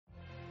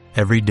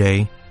Every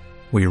day,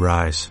 we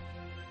rise,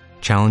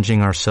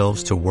 challenging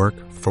ourselves to work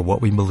for what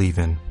we believe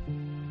in.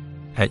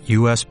 At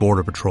U.S.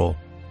 Border Patrol,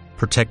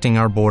 protecting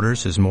our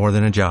borders is more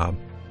than a job.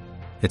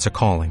 It's a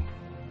calling.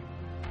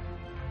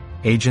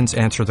 Agents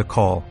answer the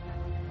call,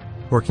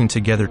 working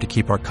together to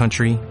keep our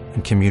country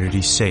and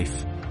communities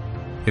safe.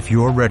 If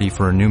you're ready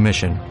for a new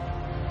mission,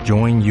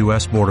 join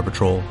U.S. Border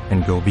Patrol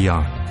and go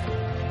beyond.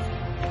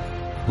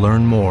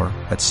 Learn more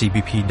at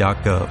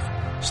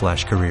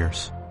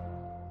cbp.gov/careers.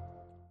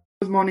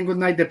 Good morning, good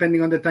night,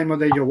 depending on the time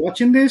of day you're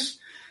watching this,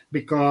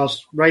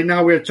 because right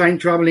now we're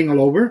traveling all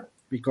over,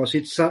 because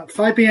it's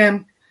 5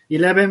 p.m.,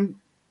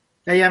 11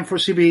 a.m. for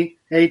CB,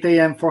 8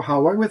 a.m. for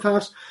Howard with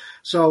us.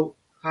 So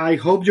I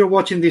hope you're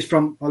watching this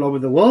from all over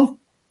the world.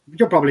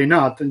 You're probably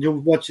not, and you'll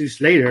watch this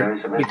later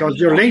because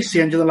you're lazy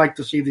and you don't like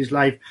to see this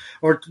live,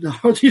 or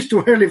it's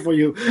too early for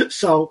you.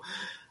 So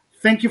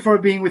thank you for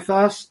being with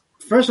us.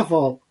 First of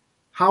all,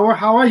 Howard,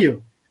 how are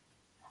you?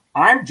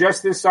 I'm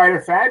just this side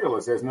of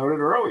fabulous, as noted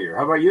earlier.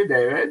 How about you,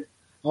 David?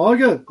 All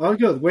good, all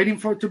good. Waiting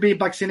to be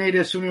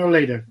vaccinated sooner or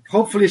later.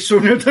 Hopefully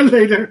sooner than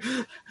later.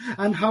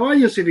 And how are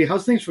you, CB?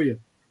 How's things for you?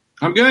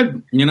 I'm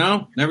good.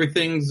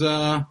 Everything's,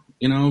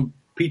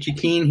 peachy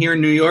keen here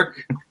in New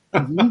York.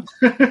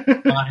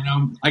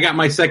 Mm-hmm. I got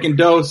my second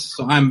dose,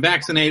 so I'm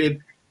vaccinated.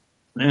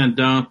 And,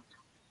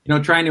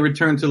 trying to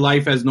return to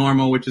life as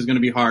normal, which is going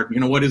to be hard.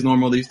 What is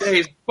normal these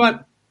days?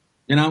 But,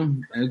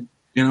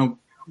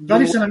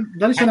 That is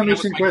an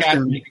amazing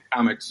question.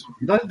 Comics.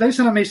 That is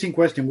an amazing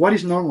question. What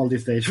is normal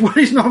these days? What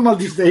is normal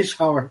these days,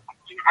 Howard?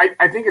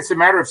 I think it's a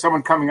matter of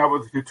someone coming up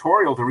with a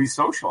tutorial to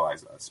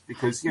re-socialize us,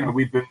 because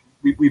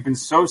we've been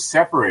so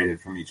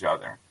separated from each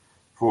other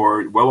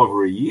for well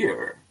over a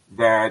year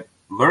that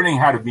learning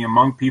how to be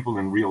among people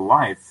in real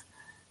life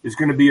is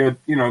going to be a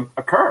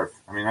curve.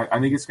 I mean, I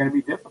think it's going to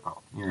be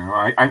difficult.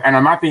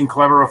 I'm not being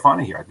clever or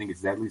funny here. I think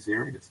it's deadly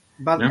serious.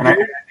 But I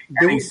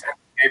think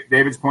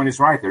David's point is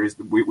right.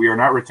 We are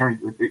not returning.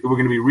 We're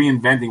going to be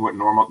reinventing what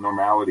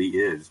normality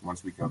is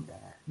once we come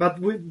back.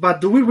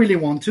 But do we really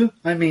want to?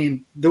 I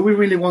mean, do we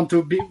really want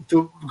to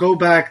go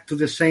back to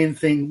the same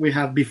thing we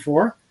had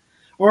before,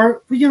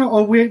 or we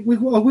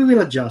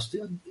will adjust?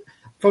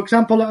 For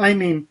example, I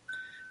mean,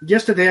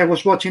 yesterday I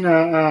was watching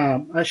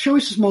a show.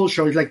 It's a small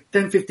show. It's like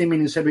 10-15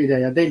 minutes every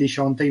day, a daily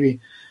show on TV,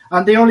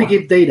 and they only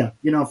give data.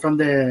 From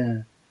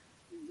the.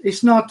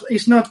 It's not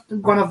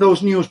one of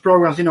those news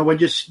programs, when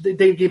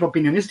they give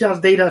opinion. It's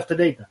just data after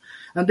data.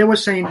 And they were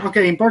saying,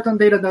 okay, important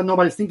data that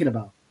nobody's thinking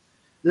about.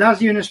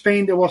 Last year in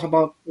Spain, there was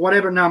about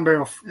whatever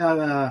number of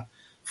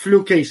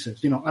flu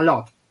cases, a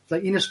lot.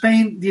 Like in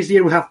Spain, this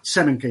year we have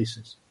 7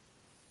 cases.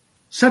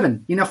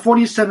 7 in a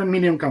 47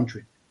 million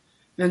country.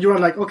 And you are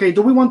like, okay,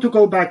 do we want to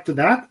go back to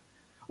that?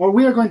 Or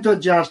we are going to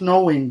adjust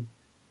knowing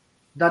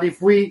that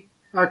if we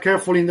are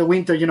careful in the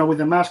winter, with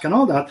the mask and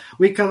all that,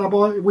 we can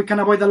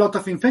avoid a lot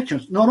of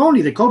infections, not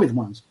only the COVID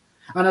ones.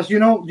 And as you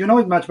know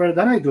it much better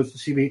than I do,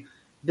 CB,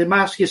 the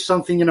mask is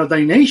something, that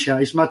in Asia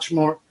is much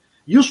more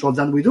useful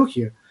than we do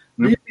here.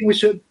 Mm-hmm. Do you think we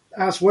should,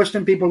 as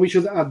Western people, we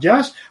should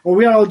adjust, or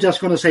we are all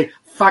just going to say,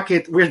 fuck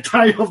it, we're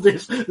tired of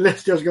this,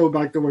 let's just go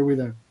back to where we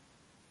were?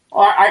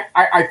 Well,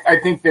 I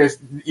think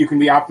you can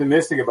be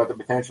optimistic about the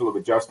potential of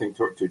adjusting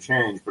to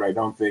change, but I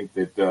don't think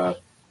that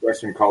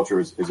Western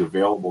culture is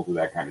available to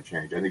that kind of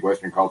change. I think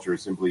Western culture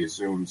simply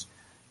assumes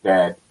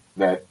that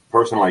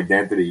personal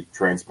identity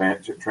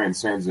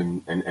transcends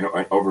and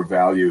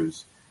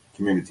overvalues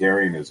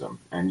communitarianism.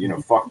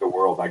 And fuck the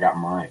world, I got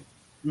mine.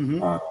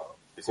 Mm-hmm.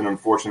 It's an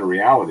unfortunate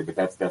reality, but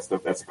that's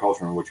the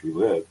culture in which we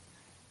live.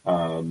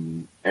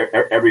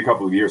 Every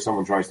couple of years,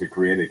 someone tries to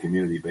create a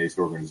community-based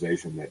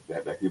organization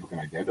that people can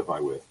identify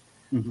with.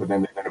 Mm-hmm. But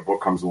then a book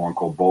comes along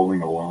called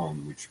Bowling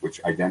Alone,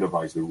 which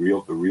identifies the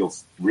real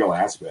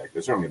aspect.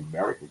 It's certainly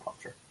American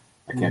culture.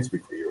 I can't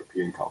speak for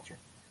European culture,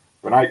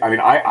 but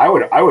I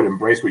would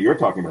embrace what you're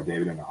talking about,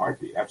 David, in a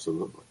heartbeat.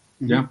 Absolutely.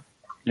 Yeah,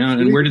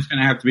 and we're just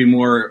going to have to be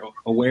more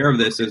aware of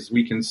this as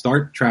we can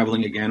start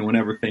traveling again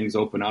whenever things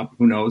open up.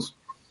 Who knows?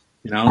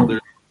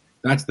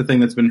 That's the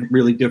thing that's been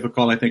really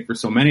difficult, I think, for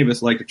so many of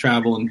us like to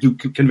travel and do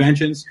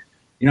conventions.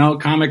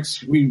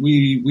 Comics.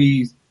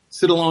 We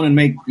sit alone and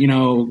make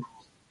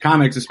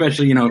comics,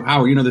 especially,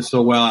 Howard, this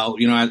so well,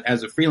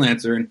 as a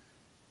freelancer. And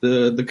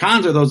the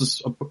cons are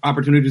those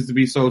opportunities to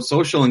be so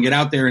social and get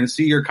out there and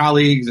see your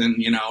colleagues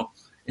and,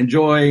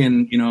 enjoy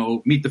and,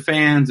 meet the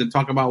fans and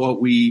talk about what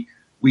we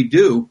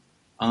do.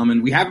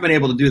 And we haven't been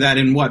able to do that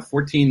in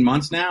 14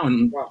 months now.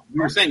 And we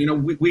were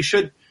saying, we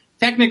should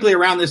technically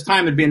around this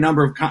time, it'd be a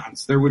number of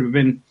cons. There would have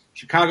been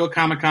Chicago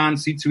Comic-Con,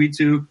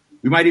 C2E2.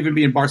 We might even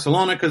be in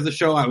Barcelona because the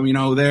show,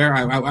 there.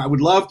 I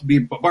would love to be.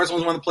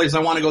 Barcelona's one of the places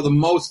I want to go the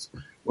most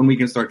when we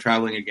can start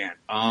traveling again.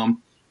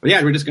 But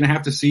yeah, we're just going to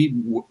have to see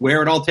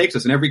where it all takes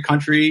us. And every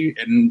country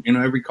and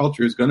every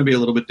culture is going to be a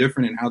little bit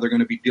different in how they're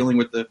going to be dealing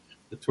with the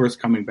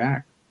tourists coming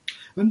back.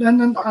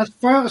 And as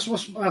far as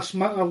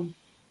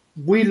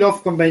we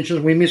love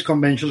conventions, we miss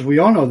conventions. We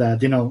all know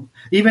that,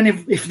 Even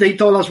if they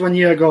told us 1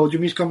 year ago, you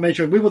miss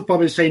conventions, we would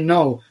probably say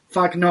no,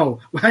 fuck no.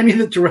 I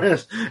needed to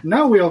rest.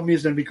 Now we all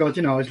miss them because,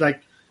 it's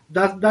like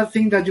that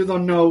thing that you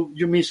don't know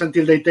you miss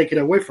until they take it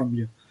away from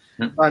you.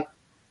 But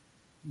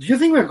do you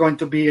think we're going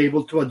to be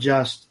able to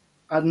adjust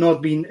and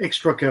not being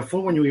extra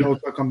careful when you go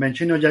to a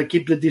convention, or just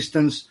keep the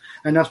distance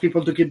and ask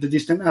people to keep the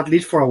distance at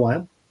least for a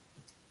while?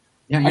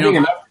 Yeah, I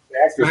think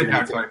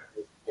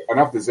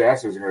enough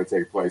disasters are going to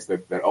take place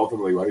that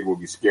ultimately I think we'll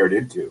be scared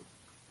into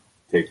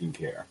taking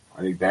care.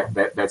 I think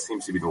that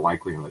seems to be the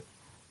likelihood.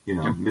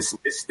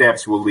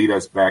 Missteps will lead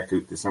us back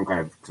to some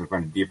kind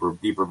of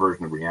deeper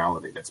version of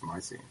reality. That's my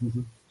scene.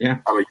 Mm-hmm. Yeah.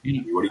 How about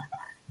you? What do you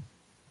think?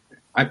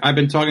 I've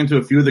been talking to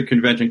a few of the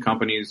convention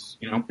companies,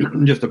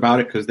 just about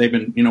it, because they've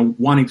been,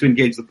 wanting to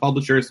engage the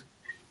publishers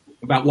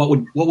about what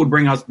would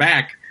bring us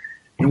back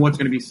and what's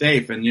going to be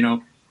safe.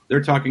 And,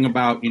 they're talking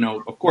about,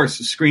 of course,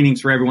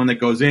 screenings for everyone that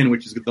goes in,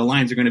 which is the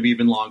lines are going to be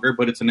even longer,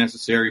 but it's a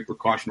necessary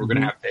precaution we're going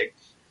to have to take.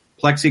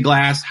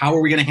 Plexiglass, how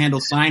are we going to handle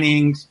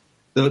signings?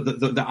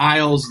 The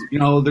aisles,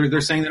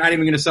 they're saying they're not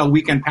even going to sell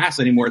weekend pass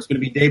anymore. It's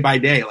going to be day by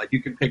day. Like,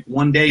 you can pick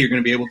one day you're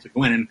going to be able to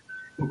go in, and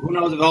who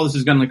knows if all this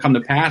is going to come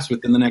to pass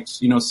within the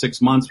next,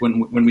 6 months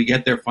when we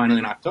get there finally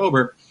in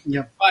October.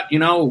 Yeah. But,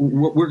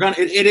 we're going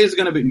to, it is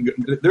going to be,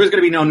 there's going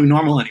to be no new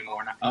normal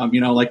anymore.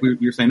 Like we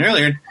were saying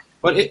earlier,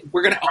 but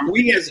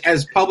we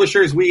as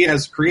publishers, we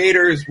as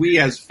creators, we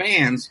as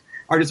fans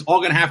are just all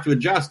going to have to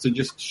adjust to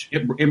just,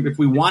 if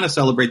we want to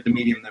celebrate the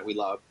medium that we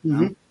love.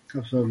 Mm-hmm.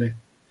 Absolutely.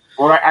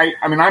 Well,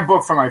 I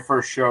booked for my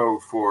first show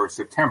for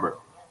September,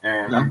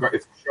 and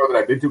it's a show that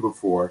I've been to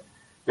before,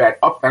 and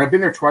I've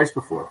been there twice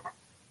before.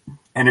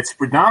 And it's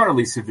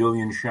predominantly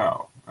civilian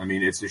show. I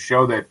mean, it's a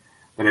show that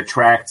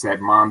attracts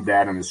that mom,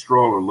 dad, and a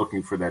stroller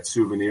looking for that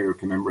souvenir to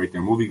commemorate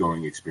their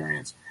movie-going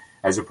experience,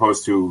 as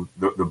opposed to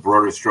the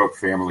broader stroke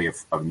family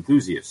of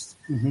enthusiasts.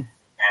 Mm-hmm.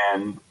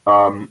 And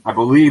I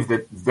believe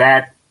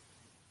that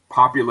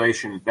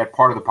population, that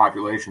part of the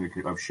population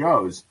of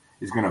shows,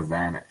 is going to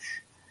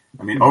vanish.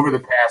 I mean, over the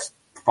past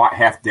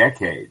half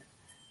decade,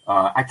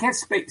 I can't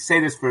say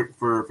this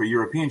for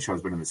European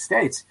shows, but in the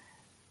States,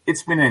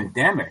 it's been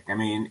endemic. I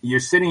mean, you're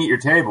sitting at your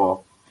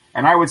table,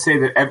 and I would say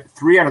that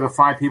 3 out of the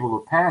 5 people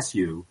who pass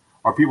you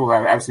are people who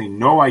have absolutely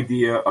no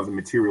idea of the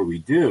material we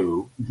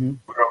do, mm-hmm.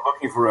 but are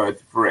looking for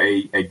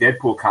a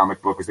Deadpool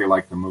comic book because they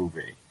like the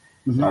movie.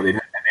 Mm-hmm. They've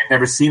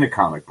never seen a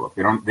comic book.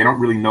 They don't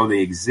really know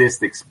they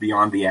exist. It's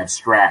beyond the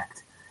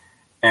abstract.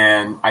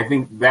 And I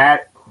think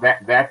that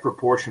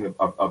proportion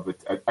of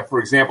for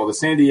example, the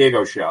San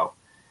Diego show.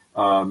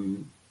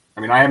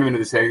 I haven't been to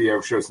the San Diego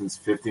show since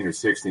 15 or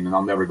 16, and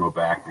I'll never go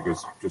back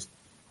because just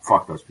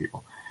fuck those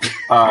people.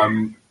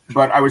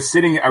 But I was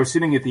sitting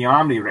at the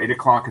Omni at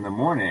 8:00 in the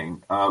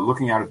morning,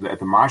 looking out at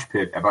the mosh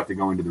pit, about to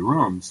go into the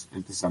rooms.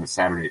 And this is on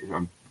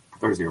on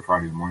Thursday or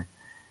Friday in the morning,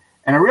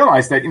 and I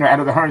realized that out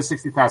of the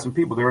 160,000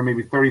 people, there were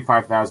maybe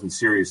 35,000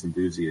 serious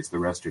enthusiasts. The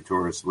rest are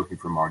tourists looking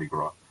for Mardi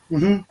Gras.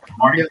 Mm-hmm. And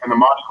the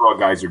Mardi Gras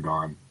guys are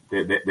gone.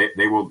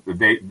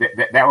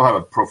 That will have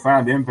a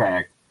profound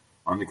impact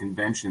on the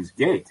convention's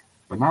gate,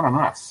 but not on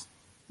us.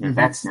 Mm-hmm.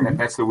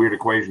 That's the weird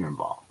equation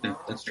involved. Yeah,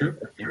 that's true.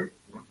 Yeah.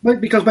 But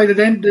because by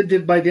the end of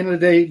the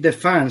day, the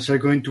fans are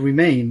going to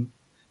remain.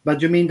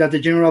 But you mean that the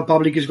general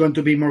public is going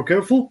to be more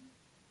careful,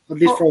 at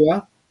least for a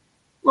while?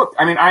 Look,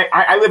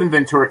 I live in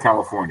Ventura,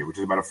 California, which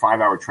is about a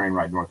 5-hour train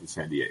ride north of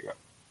San Diego.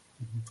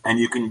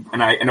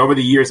 Mm-hmm. And over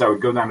the years, I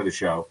would go down to the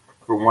show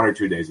for 1 or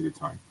 2 days at a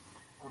time.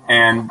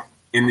 And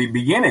in the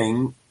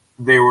beginning,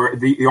 they were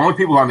the only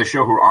people on the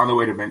show who were on the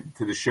way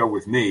to the show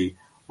with me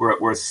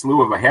were a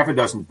slew of a half a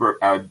dozen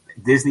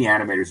Disney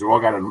animators who all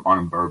got on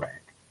in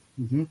Burbank.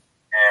 Mm-hmm.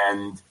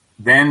 And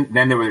then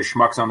there were the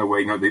schmucks on the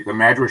way, the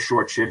Madras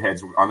short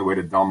shitheads on the way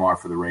to Del Mar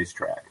for the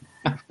racetrack.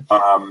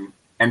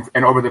 And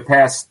over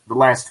the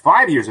last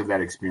 5 years of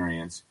that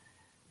experience,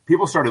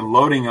 people started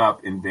loading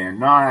up in Van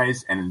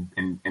Nuys and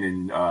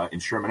in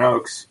Sherman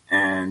Oaks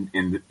and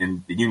in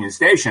the Union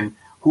Station,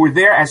 who were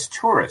there as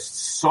tourists,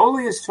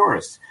 solely as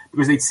tourists,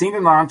 because they'd seen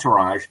an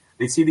entourage,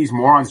 they'd see these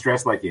morons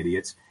dressed like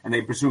idiots, and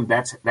they presumed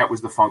that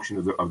was the function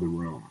of the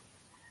room.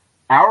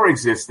 Our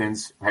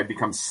existence had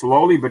become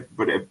slowly, but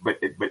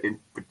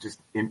just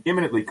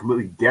imminently,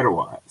 completely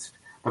ghettoized.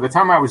 By the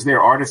time I was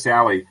there, Artist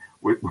Alley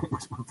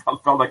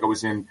felt like I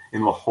was in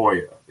La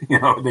Jolla.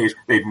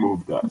 They'd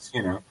moved us.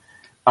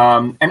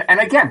 And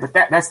again, but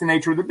that's the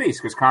nature of the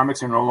beast, because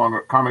comics are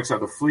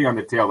the flea on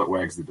the tail that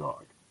wags the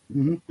dog.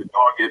 Mm-hmm.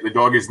 The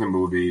dog is the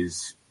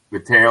movies. The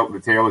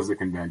tail is the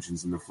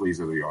conventions, and the fleas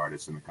are the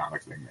artists and the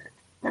comics they make.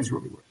 That's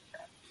really what it's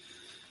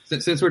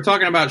at. Since we're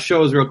talking about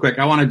shows real quick,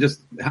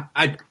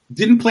 I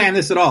didn't plan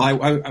this at all.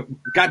 I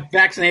got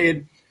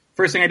vaccinated.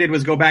 First thing I did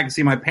was go back and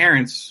see my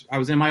parents. I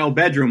was in my old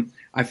bedroom.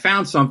 I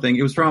found something.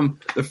 It was from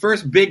the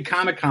first big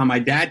Comic-Con my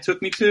dad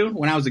took me to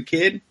when I was a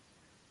kid.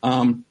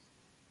 I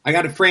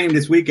got it framed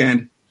this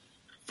weekend.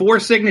 4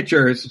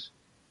 signatures.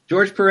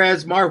 George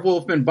Perez, Marv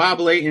Wolfman, Bob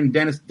Layton,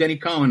 Denny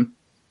Cohen.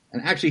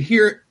 And actually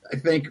here, I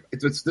think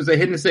there's a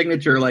hidden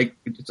signature. I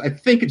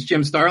think it's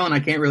Jim Starlin. I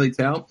can't really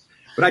tell.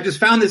 But I just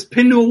found this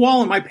pinned to a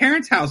wall in my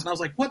parents' house. And I was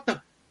like, what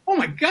the? Oh,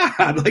 my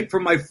God. I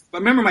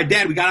remember my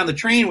dad, we got on the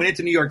train, went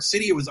into New York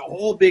City. It was a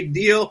whole big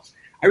deal.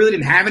 I really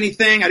didn't have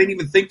anything. I didn't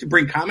even think to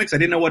bring comics. I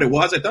didn't know what it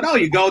was. I thought, oh,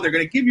 you go, they're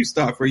going to give you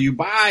stuff, or you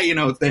buy,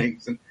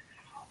 things. And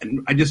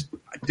I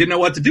didn't know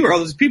what to do. Or all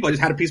those people, I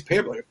just had a piece of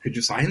paper. Like, could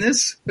you sign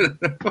this?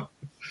 How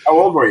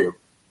old were you?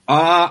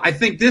 I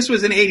think this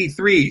was in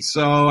 83,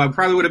 so I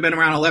probably would have been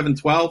around 11,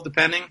 12,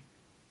 depending.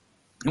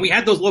 And we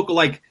had those local,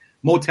 like,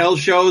 motel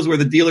shows where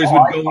the dealers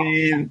would go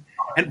in.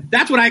 And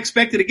that's what I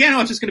expected. Again,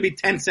 it's just going to be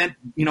 10-cent,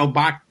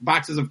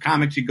 boxes of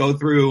comics you go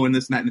through and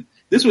this and that. And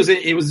this was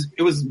it was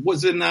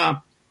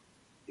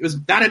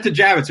not at the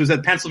Javits. It was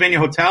at Pennsylvania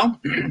Hotel.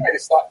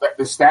 The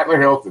Statler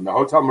Hilton, the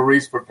Hotel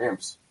Maurice for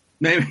pimps.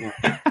 Maybe.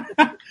 Yeah.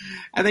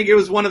 I think it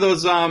was one of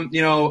those,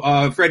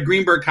 Fred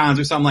Greenberg cons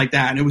or something like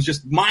that. And it was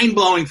just mind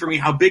blowing for me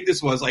how big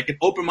this was. Like, it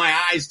opened my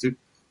eyes to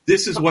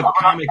this is what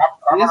comic is.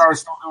 I was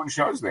still doing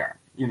shows there.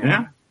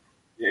 Yeah.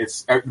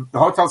 It's the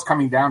hotel's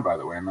coming down, by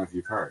the way. I don't know if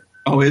you've heard.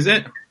 Oh, is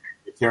it?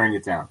 They're tearing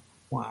it down.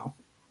 Wow.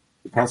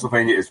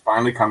 Pennsylvania is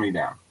finally coming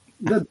down.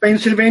 The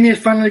Pennsylvania is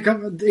finally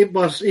coming. It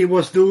was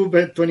due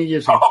 20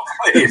 years ago. Oh,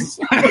 please.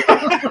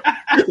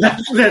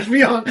 let's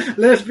be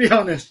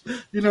honest.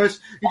 You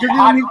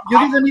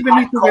didn't even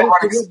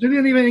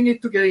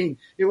need to get in.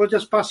 It was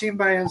just passing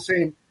by and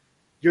saying,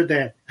 "You're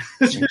dead."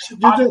 you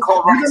don't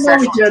know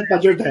it yet,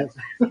 but you're dead.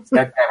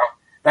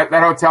 that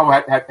hotel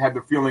had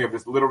the feeling of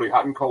this literally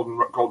hot and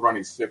cold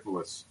running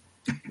syphilis.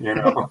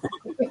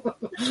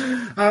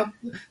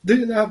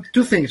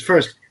 Two things.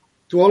 First,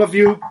 to all of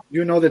you,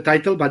 you know the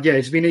title, but yeah,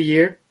 it's been a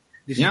year.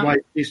 This is why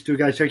these two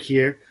guys are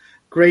here.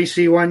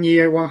 Crazy 1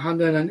 year,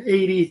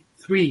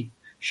 183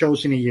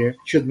 shows in a year,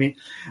 should be.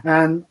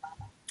 And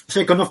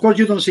second, of course,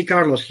 you don't see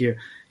Carlos here.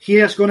 He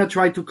is going to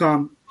try to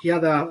come. He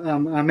had a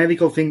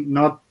medical thing,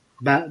 not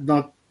bad,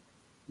 don't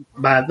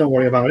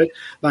worry about it,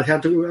 but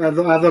had a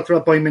doctor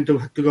appointment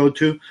to go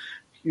to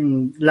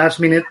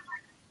last minute.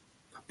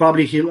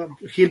 Probably he'll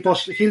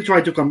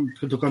try to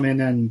come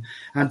in and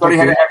but he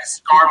had to have his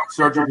scarf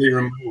surgically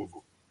removed.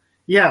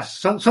 Yes,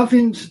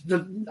 something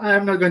that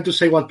I'm not going to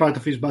say what part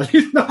of his body.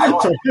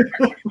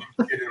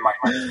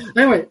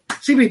 Anyway,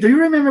 CB, do you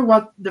remember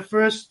what the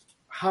first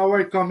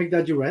Howard comic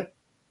that you read?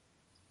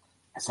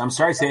 So I'm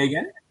sorry, say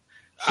again.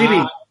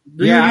 CB,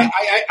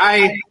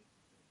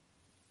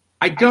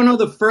 I don't know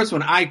the first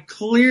one. I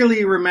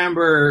clearly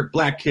remember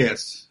Black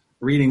Kiss,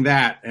 reading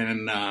that,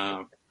 and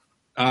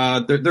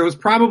there was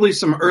probably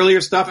some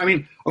earlier stuff. I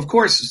mean, of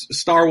course,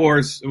 Star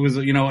Wars was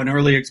an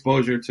early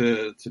exposure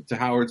to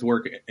Howard's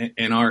work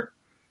in art,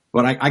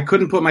 but I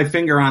couldn't put my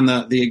finger on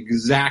the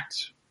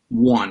exact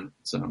one.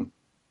 So,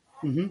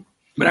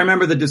 but I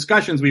remember the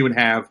discussions we would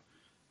have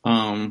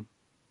around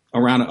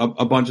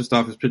a bunch of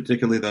stuff,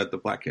 particularly the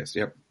Black Kiss.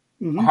 Yep.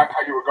 How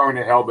you were going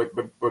to hell,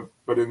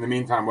 but in the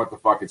meantime, what the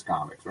fuck is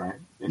comics, right?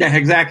 Yeah,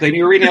 exactly. And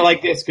you were reading it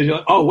like this because you're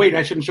like, oh wait,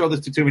 I shouldn't show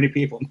this to too many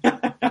people.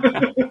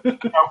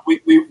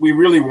 We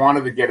really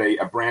wanted to get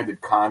a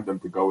branded condom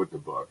to go with the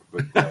book,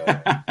 but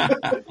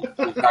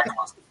it's not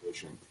cost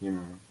efficient,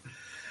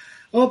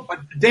 Oh, but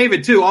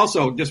David, too,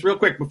 also, just real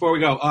quick before we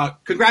go,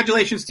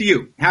 congratulations to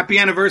you. Happy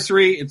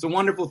anniversary. It's a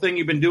wonderful thing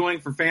you've been doing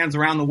for fans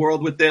around the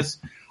world with this,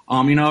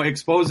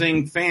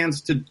 exposing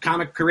fans to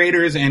comic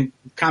creators and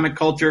comic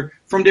culture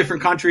from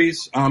different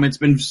countries. It's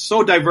been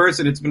so diverse,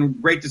 and it's been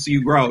great to see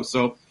you grow.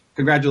 So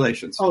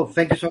congratulations. Oh,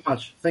 thank you so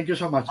much.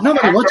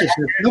 Nobody watches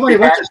it.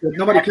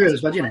 Nobody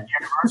cares, but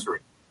Anniversary.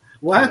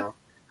 What?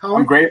 How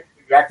I'm great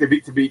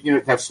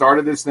to have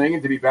started this thing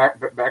and to be back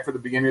for the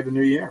beginning of the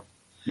new year.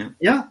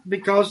 Yeah,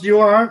 because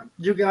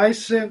you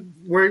guys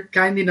were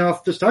kind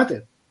enough to start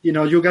it.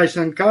 You guys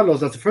and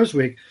Carlos, that's the first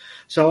week.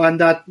 So, and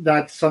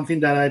that's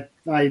something that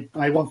I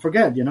won't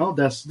forget.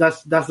 That's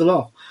the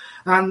love.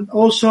 And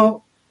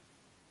also,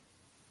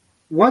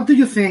 what do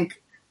you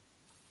think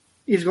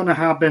is going to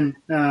happen?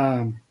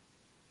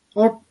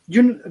 Or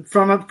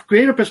from a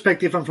creator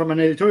perspective and from an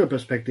editorial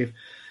perspective,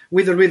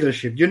 with the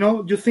readership,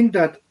 do you think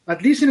that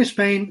at least in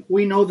Spain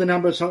we know the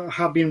numbers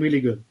have been really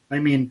good? I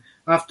mean,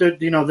 after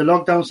the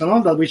lockdowns and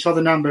all that, we saw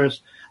the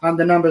numbers, and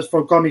the numbers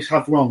for comics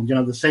have grown.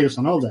 The sales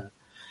and all that.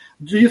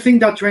 Do you think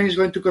that trend is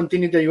going to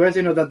continue in the US?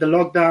 That the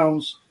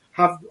lockdowns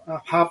have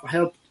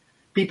helped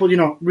people,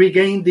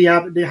 regain the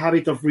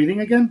habit of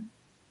reading again?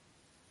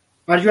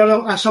 Are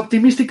you as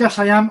optimistic as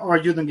I am, or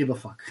you don't give a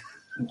fuck?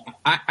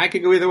 I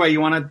could go either way.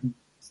 You want to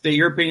state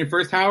your opinion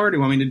first, Howard? Do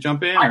you want me to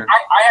jump in? Or?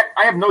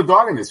 I have no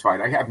dog in this fight.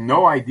 I have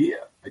no idea.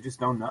 I just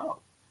don't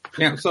know.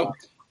 Yeah, so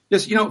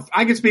just,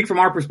 I can speak from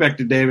our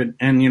perspective, David,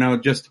 and,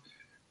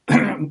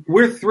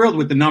 we're thrilled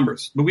with the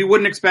numbers, but we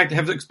wouldn't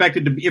have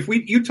expected to be. If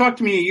you talked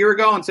to me a year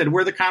ago and said,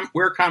 where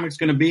comics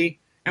going to be,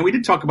 and we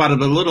did talk about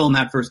it a little in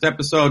that first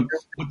episode,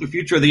 what the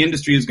future of the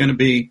industry is going to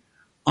be,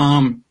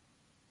 and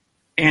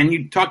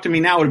you talked to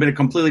me now, it would have been a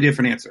completely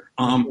different answer.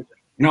 I'm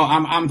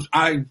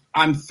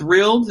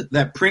thrilled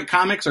that print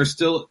comics are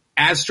still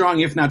as strong,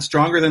 if not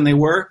stronger than they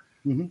were.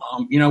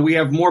 Mm-hmm. We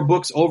have more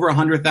books, over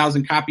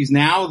 100,000 copies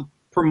now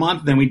per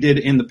month than we did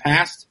in the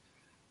past.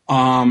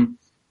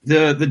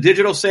 The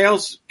digital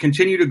sales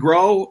continue to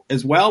grow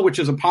as well, which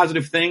is a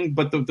positive thing.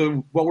 But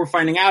what we're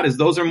finding out is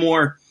those are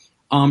more,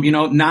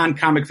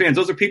 non-comic fans.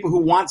 Those are people who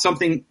want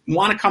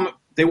to come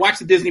they watch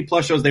the Disney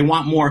Plus shows. They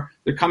want more.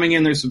 They're coming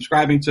in. They're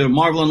subscribing to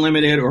Marvel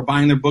Unlimited or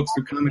buying their books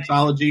through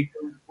Comixology.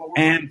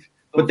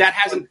 But that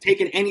hasn't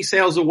taken any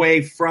sales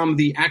away from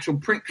the actual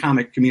print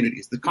comic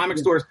communities. The comic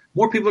stores,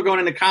 more people are going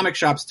into comic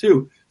shops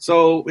too.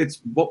 So it's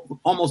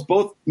almost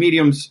both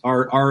mediums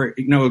are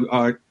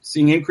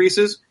seeing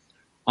increases.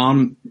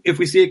 If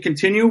we see it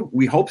continue,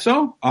 we hope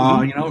so.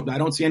 I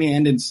don't see any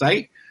end in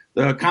sight.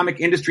 The comic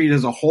industry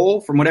as a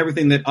whole, from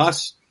everything that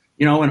us,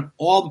 and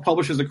all the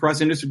publishers across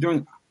the industry are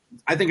doing,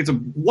 I think it's a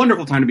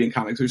wonderful time to be in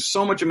comics. There's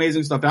so much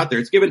amazing stuff out there.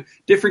 It's given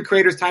different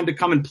creators time to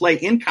come and play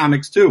in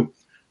comics too.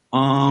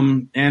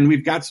 And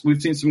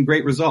we've seen some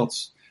great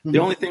results. Mm-hmm. The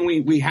only thing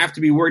we have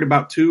to be worried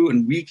about too,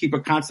 and we keep a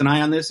constant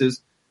eye on this,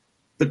 is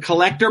the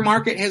collector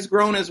market has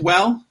grown as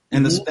well.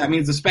 And that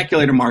means the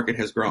speculator market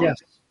has grown. Yes.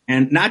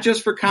 And not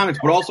just for comics,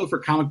 but also for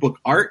comic book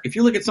art. If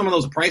you look at some of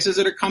those prices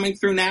that are coming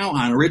through now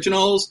on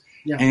originals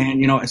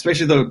and,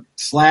 especially the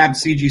slab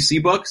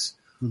CGC books,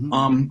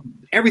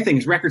 everything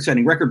is record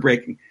setting, record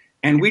breaking.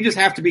 And we just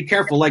have to be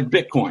careful, like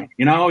Bitcoin.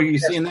 You're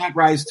seeing that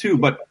rise too.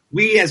 But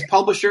we as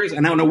publishers,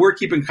 and I know we're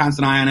keeping a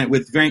constant eye on it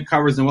with variant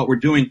covers and what we're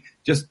doing,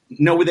 just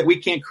know that we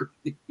can't,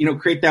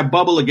 create that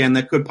bubble again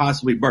that could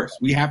possibly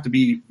burst. We have to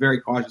be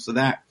very cautious of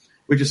that,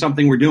 which is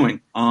something we're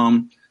doing.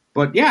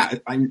 But yeah,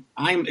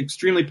 I'm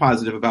extremely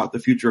positive about the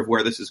future of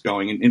where this is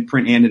going in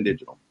print and in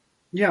digital.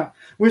 Yeah,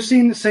 we're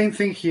seeing the same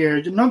thing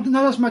here. Not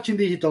as much in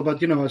digital, but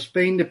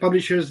Spain, the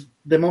publishers,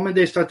 the moment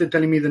they started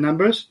telling me the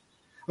numbers,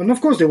 and of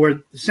course they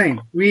were the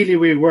same, really,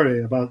 really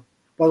worried about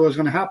what was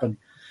going to happen.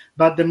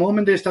 But the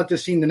moment they started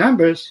seeing the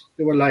numbers,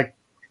 they were like,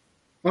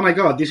 oh my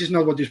God, this is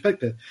not what you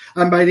expected.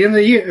 And by the end of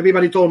the year,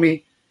 everybody told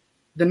me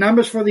the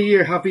numbers for the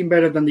year have been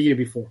better than the year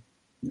before.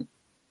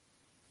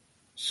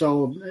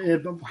 So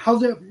how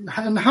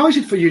is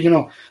it for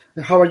you?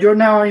 Howard, you're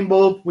now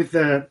involved with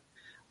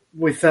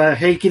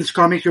Hey Kids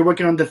Comics. You're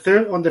working on the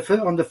third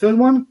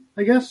one,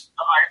 I guess.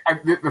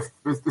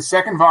 The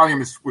second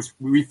volume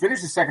we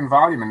finished the second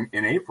volume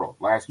in April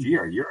last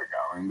year, a year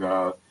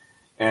ago,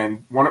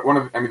 and one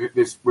of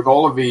this with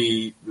all of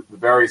the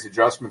various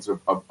adjustments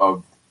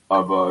of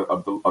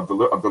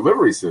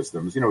delivery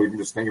systems. You can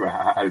just think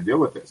about how to deal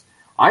with this.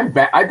 I've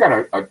got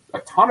a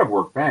ton of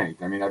work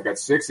banked. I've got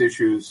 6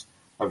 issues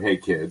of Hey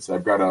Kids.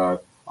 I've got a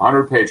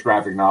 100-page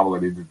graphic novel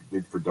that I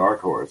did for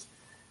Dark Horse,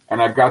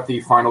 and I've got the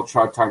final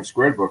Times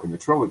Squared book in the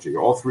trilogy.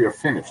 All 3 are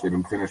finished. They've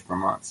been finished for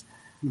months.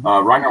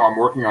 Right now, I'm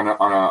working on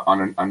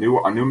a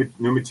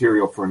new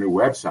material for a new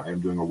website.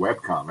 I'm doing a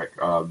web comic,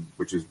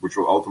 which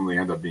will ultimately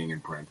end up being in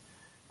print.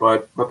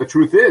 But the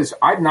truth is,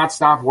 I've not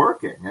stopped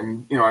working,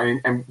 and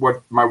and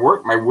what my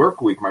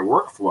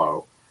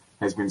workflow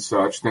has been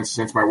such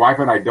since my wife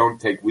and I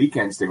don't take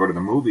weekends to go to the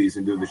movies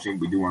and do the thing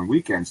we do on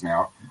weekends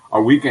now.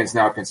 Our weekends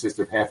now consist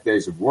of half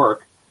days of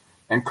work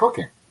and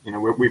cooking.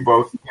 We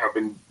both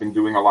been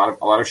doing a lot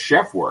of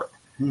chef work.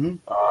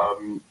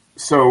 Mm-hmm.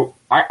 So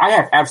I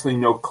have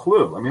absolutely no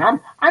clue.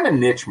 I'm a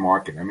niche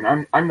market.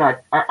 I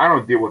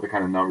don't deal with the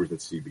kind of numbers that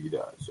CB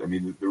does.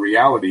 The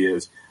reality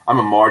is I'm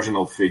a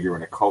marginal figure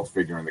and a cult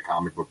figure in the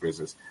comic book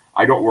business.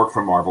 I don't work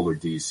for Marvel or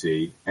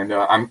DC, and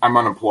I'm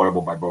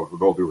unemployable by both,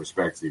 with all due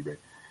respect, CB.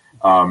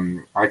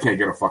 I can't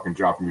get a fucking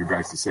job from you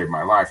guys to save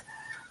my life.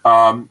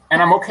 And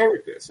I'm okay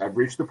with this. I've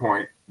reached the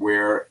point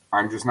where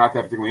I'm just not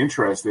that particularly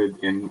interested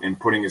in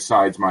putting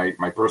aside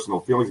my personal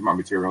feelings about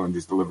material and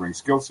just delivering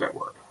skill set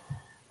work.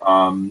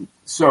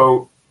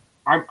 So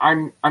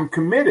I'm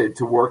committed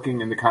to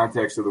working in the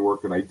context of the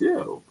work that I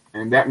do.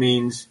 And that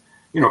means,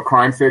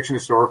 crime fiction,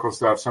 historical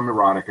stuff, some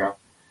erotica.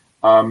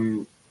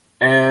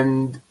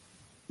 And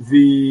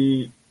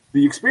the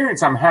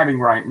experience I'm having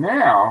right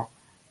now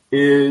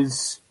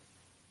is,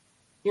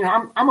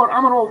 I'm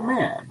an old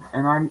man,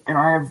 and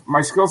I have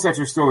my skill sets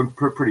are still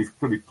pretty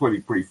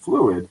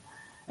fluid,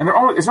 and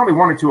there's only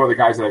 1 or 2 other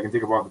guys that I can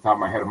think of off the top of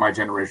my head of my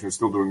generation who's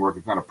still doing work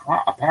that's not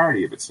a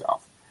parody of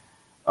itself,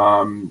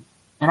 and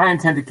I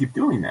intend to keep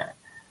doing that.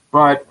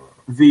 But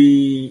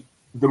the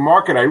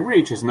market I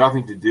reach has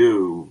nothing to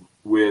do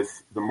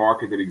with the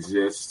market that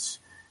exists.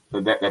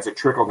 That's a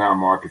trickle down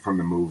market from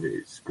the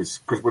movies, because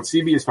what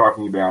CB is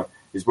talking about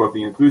is both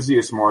the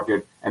enthusiast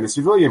market and the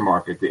civilian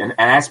market, an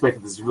aspect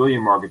of the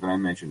civilian market that I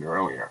mentioned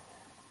earlier.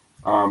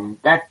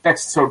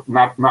 That's so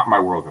not my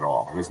world at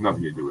all. It has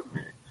nothing to do with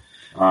me.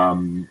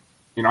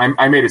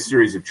 I made a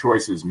series of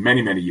choices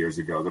many years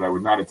ago that I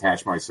would not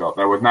attach myself.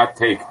 That I would not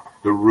take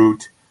the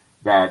route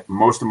that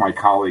most of my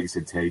colleagues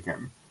had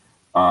taken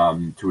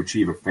to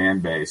achieve a fan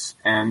base.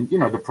 And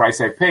the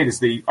price I paid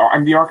is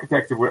I'm the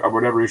architect of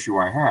whatever issue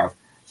I have,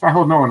 so I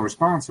hold no one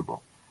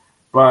responsible.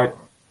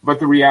 But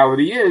the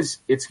reality is,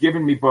 it's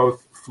given me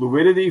both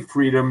fluidity,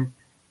 freedom,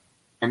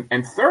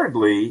 and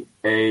thirdly,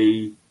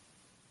 a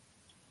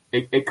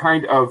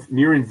kind of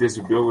near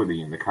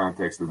invisibility in the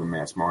context of the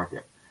mass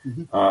market.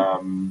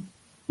 Mm-hmm.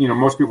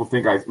 Most people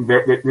think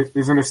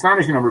there's an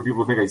astonishing number of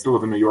people who think I still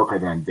live in New York or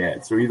that I'm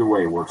dead. So either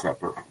way, it works out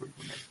perfectly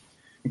for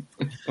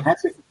me.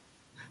 That's it.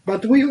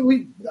 But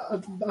we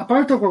a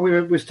part of what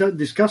we started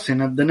discussing,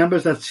 the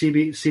numbers that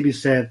CB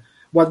said,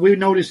 what we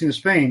noticed in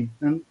Spain,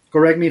 and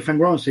correct me if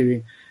I'm wrong,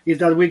 CB, is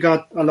that we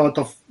got a lot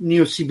of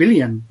new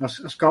civilian, as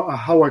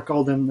Howard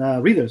called them,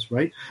 readers,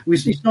 right?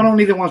 It's not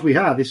only the ones we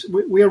have.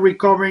 We are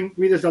recovering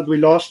readers that we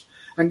lost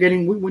and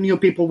getting new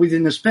people we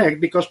didn't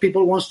expect because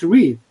people wants to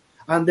read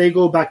and they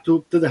go back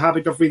to the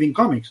habit of reading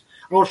comics.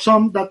 Or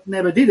some that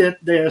never did it,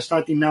 they are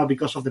starting now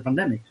because of the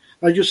pandemic.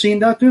 Are you seeing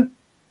that too?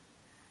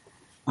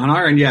 On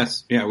our end,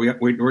 yes. Yeah,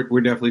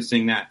 we're definitely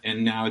seeing that.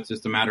 And now it's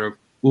just a matter of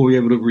will we be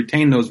able to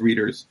retain those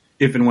readers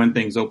if and when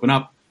things open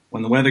up,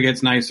 when the weather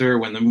gets nicer,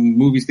 when the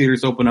movie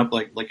theaters open up,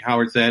 like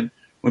Howard said,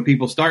 when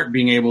people start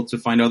being able to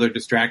find other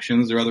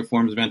distractions or other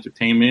forms of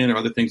entertainment or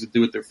other things to do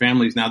with their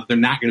families now that they're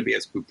not going to be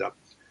as cooped up.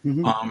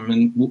 Mm-hmm.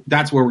 And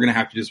that's where we're going to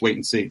have to just wait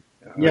and see.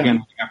 Again,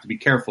 we have to be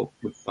careful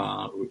with,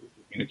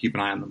 keep an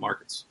eye on the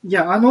markets.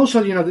 Yeah, and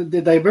also,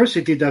 the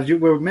diversity that you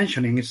were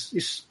mentioning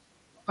is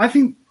I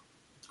think,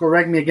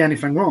 correct me again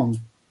if I'm wrong,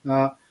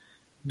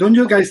 don't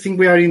you guys think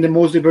we are in the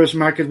most diverse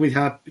market we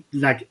have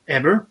like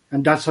ever?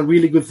 And that's a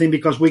really good thing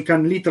because we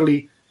can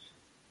literally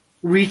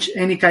reach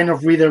any kind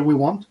of reader we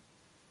want.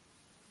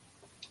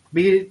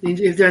 Be it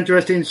if they're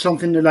interested in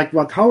something like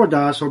what Howard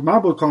does or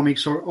Marvel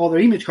Comics or other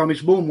Image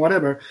Comics, Boom,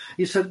 whatever.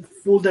 It's a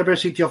full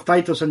diversity of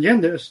titles and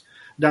genders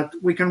that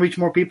we can reach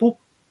more people.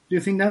 Do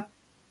you think that?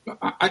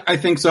 I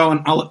think so,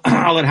 and I'll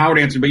let Howard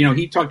answer. But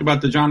he talked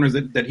about the genres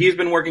that he's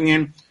been working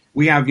in.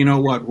 We have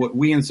what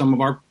we and some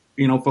of our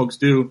folks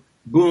do.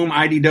 Boom,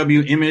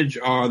 IDW, Image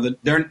are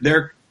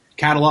their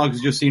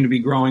catalogs just seem to be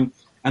growing.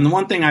 And the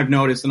one thing I've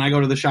noticed, and I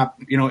go to the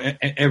shop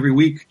every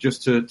week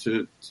just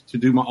to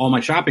do all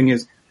my shopping,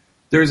 is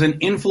there's an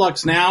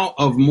influx now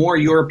of more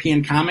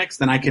European comics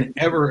than I can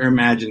ever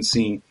imagine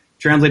seeing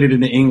translated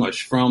into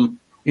English from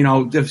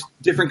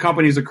different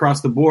companies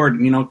across the board.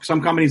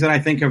 Some companies that I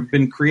think have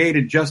been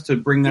created just to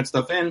bring that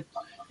stuff in,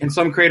 and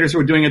some creators who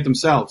are doing it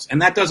themselves.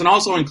 And that doesn't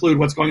also include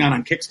what's going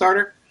on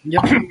Kickstarter,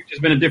 which has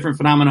been a different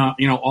phenomena,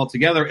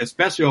 altogether,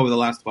 especially over the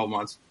last 12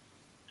 months.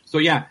 So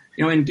yeah,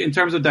 in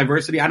terms of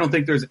diversity, I don't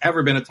think there's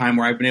ever been a time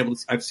where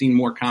I've seen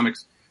more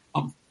comics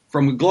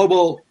from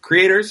global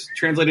creators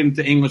translated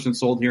into English and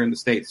sold here in the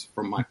States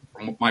from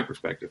my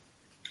perspective.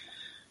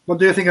 What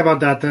do you think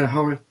about that,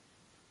 Howard?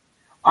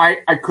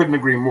 I couldn't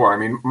agree more. I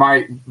mean,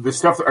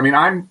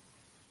 I'm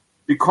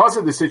because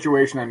of the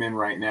situation I'm in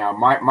right now.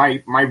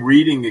 My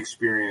reading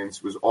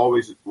experience was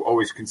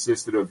always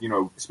consisted of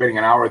spending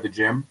an hour at the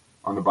gym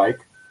on the bike,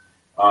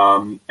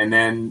 and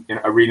then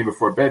a reading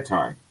before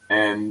bedtime.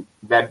 And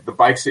that the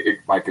bike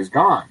is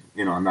gone.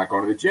 I'm not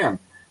going to the gym,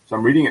 so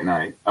I'm reading at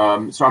night.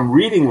 So I'm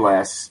reading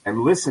less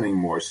and listening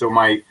more. So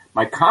my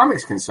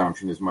comics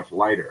consumption is much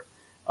lighter.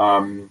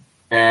 But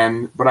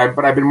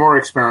I've been more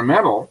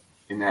experimental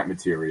in that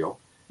material.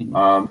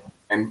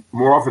 And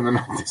more often than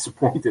not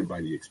disappointed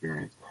by the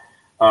experience.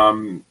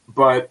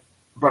 But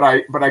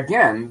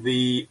again,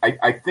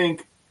 I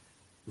think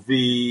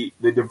the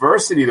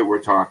diversity that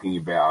we're talking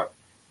about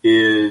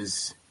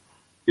is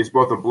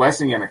both a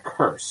blessing and a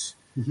curse,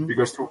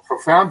 because to a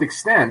profound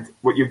extent,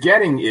 what you're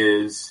getting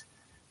is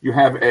you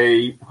have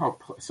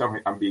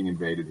sorry, I'm being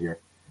invaded here.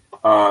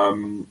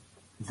 On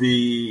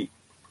the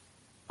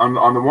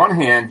one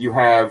hand, you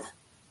have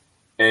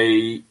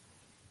a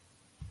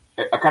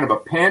kind of a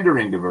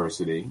pandering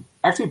diversity.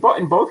 Actually,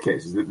 in both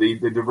cases, the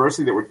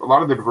diversity a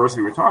lot of the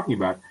diversity we're talking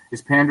about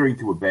is pandering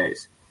to a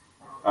base.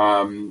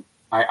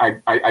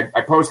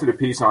 I posted a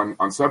piece on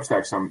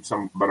Substack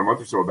about a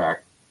month or so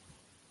back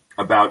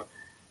about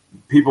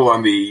people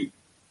on the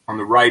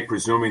right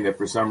presuming that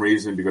for some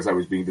reason, because I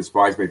was being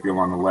despised by people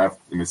on the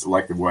left in a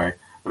selective way,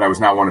 that I was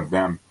not one of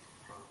them.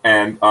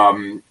 And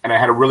I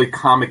had a really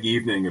comic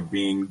evening of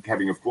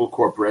having a full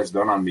court press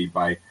done on me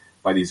by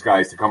these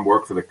guys to come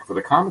work for the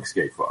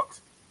Comicsgate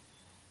folks.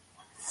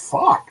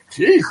 Fuck,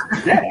 jeez,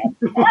 yeah,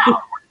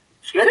 wow,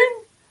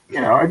 kidding?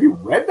 Have you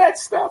read that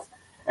stuff?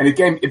 And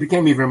it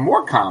became even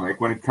more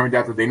comic when it turned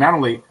out that they not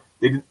only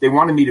they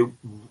wanted me to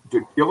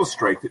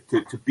illustrate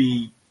to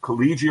be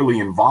collegially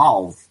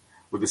involved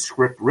with a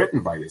script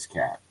written by this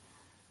cat.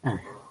 Do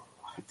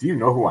you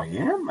know who I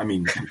am? I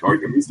mean, or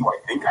at least who I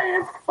think I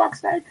am, for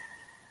fuck's sake.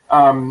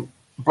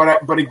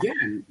 But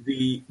again,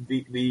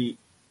 the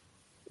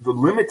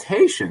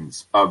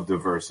limitations of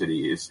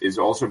diversity is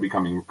also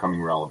becoming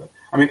relevant.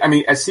 I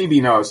mean, as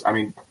CB knows,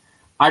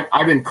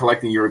 I've been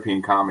collecting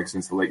European comics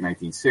since the late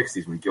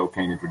 1960s when Gil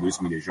Kane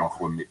introduced me to Jean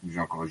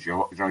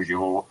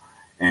Giraud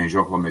and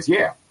Jean-Claude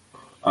Messier.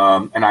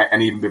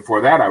 And even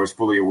before that, I was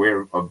fully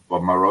aware of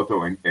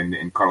Maroto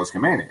and Carlos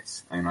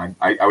Jimenez. And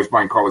I was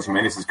buying Carlos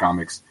Jimenez's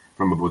comics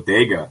from a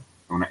bodega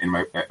when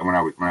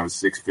I was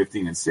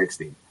 15 and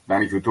 16,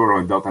 Danny Futuro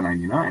and Delta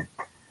 99.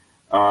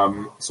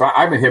 So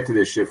I've been hip to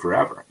this shit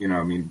forever.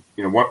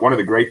 One of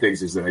the great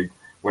things is that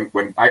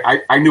when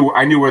I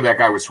knew where that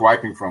guy was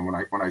swiping from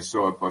when I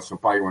saw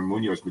Sampaio and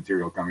Munoz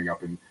material coming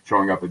up and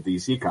showing up at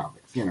DC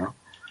Comics.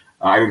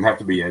 I didn't have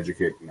to be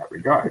educated in that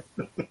regard.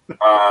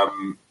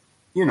 I'm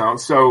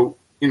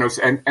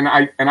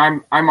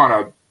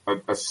on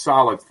a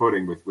solid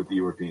footing with the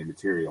European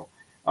material.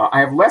 I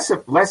have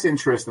less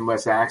interest and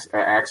less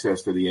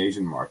access to the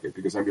Asian market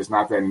because I'm just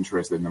not that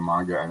interested in the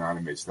manga and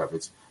anime stuff.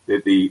 It's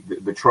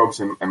the tropes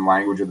and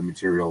language of the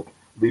material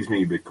leaves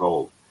me a bit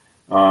cold.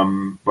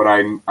 But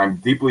I'm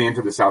deeply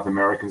into the South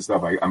American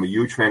stuff. I'm a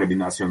huge fan of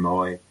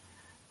Binacional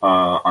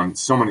on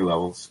so many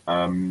levels.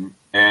 And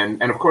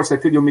of course,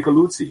 Attilio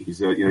Micheluzzi.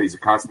 He's a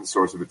constant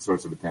source of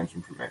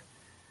attention for me.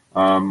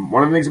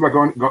 One of the things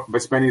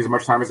about spending as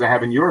much time as I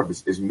have in Europe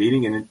is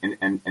meeting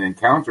and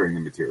encountering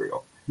the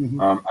material.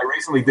 Mm-hmm. I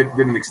recently did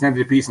an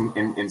extended piece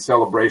in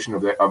celebration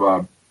of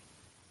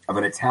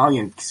an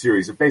Italian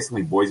series of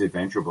basically boys'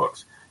 adventure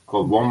books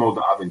called Uomo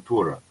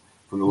d'Avventura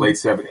from the late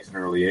 70s and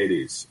early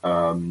 80s.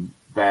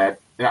 That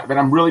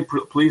I'm really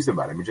pleased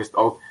about.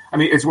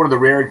 It's one of the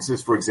rare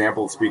instances, for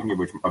example, speaking of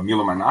which, of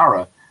Milo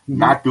Manara, mm-hmm.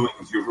 not doing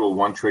his usual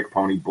one-trick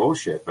pony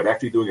bullshit, but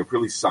actually doing a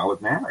pretty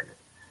solid narrative.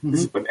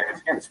 Mm-hmm. And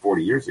again, it's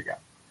 40 years ago.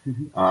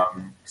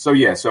 Mm-hmm. So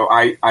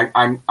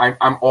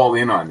I'm all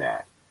in on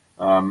that.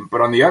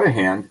 But on the other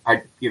hand,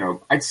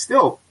 I'd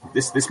still,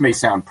 this may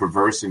sound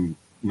perverse and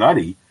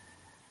nutty,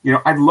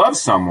 I'd love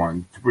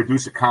someone to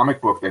produce a comic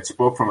book that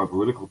spoke from a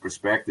political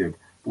perspective,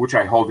 which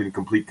I hold in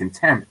complete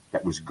contempt,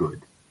 that was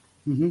good.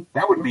 Mm-hmm.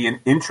 That would be an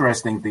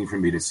interesting thing for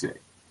me to see.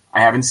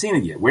 I haven't seen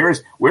it yet. Where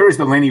is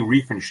the Leni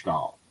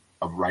Riefenstahl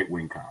of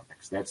right-wing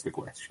comics? That's the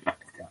question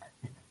I've got.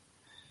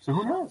 So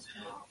who knows?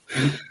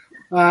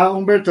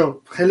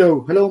 Humberto, hello,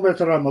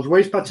 Humberto Ramos.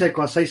 Where's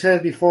Pacheco? As I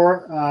said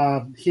before,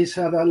 he's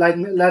had a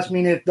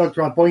last-minute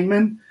doctor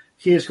appointment.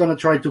 He is going to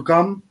try to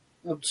come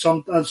at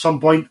some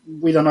point.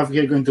 We don't know if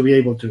he's going to be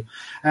able to.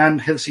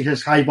 And he'll see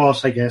his high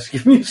boss, I guess.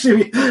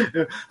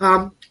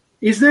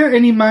 Is there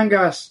any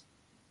mangas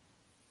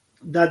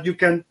that you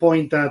can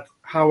point at,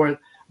 Howard,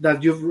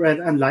 that you've read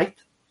and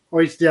liked,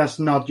 or it's just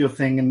not your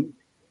thing and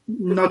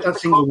not a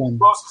single one? The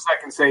closest I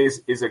can say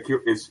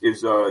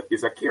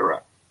is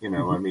Akira.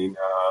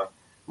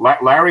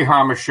 Larry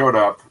Hama showed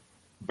up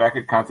back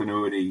at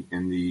Continuity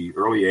in the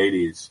early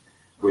 80s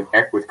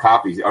with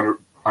copies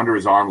under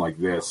his arm like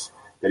this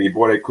that he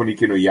bought at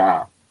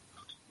Kunikino-ya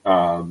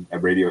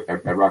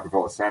at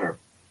Rockefeller Center,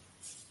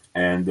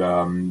 and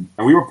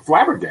we were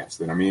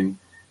flabbergasted.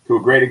 To a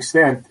great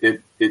extent,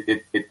 it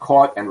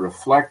caught and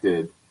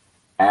reflected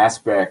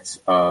aspects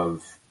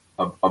of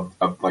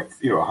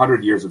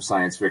 100 years of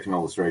science fiction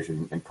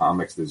illustration and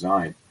comics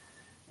design.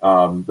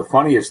 The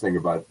funniest thing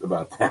about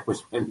that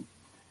was when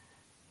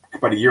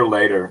about a year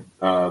later,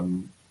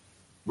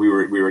 we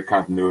were at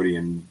Continuity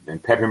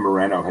and Pepe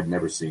Moreno had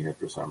never seen it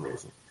for some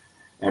reason.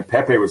 And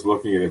Pepe was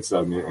looking at it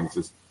suddenly and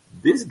says,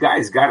 "This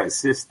guy's got a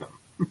system."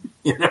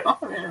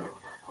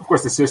 Of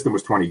course, the system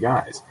was 20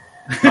 guys.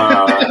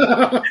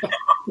 But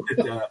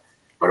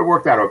it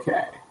worked out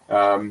okay.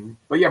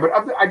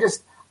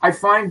 I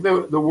find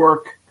the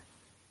work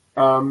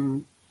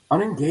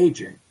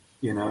unengaging,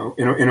 in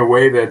a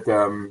way that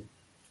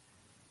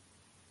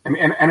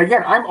and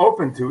again, I'm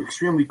open to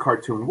extremely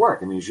cartoon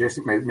work.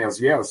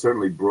 Mercier is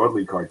certainly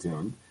broadly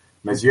cartoon.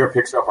 Mercier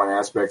picks up on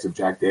aspects of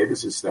Jack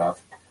Davis's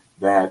stuff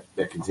that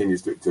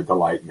continues to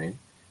delight me.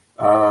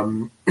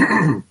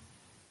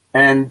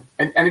 And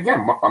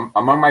again,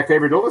 among my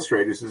favorite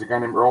illustrators is a guy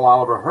named Earl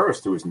Oliver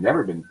Hearst, who has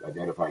never been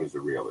identified as a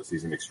realist.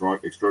 He's an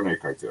extraordinary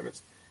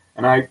cartoonist.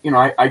 And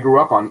I grew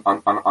up on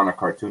a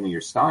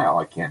cartoonier style.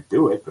 I can't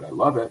do it, but I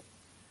love it.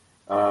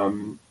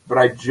 But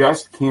I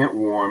just can't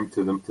warm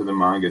to the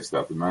manga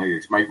stuff.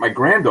 My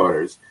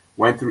granddaughters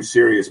went through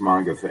serious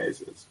manga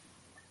phases,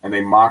 and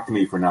they mocked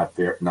me for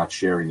not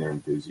sharing their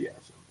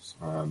enthusiasms.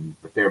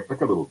 But they're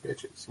little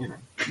bitches,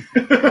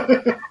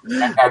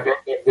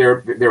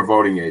 They're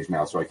voting age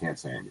now, so I can't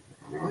say anything.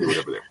 They can do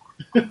whatever they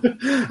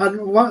want.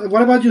 And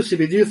what about you,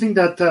 Sibi? Do you think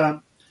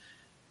that?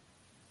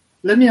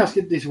 Let me ask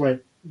it this way: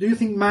 do you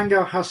think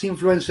manga has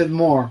influenced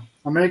more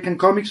American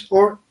comics,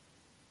 or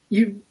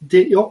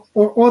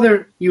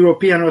other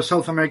European or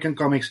South American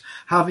comics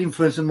have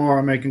influenced more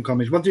American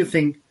comics? What do you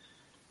think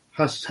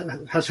has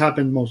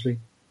happened mostly?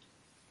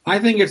 I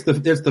think it's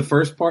the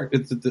first part.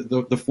 It's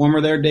the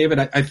former there, David.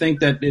 I think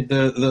that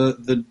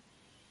the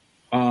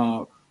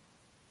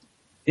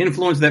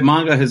influence that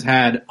manga has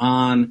had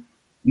on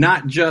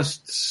not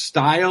just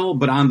style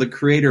but on the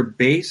creator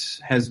base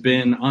has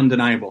been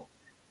undeniable.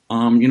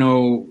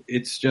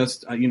 It's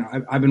just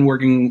I've been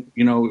working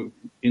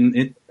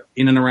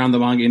in and around the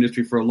manga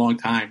industry for a long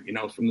time.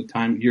 From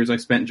the years I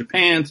spent in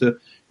Japan to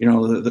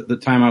the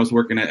time I was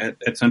working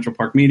at Central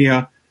Park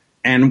Media.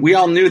 And we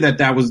all knew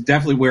that was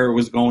definitely where it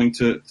was going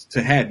to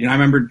head. I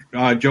remember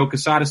Joe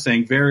Quesada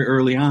saying very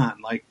early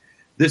on, like,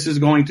 this is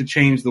going to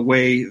change the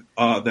way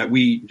that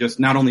we just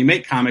not only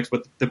make comics,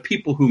 but the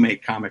people who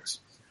make comics.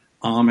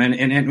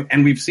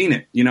 And we've seen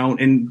it,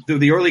 and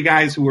the early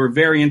guys who were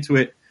very into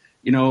it,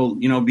 be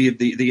it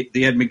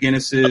the Ed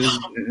McGuinnesses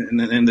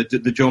and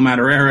the Joe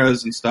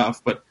Madureiras and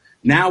stuff. But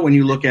now when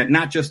you look at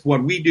not just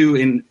what we do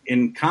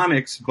in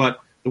comics, but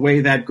the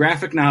way that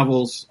graphic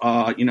novels,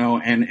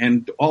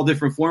 and all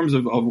different forms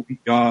of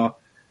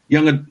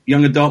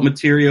young adult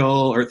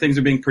material or things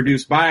are being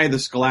produced by the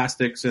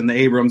Scholastics and the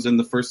Abrams and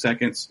the First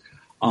Seconds,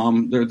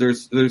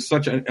 There's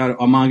such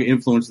a manga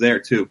influence there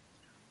too,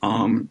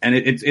 and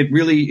it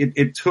really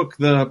took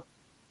the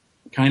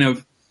kind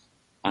of,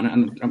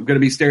 I'm going to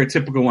be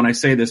stereotypical when I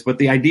say this, but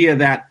the idea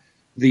that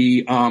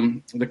the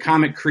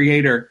comic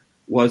creator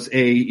was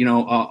a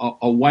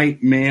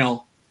white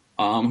male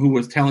who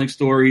was telling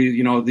stories,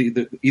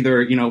 the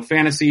either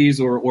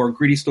fantasies or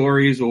gritty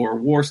stories or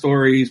war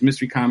stories,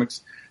 mystery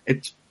comics.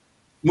 It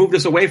moved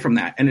us away from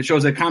that, and it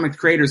shows that comic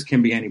creators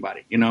can be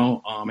anybody,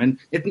 and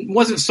it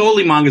wasn't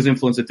solely manga's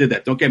influence that did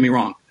that. Don't get me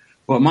wrong,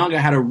 but manga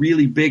had a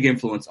really big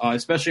influence,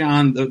 especially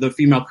on the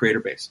female creator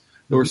base.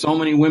 There were so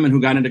many women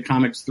who got into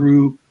comics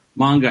through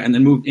manga and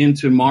then moved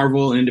into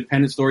Marvel and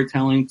independent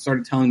storytelling,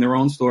 started telling their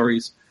own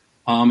stories.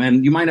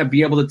 And you might not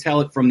be able to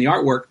tell it from the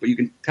artwork, but you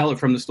can tell it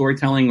from the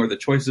storytelling or the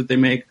choices that they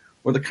make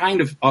or the kind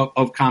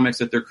of comics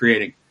that they're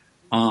creating.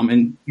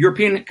 And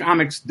European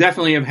comics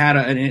definitely have had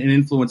an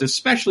influence,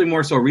 especially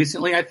more so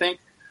recently, I think,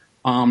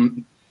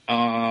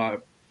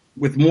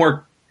 with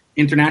more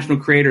international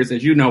creators.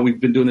 As you know, we've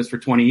been doing this for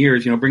 20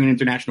 years, bringing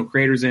international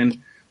creators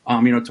in,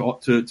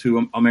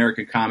 to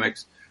American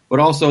comics, but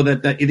also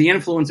that the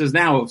influences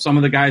now of some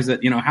of the guys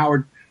that,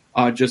 Howard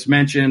just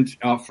mentioned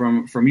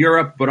from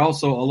Europe, but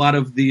also a lot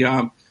of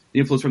the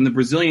influence from the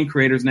Brazilian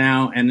creators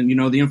now, and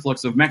the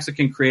influx of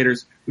Mexican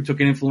creators who took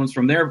an influence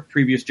from their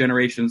previous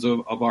generations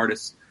of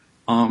artists.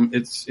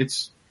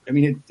 It's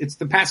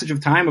the passage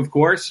of time, of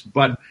course,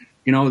 but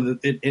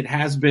it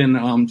has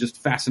been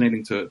just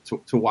fascinating to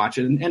watch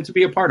it and to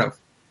be a part of.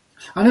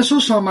 And it's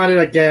also a matter,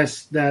 I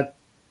guess, that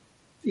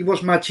it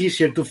was much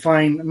easier to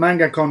find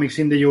manga comics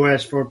in the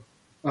US for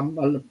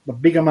a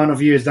big amount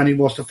of years than it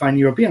was to find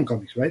European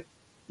comics, right?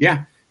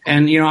 Yeah.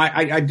 And,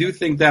 I do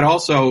think that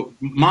also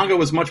manga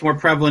was much more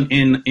prevalent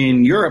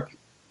in Europe,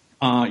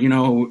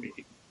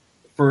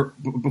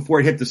 before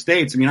it hit the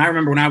States. I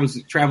remember when I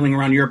was traveling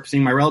around Europe,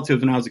 seeing my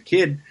relatives when I was a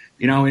kid,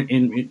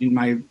 in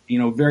my,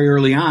 very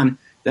early on,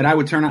 that I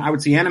would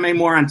see anime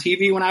more on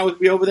TV when I would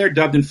be over there,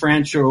 dubbed in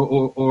French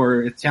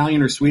or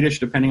Italian or Swedish,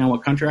 depending on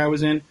what country I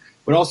was in,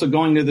 but also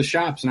going to the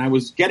shops. And I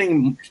was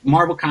getting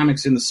Marvel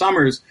comics in the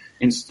summers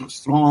in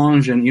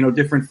Strange and,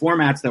 different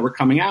formats that were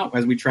coming out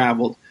as we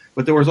traveled.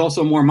 But there was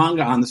also more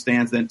manga on the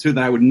stands then too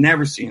that I would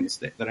never see in the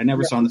States, that I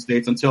never saw in the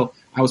States until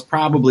I was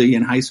probably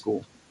in high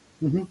school.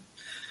 Mm-hmm.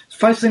 It's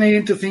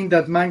fascinating to think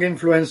that manga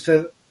influenced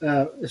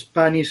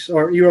Spanish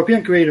or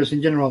European creators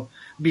in general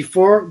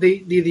before they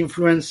did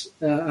influence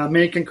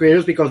American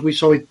creators, because we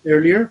saw it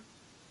earlier.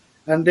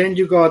 And then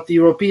you got the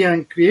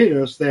European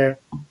creators there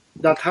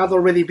that had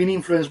already been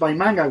influenced by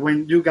manga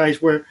when you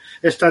guys were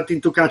starting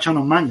to catch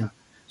on manga.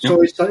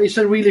 So it's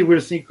a really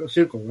weird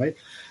circle, right?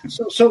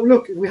 So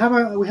look, we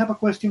have a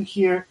question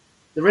here.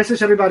 The rest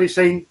is everybody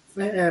saying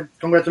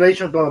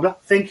congratulations, blah blah blah.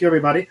 Thank you,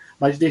 everybody.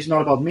 But this is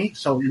not about me,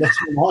 so let's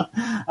move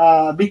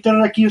on. Victor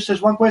Rakiu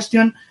says one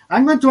question.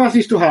 I'm going to ask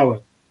this to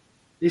Howard.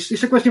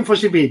 It's a question for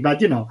CB,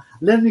 but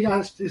let me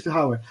ask this to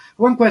Howard.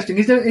 One question: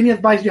 is there any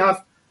advice you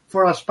have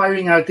for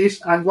aspiring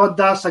artists, and what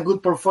does a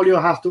good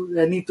portfolio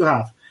need to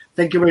have?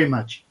 Thank you very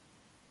much.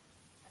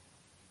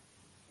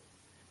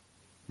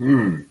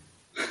 So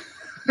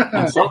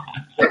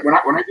when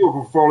I do a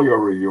portfolio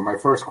review, my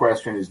first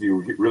question is: do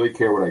you really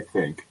care what I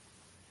think?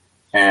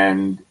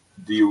 And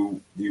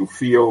do you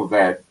feel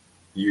that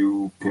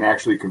you can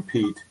actually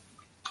compete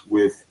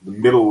with the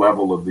middle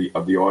level of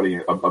the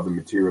audience of the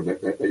material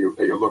that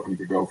you're looking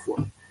to go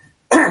for?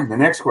 The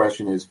next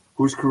question is: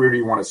 whose career do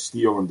you want to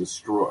steal and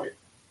destroy?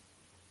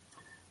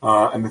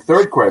 And the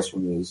third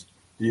question is: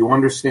 do you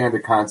understand the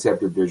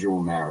concept of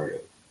visual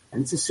narrative?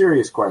 And it's a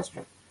serious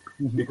question,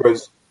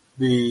 because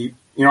I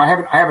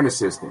have an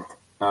assistant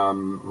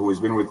who has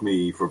been with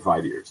me for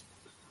 5 years,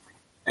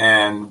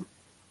 and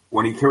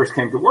when he first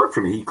came to work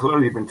for me, he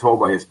clearly had been told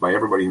by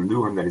everybody who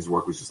knew him that his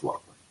work was just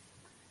lovely,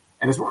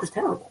 and his work was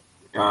terrible.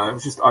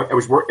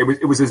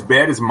 It was as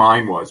bad as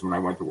mine was when I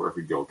went to work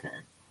with Gil Kane.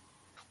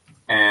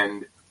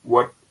 And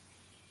what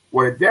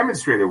it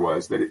demonstrated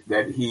was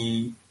that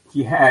he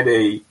had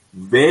a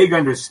vague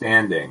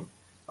understanding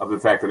of the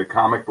fact that a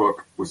comic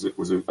book was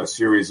a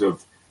series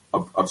of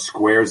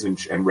squares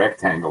and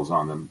rectangles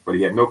on them, but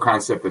he had no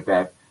concept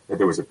that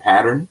there was a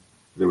pattern,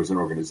 there was an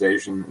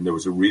organization, and there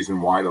was a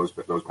reason why those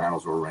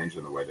panels were arranged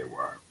in the way they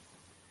were.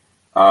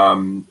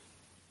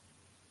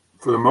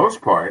 For the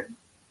most part,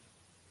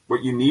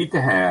 what you need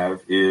to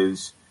have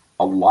is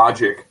a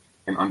logic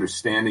and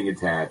understanding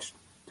attached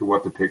to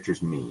what the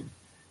pictures mean.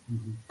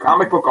 Mm-hmm.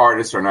 Comic book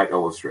artists are not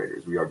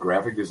illustrators. We are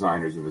graphic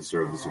designers in the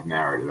service of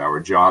narrative.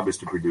 Our job is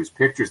to produce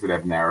pictures that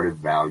have narrative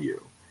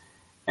value.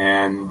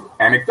 And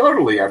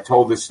anecdotally, I've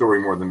told this story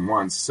more than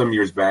once. Some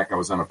years back, I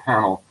was on a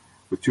panel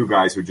with two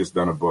guys who had just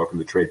done a book, and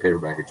the trade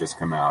paperback had just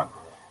come out.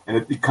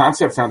 And the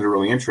concept sounded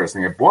really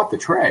interesting. I bought the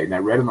trade, and I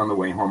read it on the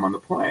way home on the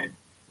plane.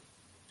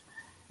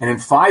 And in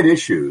 5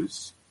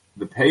 issues,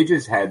 the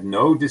pages had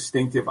no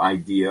distinctive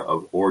idea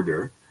of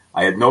order.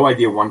 I had no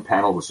idea one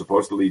panel was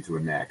supposed to lead to a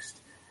next.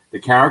 The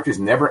characters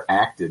never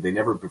acted. They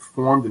never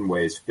performed in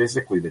ways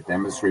physically that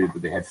demonstrated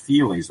that they had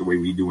feelings the way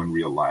we do in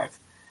real life.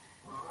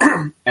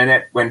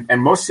 And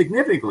most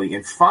significantly,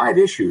 in 5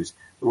 issues,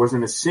 there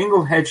wasn't a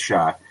single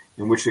headshot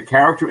in which the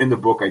character in the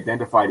book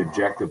identified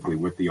objectively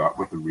with the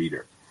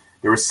reader.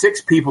 There were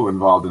 6 people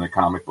involved in a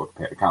comic book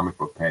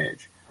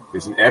page.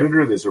 There's an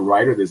editor, there's a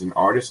writer, there's an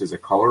artist, there's a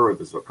colorer,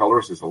 there's a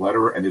colorist, there's a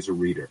letterer, and there's a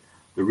reader.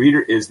 The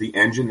reader is the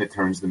engine that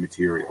turns the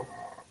material.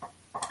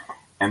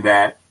 And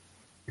that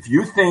if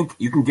you think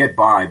you can get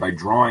by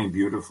drawing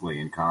beautifully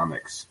in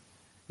comics,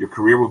 your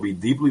career will be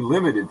deeply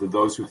limited to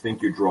those who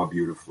think you draw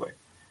beautifully.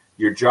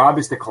 Your job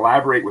is to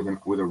collaborate with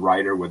a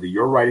writer, whether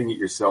you're writing it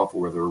yourself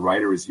or whether a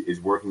writer is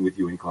working with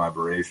you in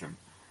collaboration,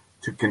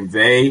 to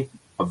convey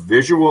a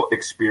visual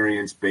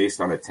experience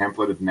based on a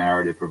template of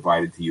narrative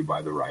provided to you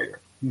by the writer.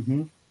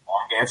 Mm-hmm.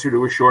 Long answer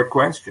to a short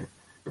question,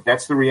 but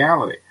that's the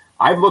reality.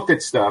 I've looked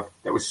at stuff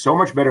that was so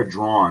much better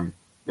drawn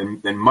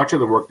than much of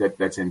the work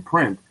that's in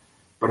print,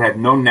 but had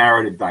no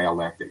narrative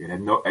dialectic. It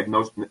had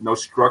no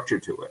structure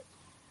to it.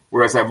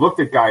 Whereas I've looked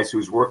at guys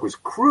whose work was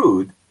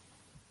crude,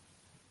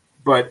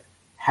 but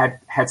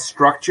had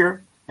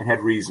structure and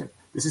had reason.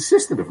 There's an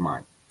assistant of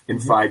mine in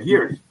 5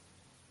 years.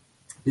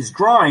 His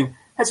drawing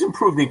has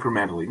improved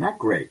incrementally, not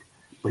great,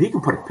 but he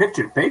can put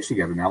a page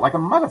together now like a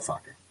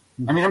motherfucker.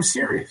 I mean, I'm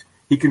serious.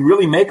 He can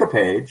really make a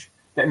page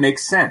that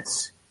makes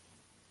sense.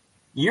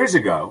 Years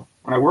ago,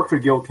 when I worked for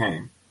Gil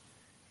Kane,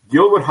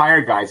 Gil would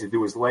hire guys to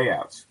do his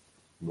layouts.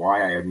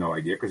 Why, I have no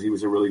idea, because he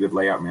was a really good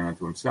layout man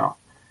unto himself.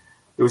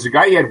 There was a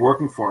guy he had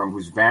working for him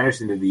who's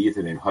vanished into the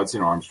ether named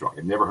Hudson Armstrong.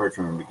 I've never heard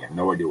from him again.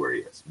 No idea where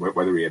he is,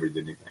 whether he ever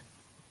did anything.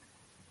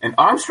 And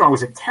Armstrong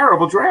was a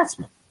terrible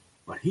draftsman,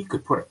 but he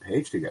could put a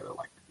page together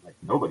like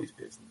nobody's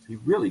business. He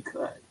really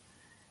could.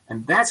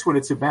 And that's what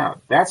it's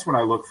about. That's what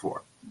I look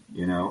for.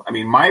 You know, I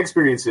mean, my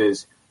experience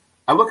is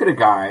I look at a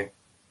guy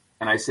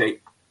and I say,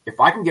 if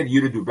I can get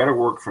you to do better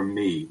work for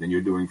me than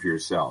you're doing for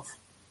yourself,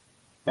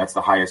 that's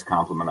the highest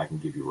compliment I can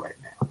give you right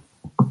now.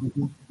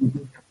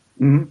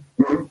 Mm-hmm.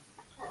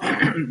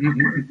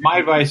 My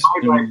advice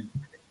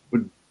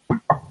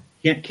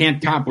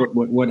can't top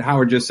what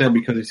Howard just said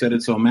because he said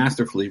it so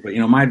masterfully. But, you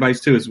know, my advice,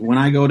 too, is when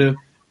I go to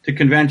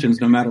conventions,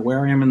 no matter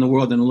where I am in the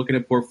world, and looking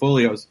at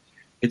portfolios,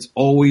 it's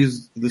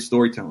always the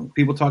storytelling.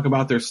 People talk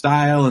about their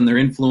style and their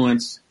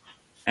influence,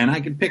 and I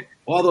can pick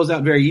all those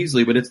out very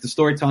easily, but it's the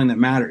storytelling that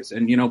matters.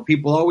 And, you know,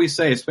 people always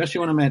say, especially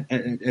when I'm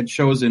at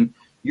shows in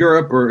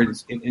Europe or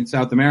in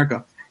South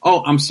America,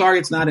 oh, I'm sorry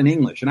it's not in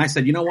English. And I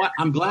said, you know what?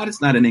 I'm glad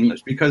it's not in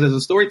English because as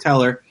a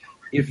storyteller,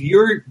 if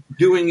you're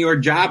doing your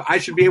job, I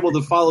should be able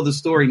to follow the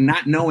story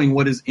not knowing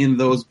what is in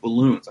those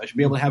balloons. I should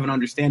be able to have an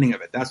understanding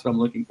of it. That's what I'm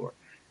looking for.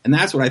 And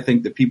that's what I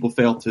think that people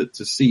fail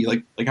to see.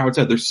 Like Howard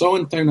said, they're so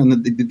intent on the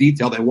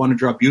detail. They want to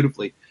draw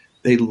beautifully.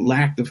 They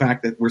lack the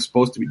fact that they're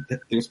supposed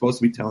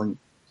to be telling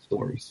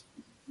stories.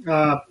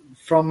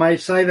 From my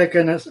side, I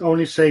can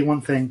only say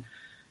one thing.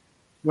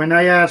 When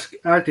I ask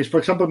artists, for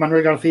example,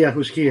 Manuel Garcia,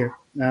 who's here,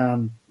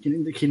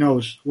 he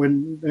knows.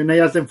 When I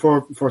ask them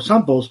for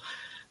samples,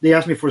 they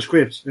ask me for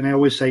scripts, and I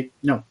always say,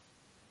 no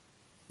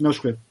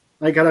script.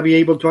 I got to be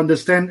able to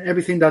understand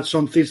everything that's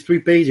on these 3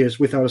 pages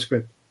without a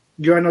script.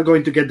 You are not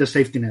going to get the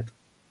safety net.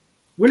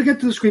 We'll get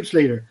to the scripts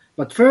later.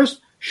 But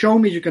first, show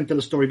me you can tell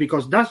a story,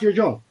 because that's your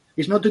job.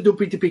 It's not to do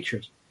pretty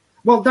pictures.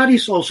 Well, that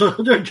is also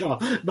their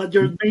job, but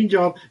your main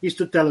job is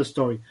to tell a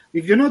story.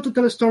 If you know to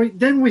tell a story,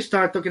 then we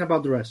start talking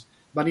about the rest.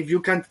 But if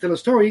you can't tell a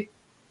story,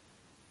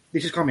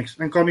 this is comics.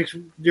 And comics,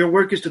 your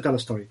work is to tell a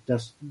story.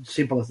 That's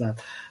simple as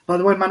that.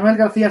 But when Manuel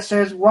Garcia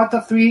says, what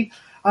a 3,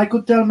 I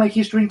could tell my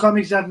history in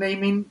comics that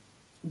naming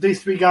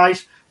these 3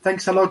 guys.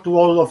 Thanks a lot to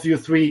all of you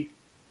 3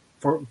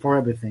 for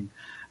everything.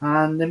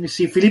 And let me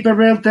see. Felipe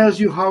Abreu tells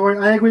you, Howard,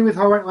 I agree with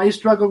Howard. I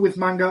struggle with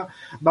manga,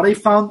 but I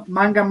found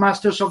Manga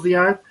Masters of the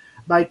Art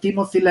by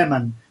Timothy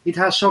Lehman. It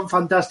has some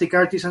fantastic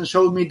artists and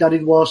showed me that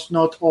it was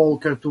not all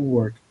cartoon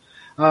work.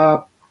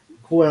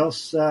 Who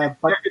else?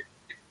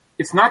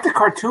 It's not the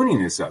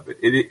cartooniness of it.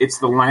 It's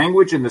the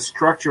language and the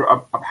structure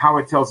of how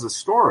it tells the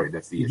story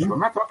that's the issue. I'm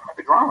not talking about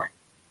the drawing.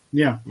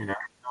 Yeah. You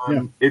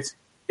know,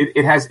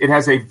 it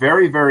has a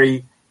very,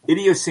 very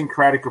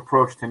idiosyncratic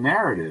approach to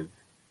narrative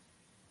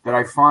that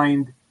I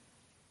find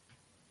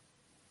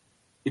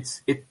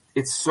it's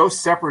so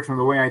separate from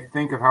the way I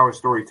think of how a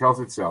story tells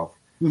itself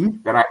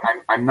that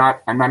I'm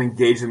not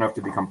engaged enough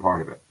to become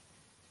part of it.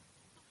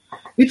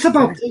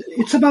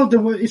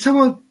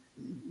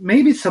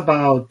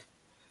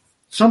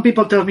 Some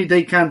people tell me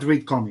they can't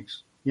read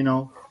comics, you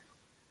know,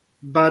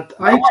 but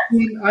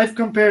I've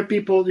compared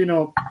people, you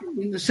know,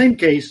 in the same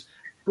case,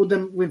 put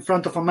them in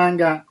front of a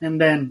manga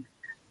and then,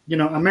 you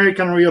know,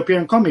 American or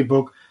European comic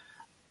book.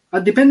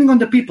 Depending on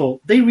the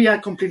people, they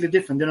react completely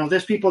different. You know,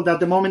 there's people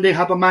that the moment they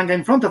have a manga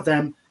in front of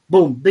them,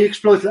 boom, they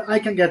explode. I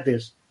can get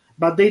this,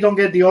 but they don't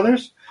get the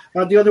others.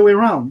 The other way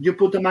around, you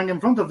put the manga in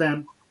front of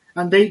them,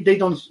 and they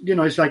don't. You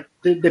know, it's like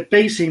the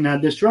pacing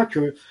and the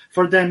structure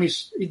for them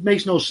it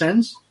makes no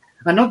sense,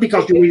 and not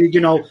because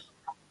you know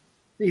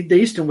the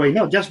Eastern way,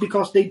 no, just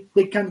because they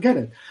can't get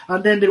it.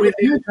 And then they read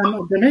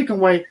the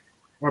American way,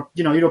 or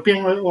you know,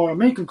 European or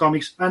American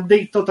comics, and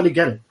they totally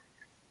get it.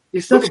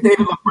 Is that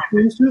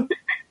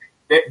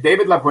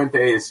David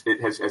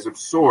LaPuente has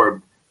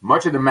absorbed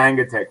much of the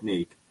manga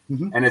technique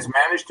and has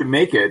managed to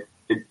make it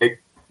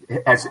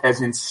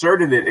has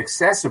inserted it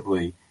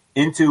accessibly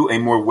into a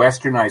more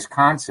westernized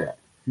concept,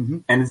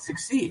 and it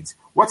succeeds.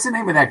 What's the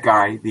name of that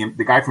guy?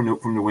 The guy from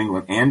New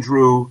England,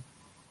 Andrew.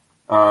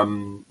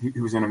 He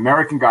was an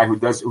American guy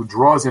who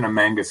draws in a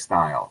manga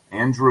style.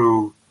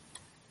 Andrew,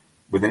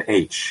 with an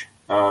H.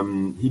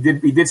 He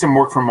did some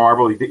work for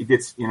Marvel. He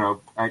did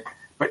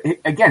but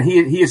again,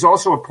 he has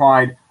also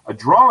applied a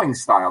drawing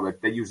style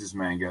that uses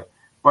manga,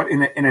 but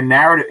in a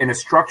narrative, in a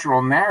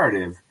structural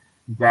narrative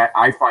that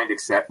I find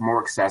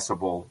more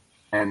accessible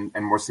and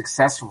more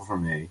successful for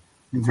me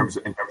in terms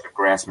of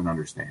grasp and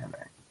understanding.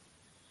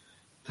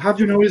 Have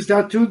you noticed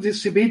that too,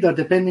 CB, that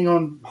depending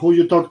on who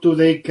you talk to,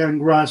 they can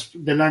grasp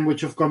the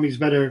language of comics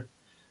better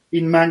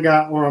in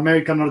manga or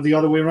American or the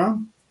other way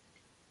around?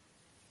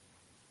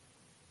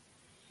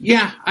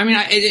 Yeah, I mean,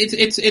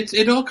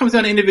 it all comes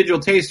down to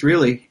individual taste,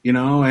 really,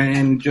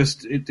 and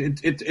just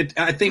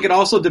I think it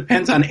also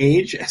depends on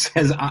age, as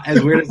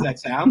weird as that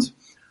sounds.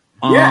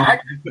 Yeah,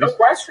 no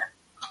question.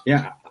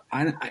 Yeah,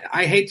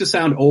 I hate to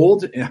sound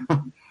old,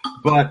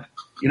 but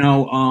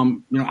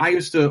I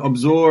used to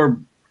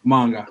absorb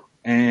manga,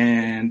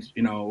 and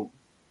in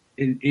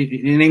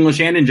English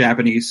and in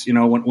Japanese,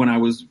 when I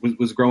was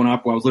growing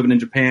up, while I was living in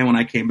Japan, when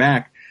I came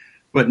back.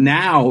 But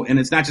now, and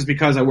it's not just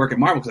because I work at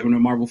Marvel, because I've been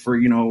at Marvel for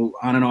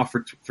on and off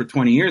for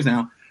 20 years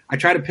now. I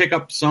try to pick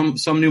up some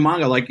new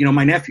manga, like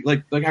my nephew,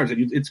 like I said,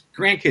 it's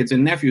grandkids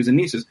and nephews and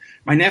nieces.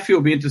 My nephew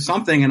will be into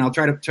something, and I'll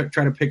try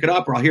to pick it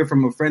up, or I'll hear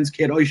from a friend's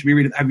kid, oh, you should be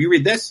reading. Have you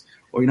read this?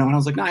 Or and I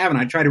was like, no, I haven't.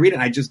 I try to read it,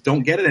 and I just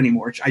don't get it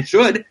anymore. I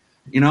should,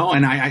 and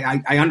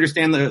I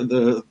understand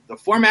the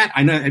format.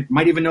 I know, I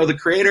might even know the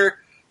creator,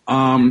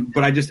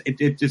 but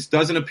it just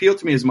doesn't appeal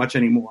to me as much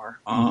anymore.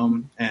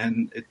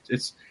 And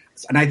it's.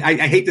 And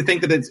I hate to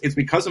think that it's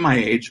because of my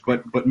age,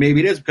 but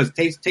maybe it is because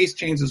taste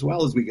changes as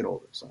well as we get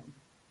older. So,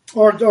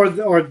 or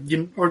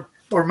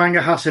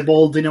manga has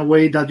evolved in a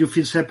way that you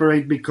feel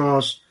separate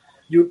because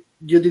you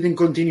didn't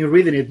continue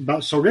reading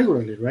it so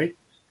regularly, right?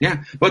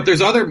 Yeah, but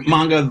there's other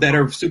manga that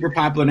are super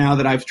popular now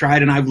that I've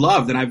tried and I've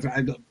loved, and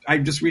I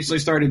just recently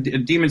started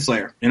Demon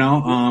Slayer,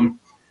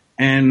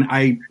 and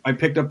I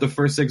picked up the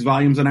first 6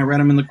 volumes and I read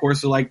them in the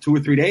course of like 2 or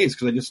 3 days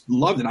because I just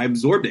loved it. I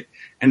absorbed it.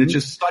 And it's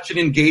just such an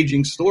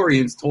engaging story,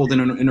 and it's told in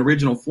an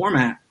original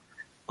format.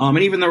 And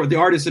even the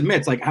artist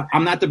admits, like,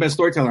 I'm not the best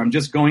storyteller. I'm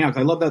just going out.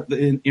 I love that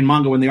in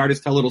manga when the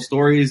artists tell little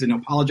stories and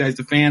apologize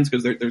to fans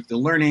because they're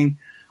still learning,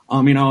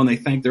 and they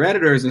thank their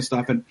editors and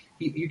stuff. And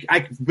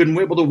I've been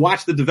able to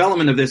watch the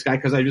development of this guy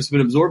because I've just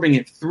been absorbing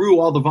it through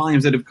all the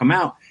volumes that have come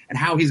out and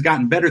how he's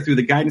gotten better through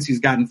the guidance he's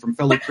gotten from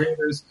fellow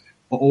creators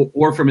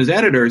or from his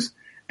editors.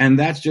 And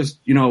that's just,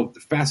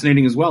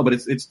 fascinating as well. But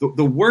it's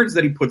the words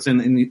that he puts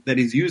that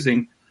he's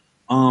using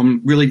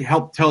really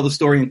help tell the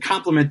story and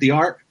complement the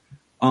art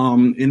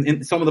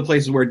in some of the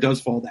places where it does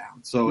fall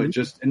down. So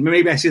and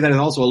maybe I see that as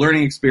also a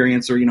learning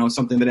experience or,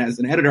 something that as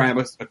an editor I have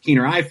a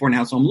keener eye for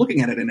now. So I'm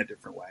looking at it in a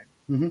different way.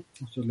 Mm-hmm.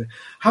 Absolutely.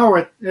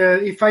 Howard,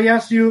 if I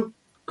ask you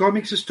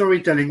comics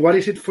storytelling, what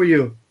is it for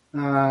you?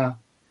 Rock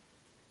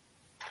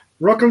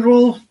and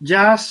roll,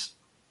 jazz,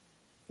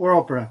 or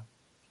opera?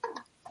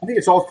 I think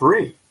it's all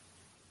three.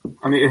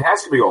 I mean, it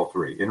has to be all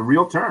three in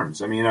real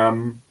terms. I mean,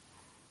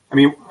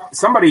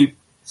 somebody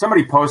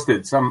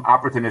posted, some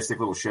opportunistic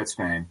little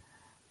shitstain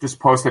just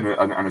posted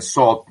an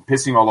assault,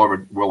 pissing all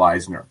over Will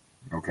Eisner.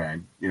 Okay,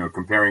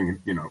 comparing,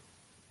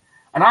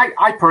 and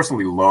I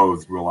personally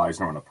loathed Will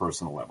Eisner on a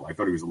personal level. I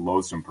thought he was a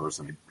loathsome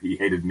person. He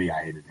hated me.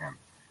 I hated him.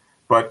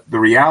 But the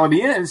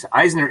reality is,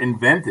 Eisner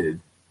invented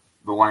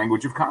the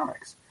language of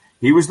comics.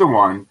 He was the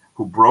one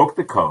who broke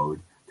the code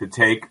to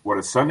take what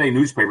a Sunday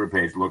newspaper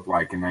page looked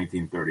like in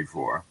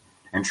 1934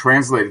 and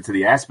translate it to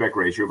the aspect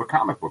ratio of a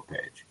comic book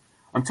page.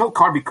 Until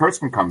Harvey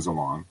Kurtzman comes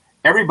along,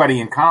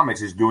 everybody in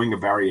comics is doing a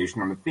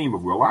variation on the theme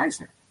of Will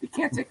Eisner. You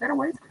can't take that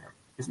away from him.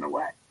 There's no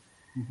way.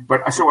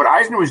 But so what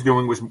Eisner was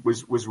doing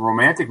was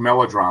romantic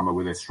melodrama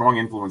with a strong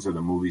influence of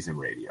the movies and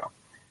radio.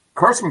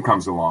 Kurtzman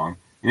comes along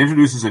and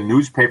introduces a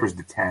newspaper's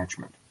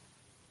detachment,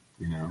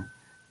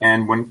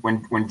 And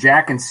when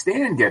Jack and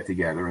Stan get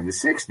together in the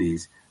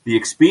 60s, the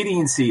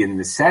expediency and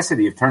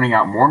necessity of turning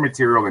out more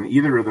material than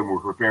either of them were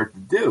prepared to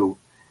do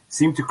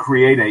seemed to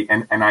create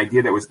an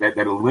idea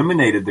that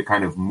eliminated the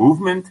kind of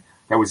movement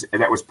that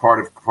was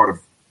part of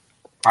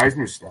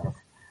Eisner's stuff,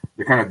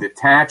 the kind of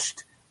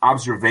detached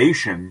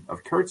observation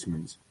of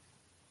Kurtzman's,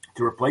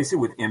 to replace it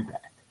with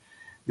impact.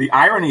 The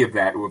irony of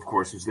that, of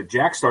course, is that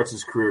Jack starts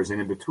his career as an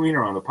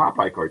in-betweener on the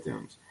Popeye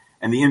cartoons,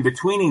 and the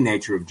in-betweening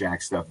nature of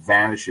Jack's stuff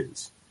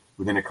vanishes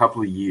within a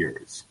couple of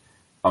years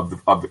of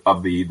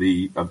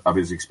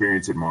his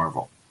experience at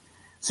Marvel.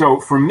 So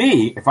for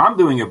me, if I'm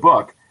doing a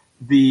book,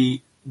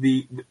 the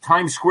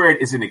Times Squared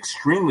is an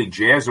extremely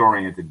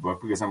jazz-oriented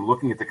book because I'm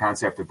looking at the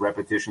concept of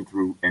repetition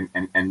through and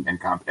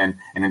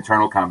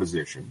internal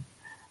composition,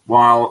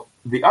 while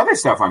the other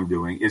stuff I'm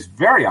doing is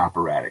very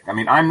operatic. I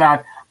mean,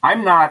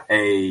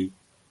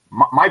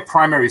 my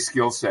primary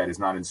skill set is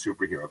not in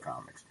superhero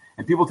comics,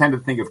 and people tend to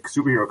think of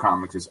superhero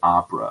comics as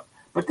opera.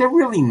 But they're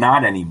really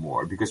not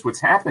anymore, because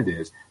what's happened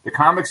is the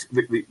comics,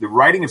 the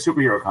writing of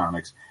superhero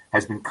comics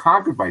has been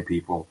conquered by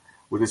people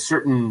with a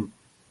certain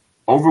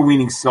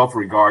overweening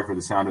self-regard for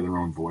the sound of their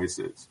own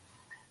voices.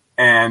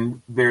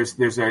 And there's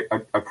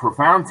a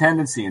profound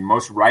tendency in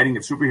most writing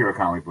of superhero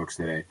comic books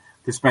today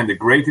to spend a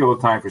great deal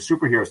of time for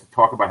superheroes to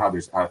talk about how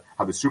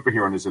the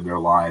superhero-ness of their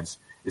lives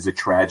is a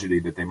tragedy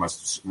that they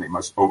must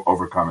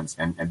overcome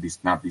and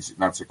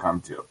not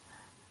succumb to.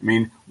 I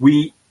mean,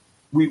 we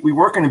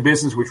work in a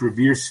business which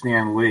reveres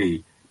Stan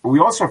Lee, but we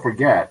also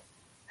forget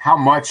how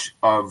much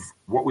of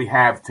what we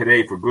have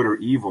today for good or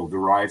evil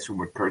derives from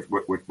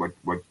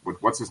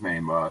what's his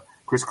name,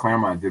 Chris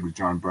Claremont did with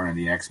John Byrne and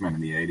the X-Men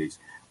in the 80s.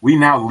 We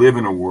now live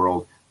in a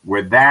world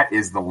where that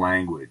is the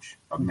language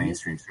of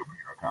mainstream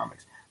superhero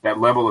comics. That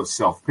level of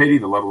self-pity,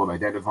 the level of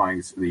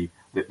identifying the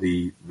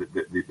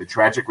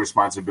tragic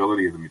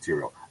responsibility of the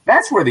material.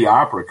 That's where the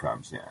opera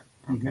comes in.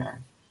 Okay.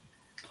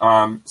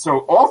 So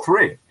all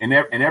three in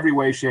every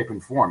way, shape,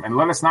 and form. And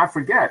let us not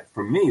forget,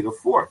 for me, the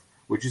fourth,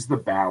 which is the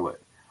ballad.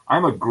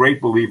 I'm a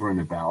great believer in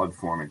the ballad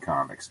form in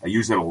comics. I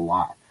use it a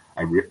lot.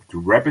 To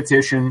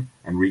repetition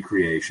and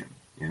recreation.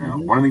 You know,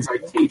 one of the things I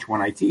teach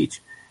when I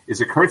teach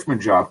is a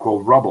Kurtzman job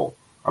called Rubble,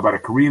 about a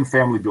Korean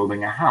family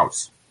building a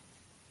house,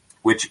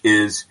 which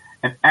is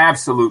an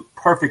absolute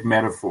perfect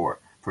metaphor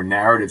for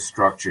narrative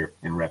structure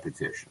and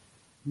repetition.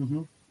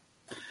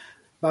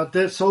 But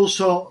there's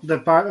also the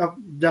part of,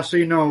 just so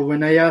you know,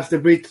 when I asked the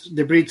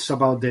Brits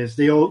about this,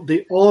 they all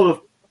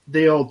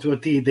to a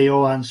T, they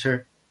all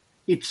answer,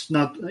 it's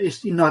not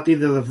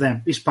either of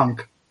them, it's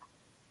punk.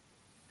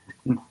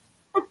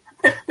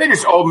 They're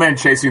just old men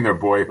chasing their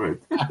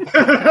boyhood.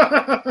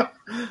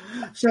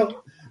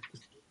 So,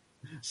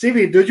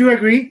 Sibi, do you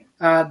agree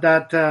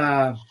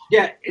that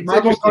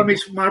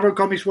Marvel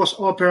Comics was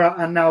opera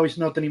and now it's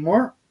not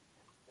anymore?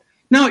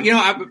 No, you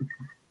know,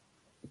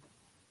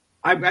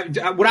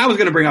 what I was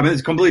going to bring up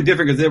is completely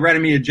different because they're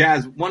writing me a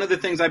jazz. One of the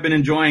things I've been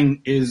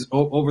enjoying is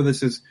over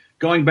this is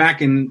going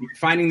back and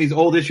finding these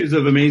old issues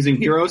of Amazing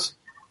Heroes,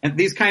 and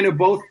these kind of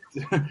both,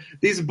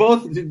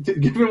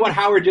 given what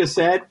Howard just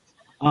said,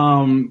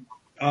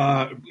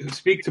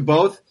 speak to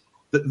both.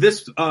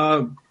 This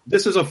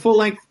is a full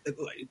length,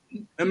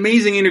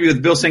 amazing interview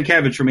with Bill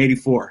Sienkiewicz from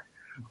 '84,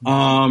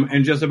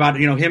 and just about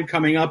him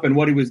coming up and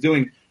what he was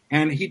doing,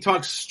 and he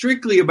talks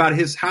strictly about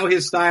how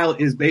his style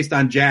is based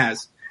on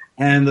jazz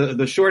and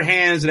the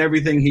shorthands and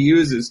everything he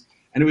uses,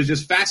 and it was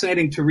just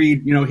fascinating to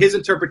read his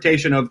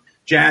interpretation of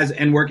jazz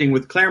and working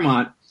with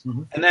Claremont.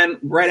 And then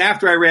right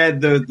after I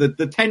read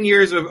the 10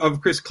 years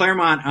of Chris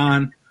Claremont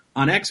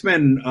on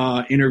X-Men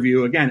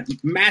interview, again,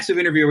 massive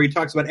interview where he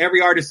talks about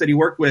every artist that he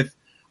worked with,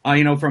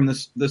 from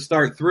the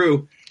start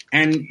through,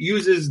 and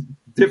uses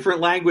different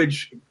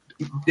language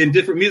and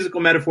different musical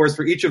metaphors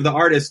for each of the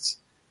artists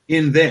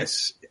in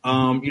this.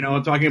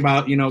 Talking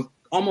about,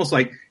 almost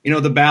like,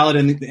 the ballad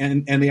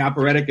and the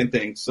operatic and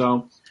things.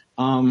 So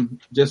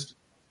just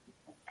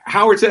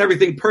Howard said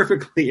everything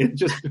perfectly. And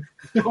just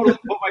totally,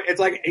 it's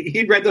like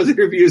he'd read those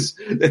interviews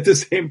at the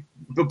same,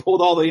 but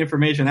pulled all the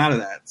information out of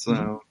that.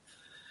 So.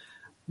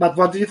 But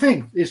what do you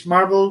think? Is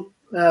Marvel's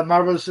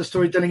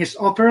storytelling is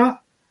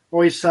opera,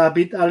 or is a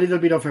little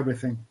bit of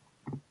everything?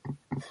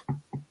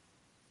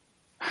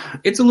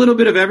 It's a little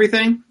bit of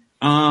everything.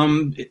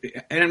 And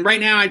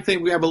right now I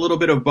think we have a little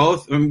bit of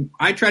both. We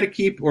try to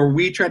keep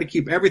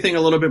everything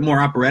a little bit more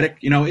operatic.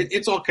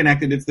 It's all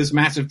connected. It's this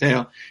massive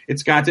tale.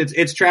 It's got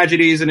its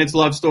tragedies and its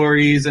love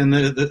stories and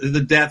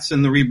the deaths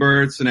and the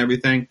rebirths and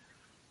everything.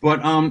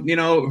 But,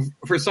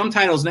 for some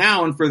titles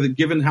now and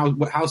given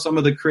how some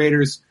of the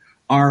creators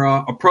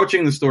are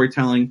approaching the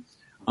storytelling,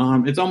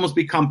 it's almost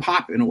become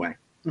pop in a way.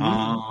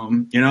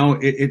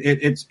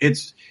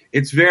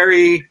 It's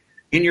very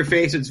in your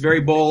face. It's very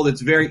bold.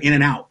 It's very in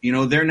and out.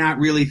 They're not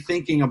really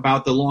thinking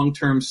about the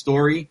long-term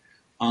story.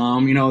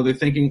 They're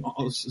thinking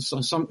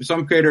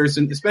some creators,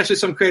 and especially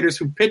some creators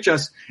who pitch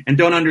us and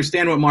don't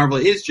understand what Marvel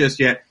is just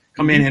yet,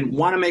 come in and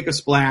want to make a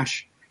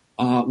splash,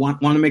 want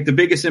to make the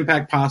biggest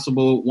impact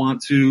possible,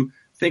 want to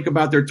think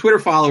about their Twitter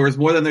followers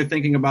more than they're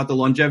thinking about the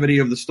longevity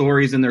of the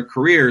stories in their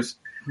careers.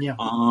 Yeah.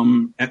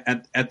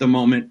 At the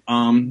moment.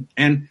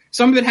 And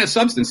some of it has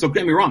substance. Don't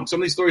get me wrong.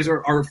 Some of these stories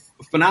are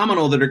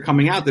phenomenal that are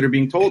coming out, that are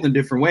being told in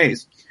different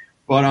ways.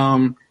 But,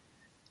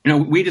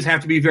 we just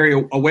have to be very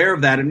aware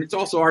of that. And it's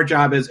also our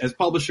job as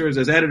publishers,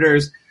 as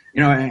editors,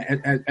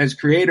 as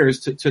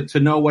creators to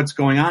know what's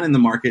going on in the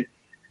market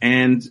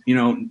and,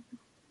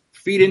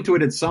 feed into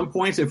it at some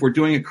points if we're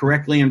doing it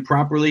correctly and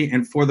properly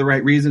and for the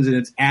right reasons. And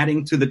it's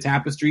adding to the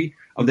tapestry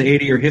of the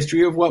 80-year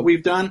history of what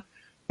we've done,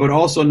 but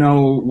also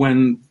know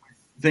when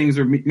things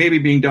are maybe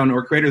being done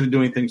or creators are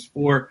doing things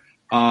for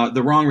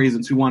the wrong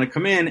reasons, who want to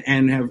come in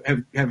and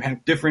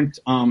have different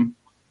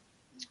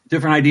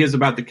ideas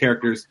about the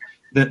characters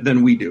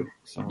than we do.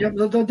 So. Yeah,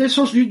 there's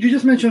also, you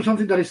just mentioned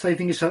something that I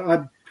think is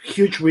a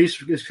huge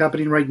risk is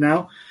happening right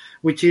now,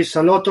 which is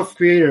a lot of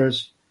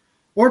creators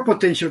or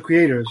potential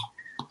creators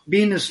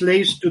being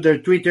slaves to their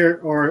Twitter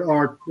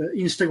or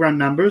Instagram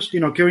numbers,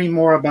 caring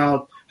more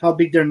about how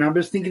big their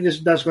numbers, thinking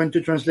that's going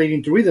to translate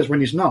into readers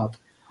when it's not.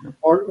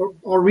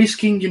 or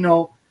risking,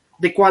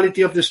 the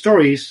quality of the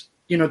stories,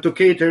 to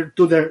cater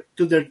to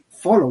their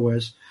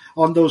followers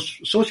on those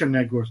social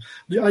networks.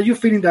 Are you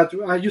feeling that?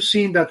 Are you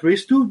seeing that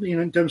risk too,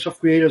 in terms of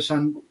creators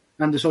and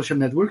the social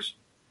networks?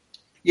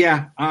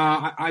 Yeah,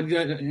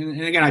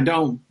 and again, I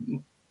don't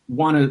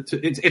want to.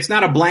 It's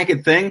not a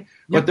blanket thing,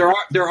 but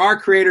there are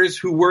creators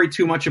who worry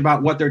too much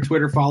about what their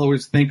Twitter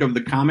followers think of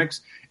the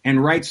comics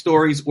and write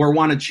stories or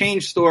want to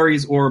change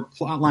stories or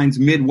plot lines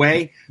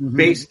midway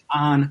based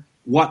on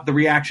what the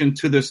reaction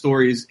to the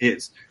stories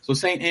is. So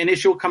saying an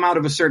issue will come out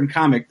of a certain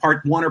comic,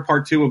 part 1 or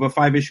part 2 of a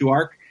 5-issue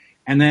arc,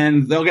 and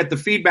then they'll get the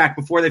feedback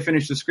before they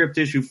finish the script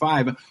issue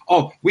 5.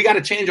 Oh, we got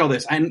to change all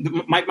this.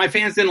 And my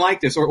fans didn't like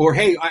this. Or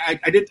hey,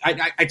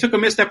 I took a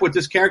misstep with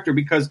this character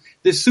because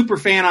this super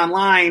fan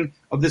online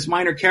of this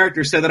minor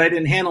character said that I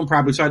didn't handle him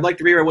properly. So I'd like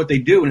to rewrite what they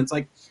do. And it's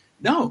like,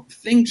 no,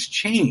 things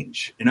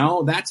change.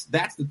 That's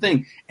the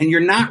thing. And you're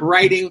not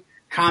writing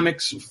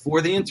comics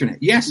for the internet.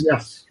 Yes.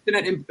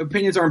 Internet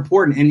opinions are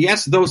important. And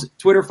yes, those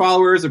Twitter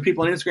followers or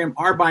people on Instagram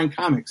are buying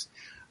comics.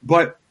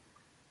 But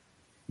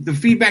the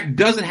feedback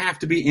doesn't have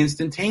to be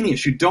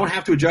instantaneous. You don't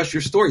have to adjust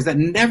your stories. That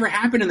never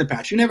happened in the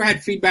past. You never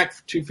had feedback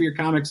for your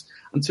comics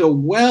until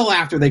well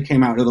after they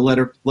came out or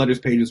the letters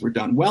pages were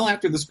done. Well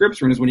after the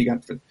scripts were in is when you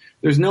got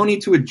 – there's no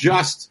need to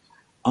adjust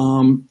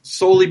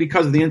solely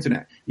because of the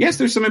internet. Yes,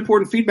 there's some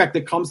important feedback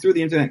that comes through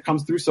the internet,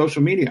 comes through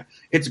social media.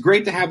 It's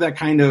great to have that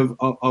kind of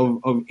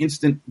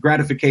instant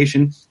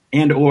gratification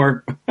and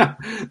or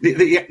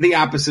the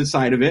opposite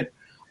side of it.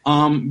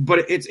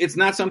 But it's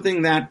not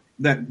something that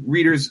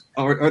readers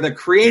or that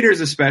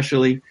creators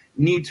especially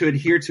need to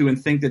adhere to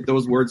and think that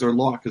those words are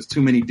law, because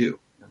too many do.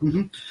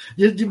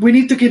 Mm-hmm. We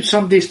need to keep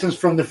some distance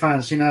from the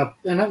fans, and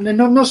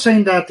I'm not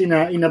saying that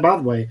in a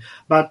bad way,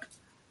 but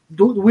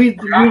we need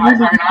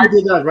to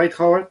do that, right,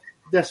 Howard?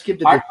 Let's keep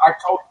the distance.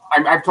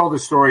 I've told the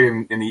story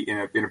in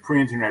a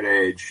pre-internet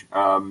age.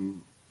 I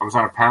was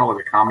on a panel at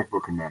a comic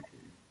book convention,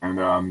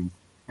 and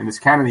this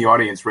cat in the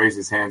audience raised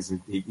his hands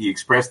and he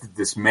expressed the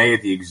dismay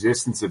at the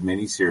existence of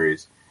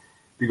miniseries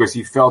because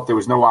he felt there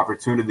was no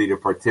opportunity to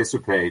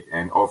participate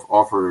and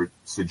offer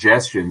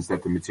suggestions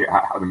that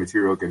how the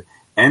material could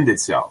end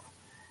itself.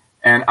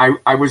 And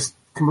I was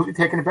completely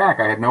taken aback.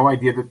 I had no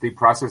idea that the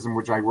process in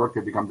which I worked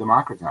had become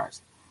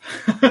democratized.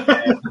 And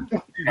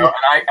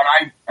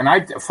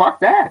I fuck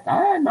that.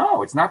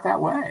 No, it's not that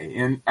way.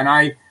 And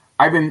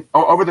I've been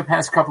over the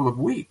past couple of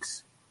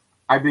weeks,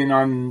 I've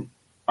been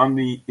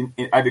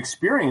I've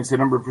experienced a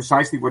number of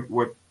precisely what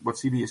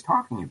CB is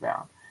talking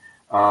about,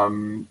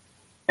 and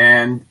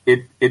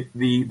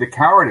the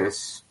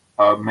cowardice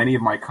of many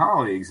of my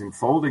colleagues in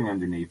folding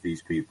underneath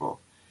these people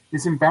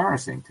is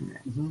embarrassing to me.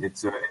 Mm-hmm.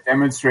 It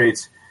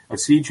demonstrates a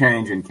sea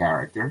change in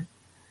character,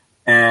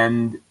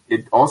 and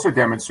it also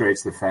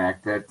demonstrates the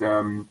fact that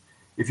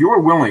if you are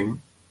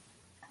willing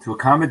to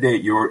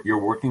accommodate your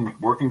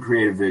working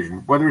creative vision,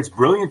 whether it's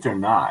brilliant or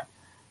not,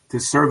 to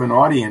serve an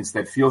audience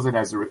that feels it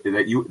as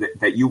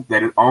that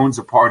it owns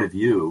a part of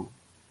you,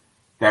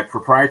 that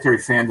proprietary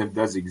fandom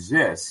does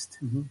exist,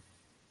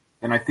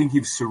 then I think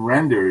you've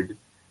surrendered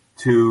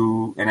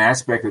to an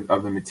aspect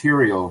of the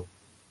material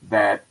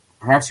that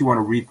perhaps you want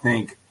to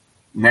rethink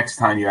next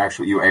time you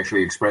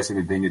actually express an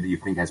opinion that you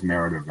think has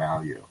merit or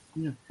value.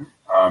 Yeah.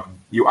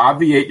 You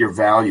obviate your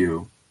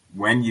value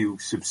when you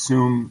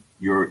subsume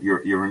your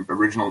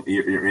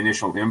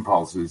initial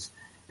impulses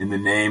in the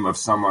name of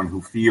someone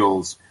who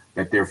feels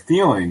that their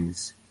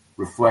feelings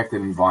reflect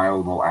an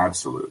inviolable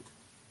absolute.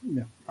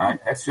 Yeah.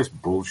 That's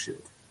just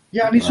bullshit.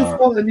 Yeah, and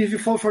if you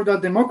fall for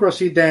that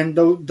democracy, then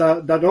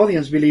that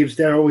audience believes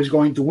they're always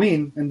going to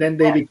win, and then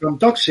they become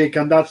toxic,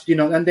 and that's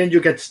and then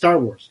you get Star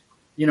Wars,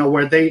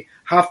 where they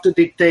have to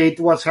dictate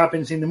what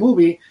happens in the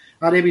movie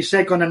at every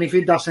second, and if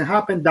it doesn't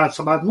happen, that's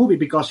a bad movie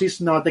because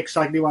it's not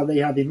exactly what they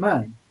had in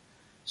mind.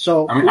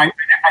 So I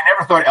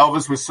never thought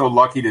Elvis was so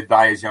lucky to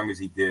die as young as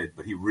he did,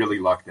 but he really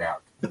lucked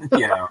out.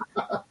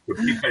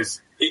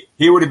 Because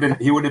he would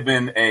have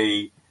been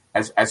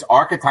as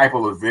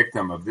archetypal a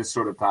victim of this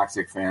sort of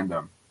toxic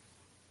fandom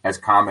as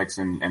comics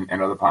and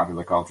other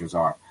popular cultures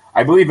are.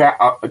 I believe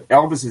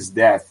Elvis's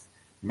death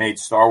made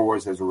Star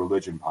Wars as a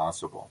religion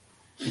possible,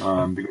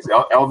 because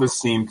Elvis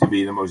seemed to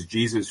be the most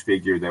Jesus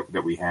figure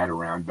that we had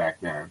around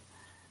back then,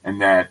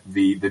 and that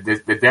the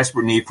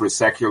desperate need for a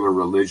secular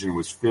religion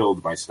was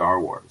filled by Star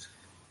Wars.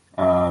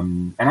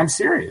 And I'm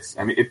serious.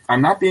 I mean,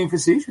 I'm not being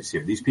facetious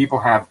here. These people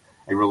have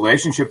a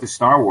relationship to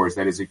Star Wars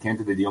that is akin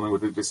to the dealing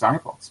with the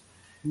disciples.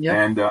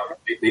 Yep.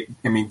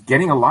 And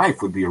getting a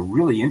life would be a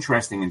really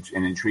interesting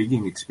and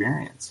intriguing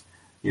experience.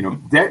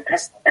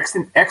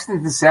 Extant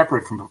and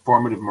separate from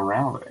performative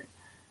morality.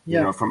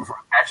 Yep. From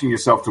attaching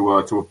yourself to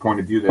a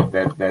point of view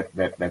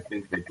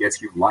that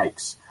gets you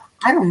likes.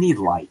 I don't need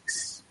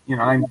likes.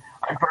 I'm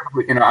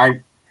perfectly.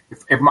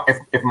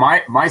 If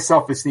my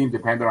self-esteem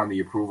depended on the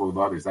approval of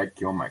others, I'd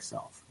kill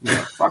myself.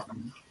 Fuck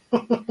them.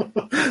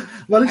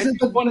 Well, I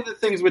think one of the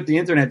things with the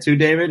internet too,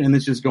 David, and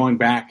this is going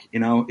back,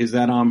 is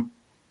that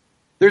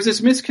there's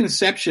this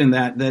misconception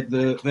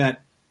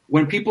that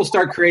when people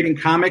start creating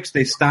comics,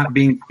 they stop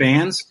being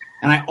fans.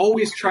 And I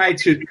always try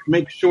to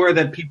make sure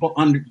that people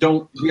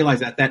don't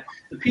realize that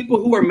the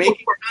people who are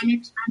making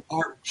comics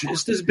are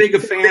just as big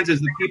of fans as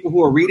the people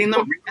who are reading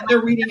them, and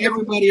they're reading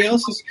everybody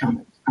else's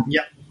comics.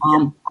 Yeah.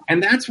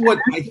 And that's what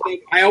I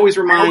think I always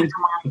remind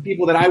the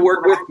people that I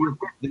work with,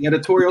 the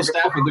editorial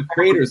staff or the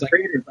creators, like,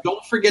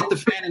 don't forget the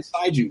fan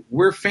inside you.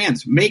 We're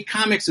fans. Make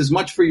comics as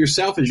much for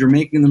yourself as you're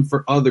making them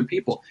for other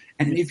people.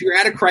 And if you're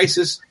at a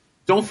crisis,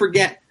 don't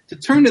forget to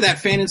turn to that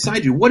fan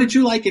inside you. What did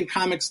you like in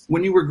comics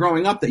when you were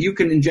growing up that you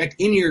can inject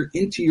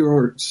into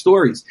your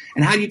stories?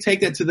 And how do you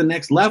take that to the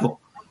next level?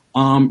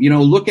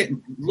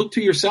 Look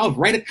to yourself.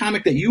 Write a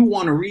comic that you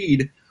want to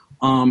read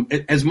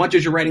as much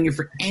as you're writing it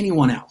for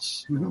anyone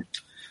else. Mm-hmm.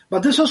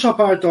 But there's also a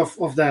part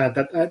of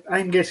that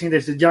I'm guessing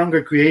that the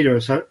younger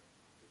creators are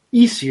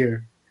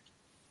easier,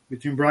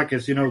 between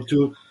brackets,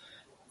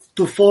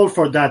 to fall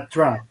for that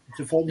trap.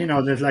 To fall,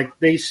 there's like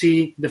they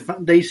see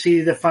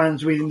the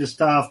fans reading the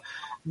stuff,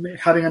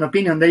 having an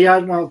opinion. They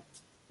are not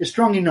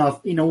strong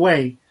enough in a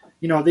way.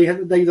 They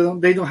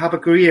don't have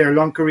a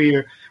long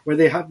career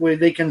where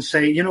they can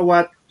say, you know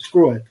what,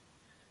 screw it.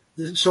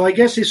 So I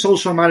guess it's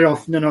also a matter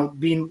of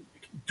being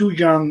too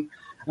young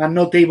and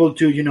not able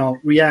to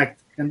react.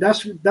 And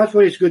that's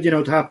where it's good,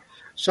 to have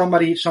some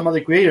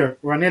other creator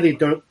or an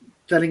editor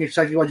telling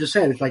exactly what you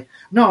said. It's like,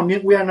 no,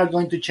 we are not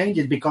going to change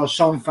it because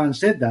some fans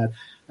said that.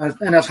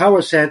 And as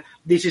Howard said,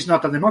 this is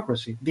not a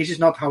democracy. This is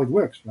not how it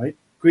works, right?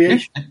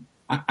 Creation.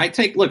 I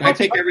take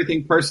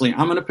everything personally.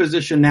 I'm in a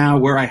position now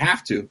where I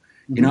have to,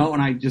 and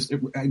I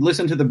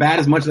listen to the bad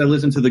as much as I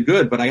listen to the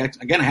good. But I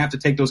have to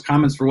take those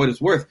comments for what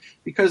it's worth,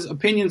 because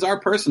opinions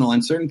are personal,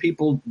 and certain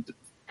people,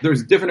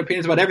 there's different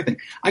opinions about everything.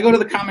 I go to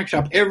the comic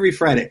shop every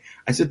Friday.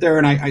 I sit there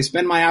and I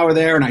spend my hour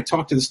there, and I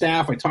talk to the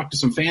staff. I talk to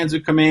some fans who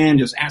come in,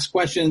 just ask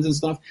questions and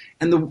stuff.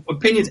 And the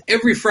opinions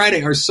every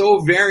Friday are so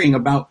varying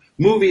about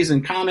movies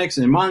and comics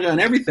and manga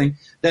and everything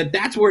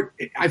that's where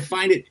I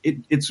find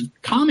it's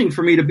calming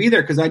for me to be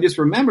there, because I just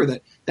remember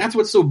that's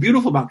what's so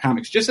beautiful about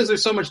comics. Just as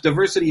there's so much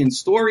diversity in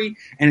story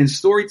and in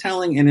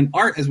storytelling and in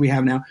art as we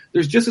have now,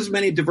 there's just as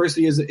many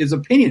diversity as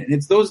opinion. And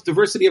it's those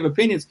diversity of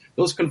opinions,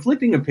 those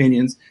conflicting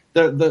opinions,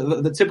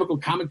 the typical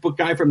comic book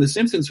guy from The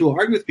Simpsons who will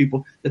argue with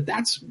people,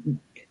 that's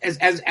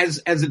as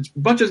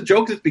much as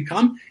jokes it's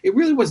become, it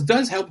really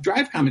does help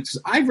drive comics.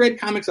 I've read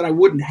comics that I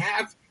wouldn't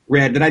have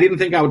read, that I didn't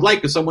think I would like,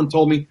 because someone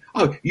told me,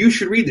 oh, you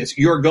should read this,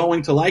 you're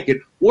going to like it.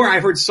 Or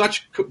I've heard some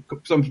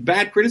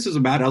bad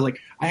criticism about it. I was like,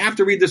 I have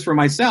to read this for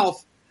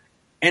myself.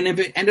 And if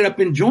it ended up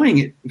enjoying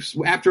it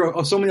after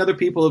so many other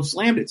people have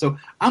slammed it. So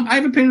I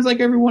have opinions like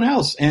everyone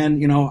else.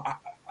 And,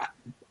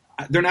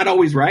 they're not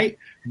always right,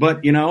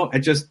 but,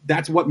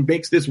 that's what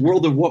makes this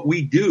world of what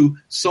we do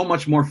so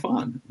much more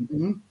fun.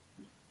 Mm-hmm.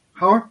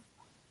 Howard?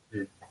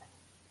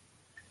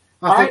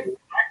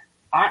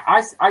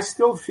 I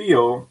still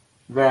feel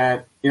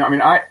that,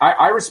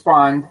 I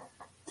respond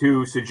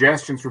to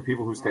suggestions from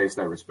people whose taste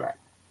I respect.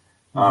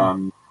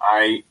 Mm-hmm.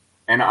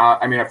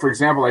 For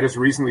example, I just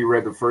recently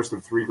read the first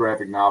of 3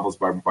 graphic novels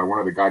by one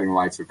of the guiding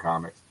lights of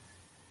comics.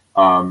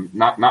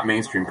 Not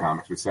mainstream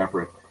comics, but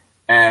separate.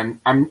 And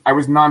I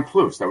was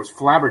nonplussed. I was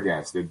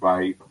flabbergasted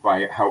by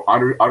how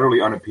utterly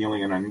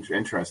unappealing and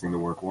uninteresting the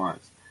work was.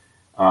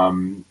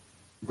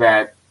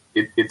 That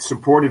it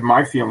supported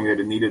my feeling that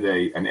it needed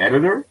an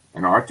editor,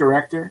 an art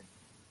director,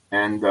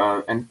 and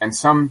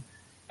someone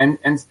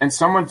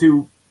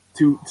to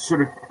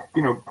sort of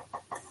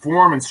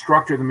form and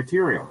structure the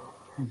material.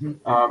 Mm-hmm.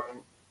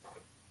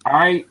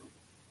 I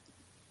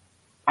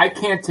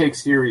can't take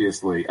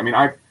seriously.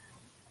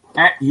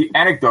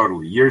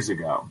 Anecdotally, years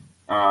ago,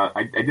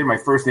 I did my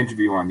first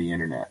interview on the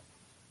internet,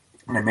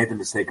 and I made the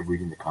mistake of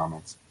reading the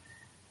comments,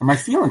 and my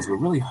feelings were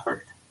really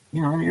hurt. It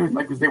was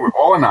like they were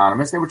all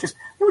anonymous. They were just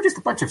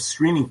a bunch of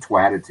screaming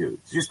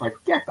twatitudes. Just like,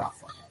 get the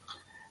fuck out.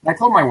 And I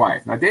told my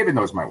wife. Now, David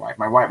knows my wife.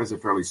 My wife is a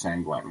fairly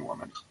sanguine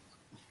woman.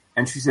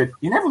 And she said,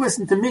 you never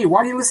listen to me.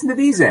 Why do you listen to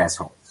these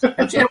assholes?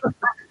 And she, I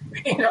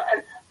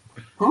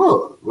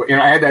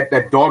had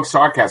that dog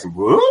sarcasm.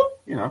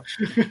 And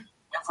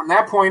from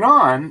that point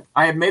on,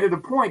 I have made it a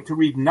point to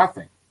read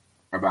nothing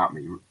about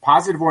me,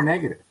 positive or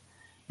negative.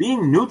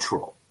 Being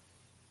neutral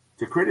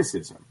to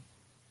criticism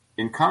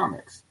in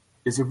comics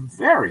is a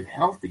very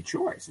healthy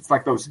choice. It's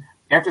like those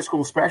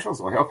after-school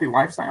specials, a healthy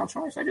lifestyle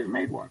choice. I just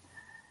made one.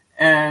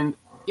 And,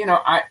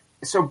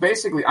 so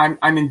basically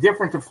I'm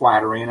indifferent to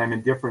flattery, and I'm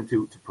indifferent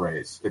to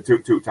praise,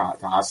 to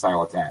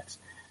hostile attacks,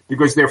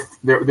 because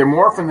they're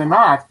more often than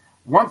not,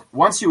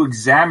 once you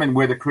examine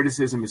where the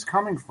criticism is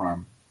coming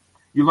from,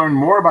 you learn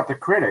more about the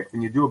critic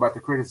than you do about the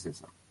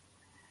criticism.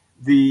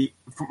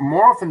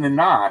 More often than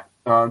not,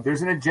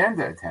 there's an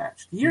agenda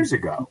attached. Years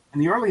ago,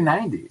 in the early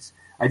 90s,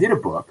 I did a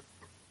book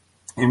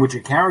in which a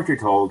character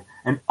told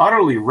an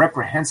utterly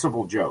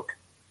reprehensible joke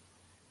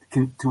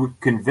to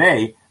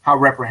convey how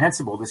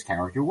reprehensible this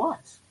character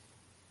was.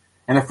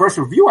 And the first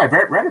review I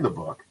read of the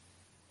book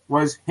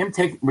was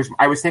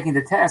I was taking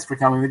the task for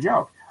telling the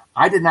joke.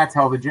 I did not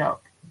tell the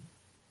joke.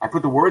 I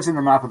put the words in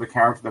the mouth of a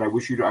character that I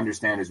wish you to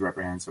understand is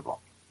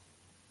reprehensible.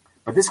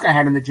 But this guy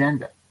had an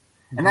agenda.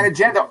 And that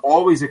agenda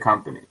always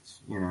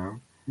accompanies, you know.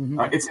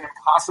 It's an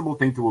impossible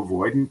thing to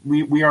avoid, and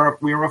we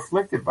are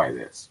afflicted by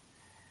this.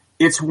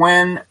 It's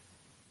when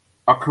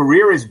a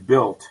career is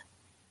built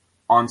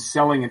on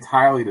selling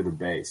entirely to the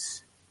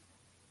base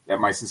that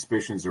my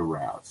suspicions are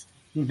roused.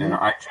 And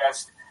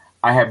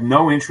I have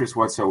no interest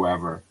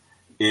whatsoever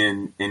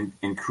in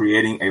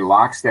creating a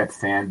lockstep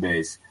fan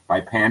base by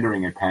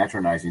pandering and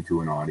patronizing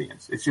to an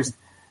audience. It's just,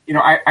 you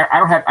know, I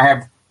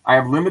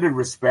have limited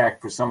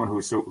respect for someone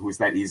who's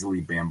that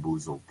easily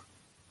bamboozled.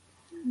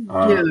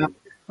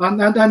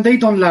 And they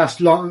don't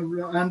last long,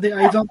 and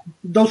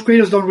those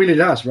creators don't really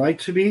last, right?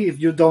 To me, if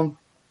you don't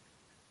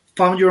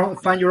find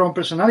your own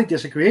personality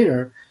as a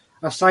creator,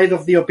 aside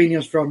of the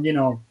opinions from, you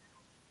know,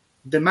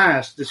 the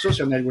mass, the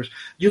social networks,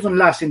 you don't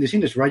last in this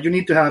industry, right? You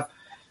need to have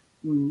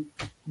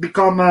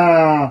become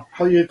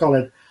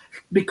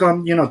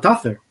you know,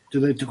 tougher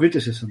to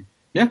criticism.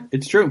 Yeah,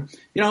 it's true.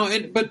 You know,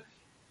 but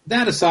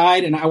that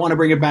aside, and I want to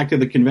bring it back to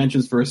the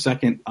conventions for a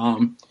second.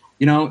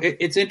 You know,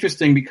 it's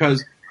interesting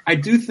because I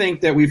do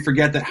think that we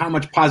forget that how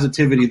much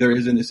positivity there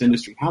is in this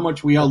industry, how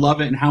much we all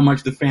love it, and how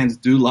much the fans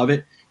do love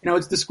it. You know,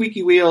 it's the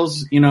squeaky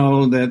wheels, you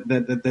know,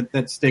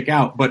 that stick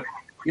out. But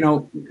you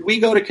know, we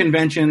go to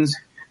conventions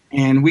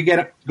and we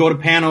go to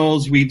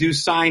panels, we do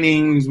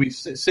signings, we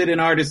sit in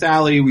Artist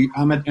Alley.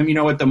 I'm at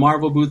the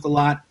Marvel booth a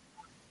lot,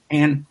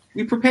 and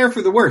we prepare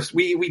for the worst.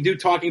 We do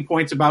talking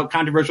points about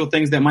controversial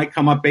things that might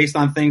come up based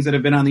on things that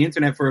have been on the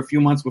internet for a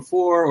few months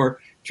before, or,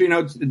 you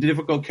know,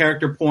 difficult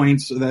character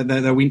points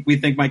that we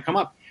think might come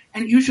up.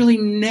 And it usually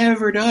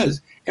never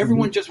does.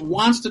 Everyone just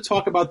wants to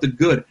talk about the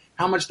good,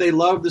 how much they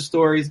love the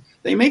stories.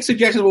 They make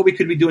suggestions what we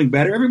could be doing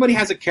better. Everybody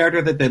has a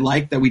character that they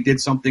like, that we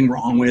did something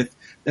wrong with,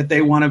 that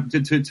they want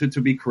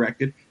to be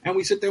corrected. And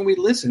we sit there and we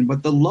listen.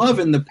 But the love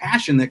and the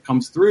passion that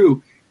comes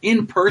through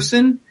in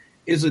person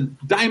is a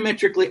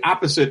diametrically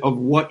opposite of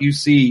what you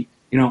see,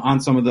 you know,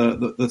 on some of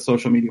the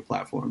social media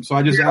platforms. So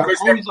because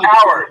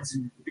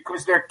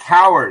they're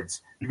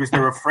cowards, because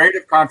they're afraid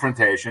of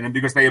confrontation, and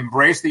because they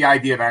embrace the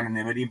idea of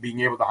anonymity and being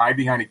able to hide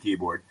behind a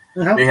keyboard.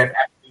 They have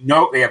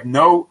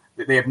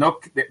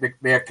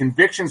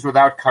convictions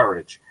without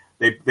courage.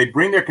 They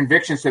bring their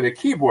convictions to the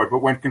keyboard, but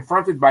when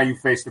confronted by you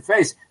face to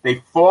face,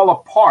 they fall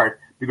apart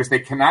because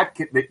they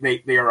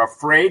are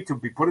afraid to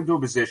be put into a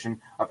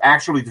position of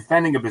actually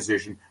defending a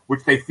position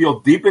which they feel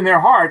deep in their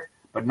heart,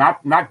 but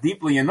not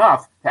deeply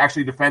enough to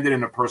actually defend it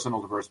in a person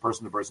to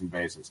person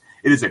basis.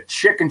 It is a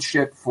chicken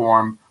shit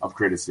form of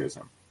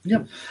criticism.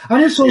 Yeah,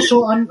 and it's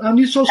also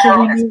it's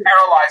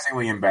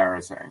paralyzingly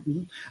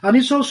embarrassing. And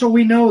it's also,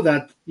 we know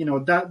that, you know,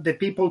 that the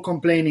people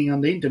complaining on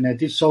the internet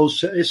is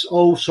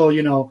also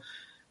you know,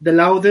 the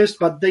loudest,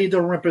 but they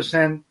don't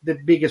represent the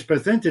biggest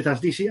percentage, as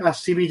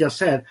CB just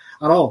said,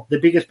 at all. The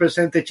biggest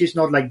percentage is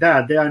not like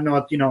that. They are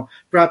not, you know,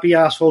 crappy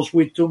assholes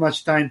with too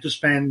much time to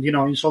spend, you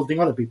know, insulting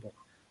other people.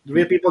 The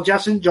real people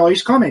just enjoy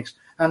his comics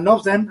and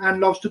loves them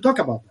and loves to talk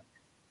about them.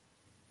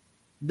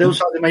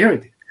 Those are the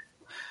majority.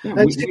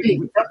 Yeah,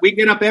 we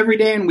get up every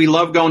day and we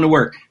love going to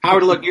work.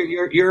 Howard, look,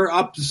 you're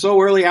up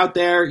so early out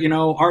there, you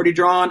know, already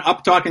drawn,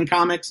 up talking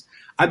comics.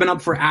 I've been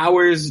up for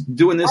hours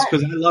doing this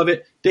because I love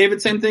it.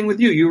 David, same thing with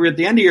you. You were at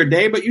the end of your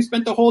day, but you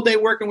spent the whole day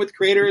working with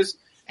creators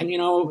and, you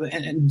know,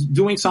 and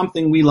doing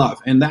something we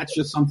love. And that's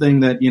just something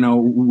that, you know,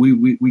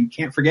 we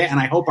can't forget. And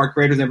I hope our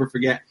creators never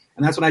forget.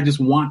 And that's what I just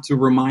want to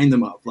remind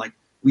them of. Like,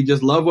 we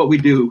just love what we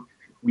do.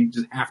 We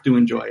just have to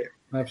enjoy it.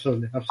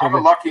 Absolutely. I'm the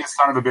luckiest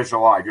son of a bitch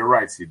alive. You're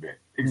right, CB.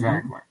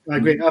 Exactly. I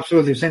agree.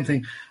 Absolutely. Same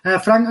thing.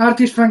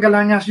 Artist Frank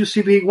Galang asks you,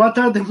 CB, what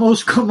are the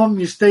most common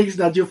mistakes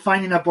that you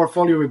find in a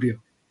portfolio review?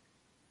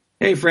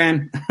 Hey,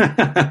 Fran.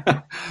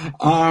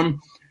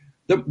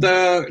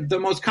 The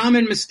most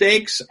common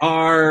mistakes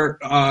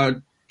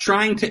are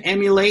trying to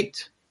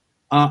emulate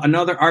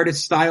another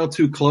artist's style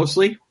too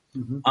closely.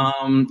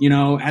 You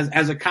know,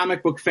 as a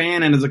comic book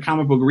fan and as a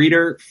comic book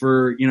reader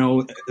for, you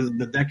know,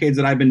 the decades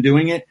that I've been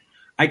doing it,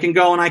 I can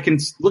go and I can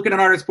look at an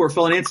artist's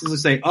portfolio and instantly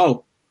say,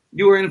 oh,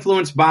 you were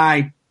influenced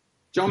by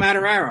Joe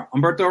Madureira,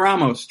 Humberto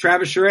Ramos,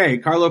 Travis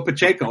Charest, Carlo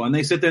Pacheco. And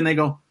they sit there and they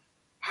go,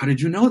 how did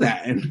you know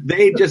that? And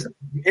they just,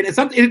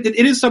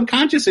 it is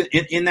subconscious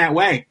in that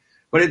way,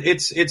 but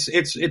it's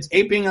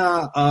aping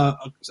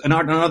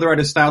another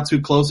artist's style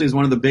too closely is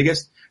one of the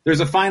biggest.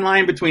 There's a fine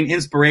line between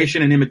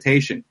inspiration and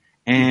imitation.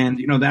 And,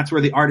 you know, that's where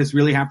the artists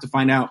really have to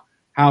find out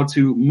how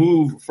to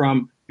move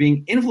from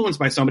being influenced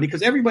by somebody,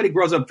 because everybody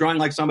grows up drawing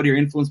like somebody or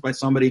influenced by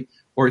somebody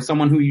or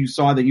someone who you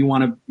saw that you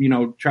want to, you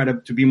know, try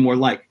to be more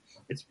like.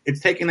 It's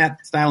taking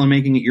that style and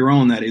making it your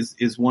own that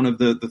is one of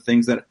the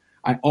things that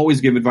I always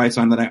give advice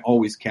on, that I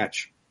always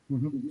catch.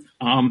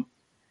 And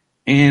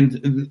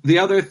the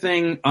other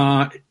thing,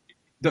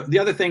 the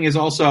other thing is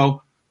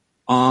also,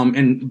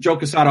 and Joe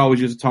Quesada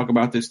always used to talk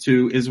about this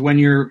too, is when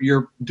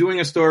you're doing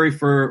a story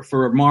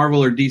for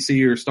Marvel or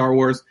DC or Star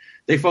Wars,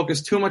 they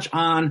focus too much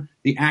on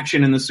the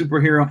action and the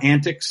superhero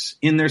antics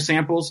in their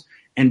samples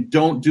and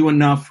don't do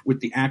enough with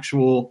the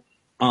actual,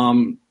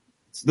 the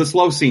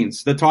slow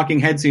scenes, the talking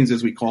head scenes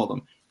as we call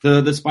them,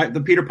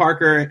 the Peter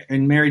Parker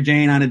and Mary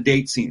Jane on a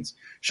date scenes.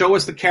 Show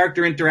us the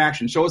character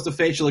interaction. Show us the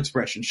facial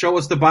expression. Show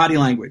us the body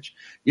language.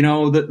 You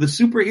know, the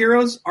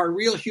superheroes are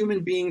real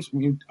human beings,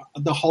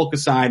 the Hulk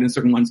aside and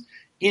certain ones,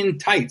 in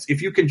tights.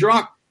 If you can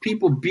draw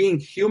people being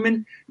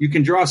human, you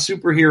can draw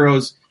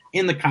superheroes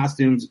in the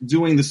costumes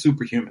doing the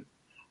superhuman.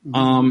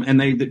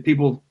 And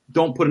people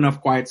don't put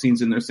enough quiet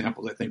scenes in their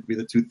samples, I think, would be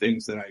the two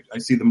things that I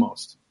see the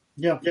most.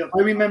 Yeah.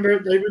 I remember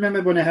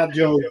when I had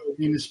Joe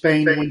in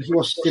Spain when he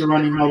was still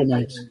running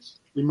Automates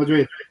in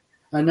Madrid.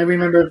 And I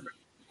remember,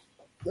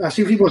 as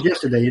if it was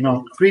yesterday,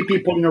 3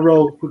 people in a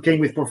row who came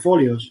with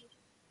portfolios.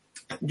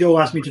 Joe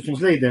asked me to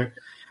translate there.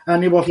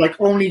 And it was like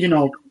only,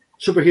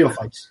 superhero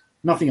fights,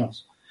 nothing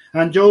else.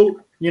 And Joe,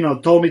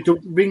 told me to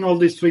bring all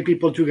these 3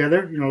 people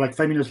together, like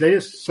 5 minutes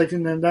later,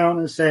 setting them down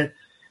and said,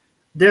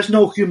 there's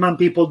no human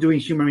people doing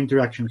human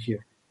interaction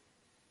here.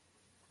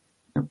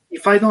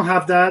 If I don't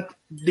have that,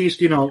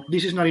 this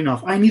is not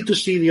enough. I need to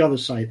see the other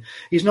side.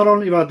 It's not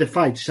only about the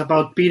fights, it's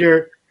about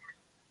Peter.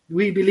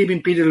 We believe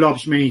in Peter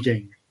loves Mary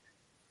Jane.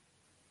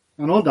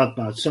 And all that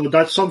part. So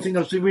that's something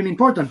that's really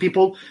important.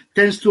 People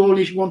tend to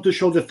only want to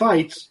show the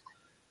fights.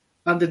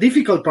 And the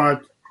difficult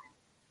part,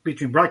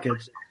 between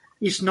brackets,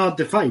 is not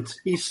the fights.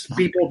 It's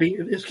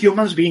it's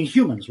humans being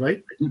humans,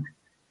 right?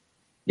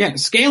 Yeah,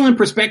 scale and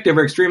perspective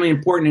are extremely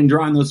important in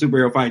drawing those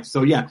superhero fights.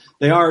 So yeah,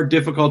 they are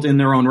difficult in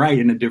their own right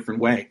in a different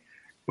way.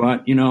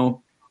 But,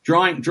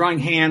 drawing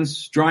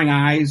hands, drawing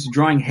eyes,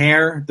 drawing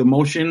hair, the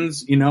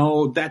motions,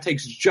 that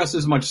takes just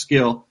as much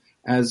skill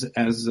as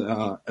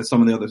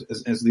some of the others,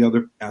 as the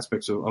other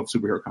aspects of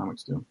superhero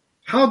comics do.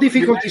 How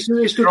difficult is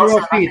it to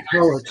draw feet,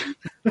 Robert?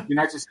 You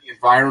not just see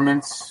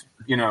environments,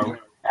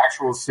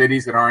 actual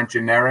cities that aren't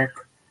generic,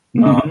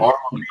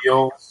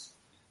 automobiles,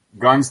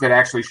 guns that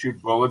actually shoot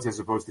bullets as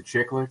opposed to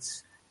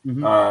chiclets,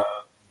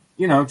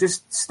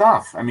 just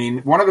stuff. I mean,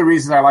 one of the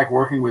reasons I like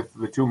working with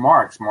the 2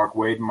 Marks, Mark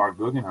Waid and Mark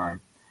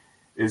Guggenheim,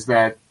 is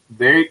that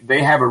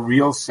they have a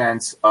real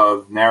sense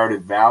of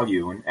narrative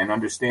value and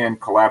understand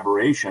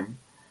collaboration.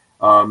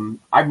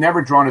 I've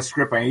never drawn a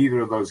script by either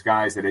of those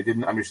guys that I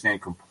didn't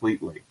understand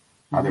completely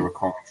how they were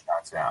calling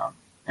shots down.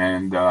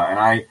 And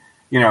I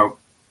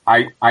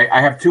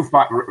have 2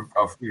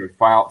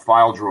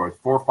 file drawers,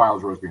 4 file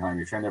drawers behind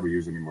me, which I never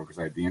use anymore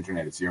because the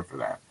internet is here for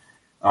that.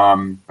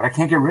 But I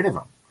can't get rid of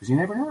them because you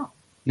never know.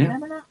 You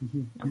never know.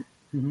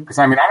 Because,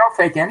 I don't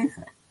fake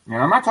anything.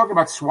 I'm not talking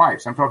about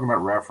swipes. I'm talking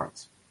about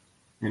reference.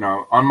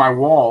 On my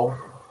wall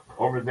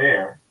over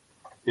there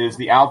is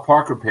the Al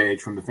Parker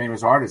page from the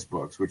Famous Artist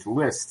books, which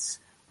lists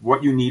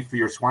what you need for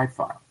your swipe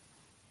file.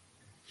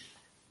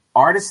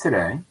 Artists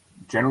today,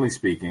 generally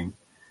speaking,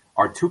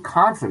 are too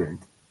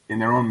confident in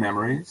their own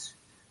memories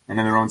and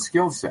in their own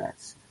skill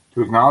sets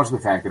to acknowledge the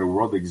fact that a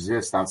world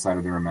exists outside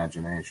of their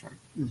imagination.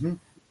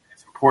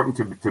 It's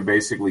important to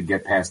basically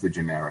get past the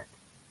generic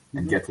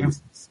and get to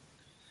this,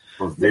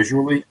 both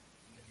visually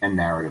and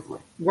narratively.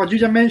 What you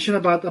just mentioned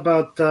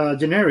about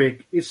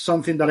generic is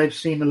something that I've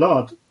seen a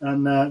lot,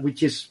 and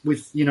which is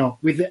with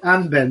the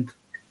advent,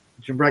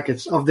 in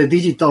brackets, of the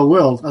digital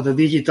world, of the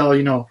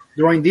digital,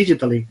 drawing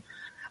digitally.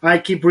 I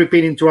keep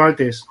repeating to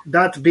artists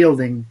that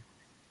building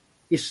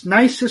is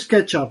nice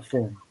SketchUp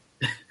form,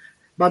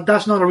 but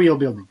that's not a real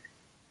building.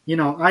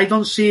 I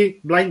don't see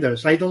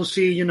blinders. I don't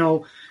see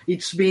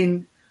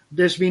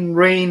there's been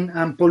rain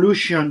and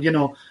pollution.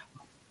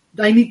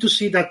 I need to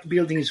see that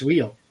building is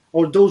real,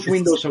 or those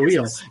windows are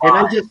real. And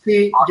I just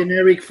see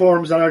generic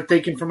forms that are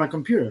taken from a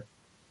computer.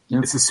 Yeah.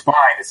 It's a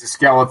spine, it's a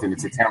skeleton,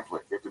 it's a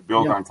template. You have to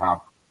build on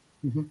top.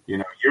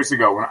 Years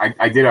ago when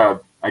I did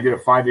a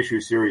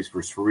 5-issue series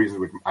for reasons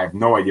which I have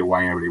no idea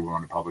why anybody would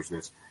want to publish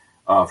this,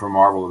 for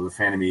Marvel, of the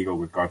Phantom Eagle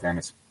with Garth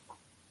Ennis.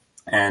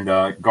 And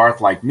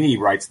Garth, like me,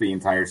 writes the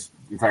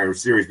entire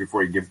series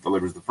before he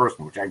delivers the first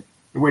one, which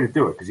the way to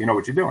do it because you know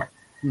what you're doing.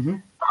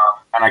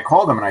 And I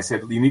called him and I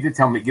said, you need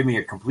to give me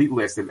a complete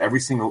list of every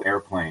single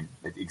airplane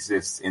that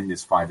exists in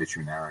this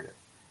 5-issue narrative.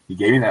 He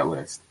gave me that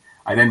list.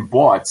 I then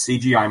bought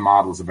CGI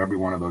models of every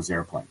one of those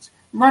airplanes,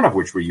 none of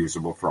which were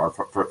usable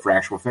for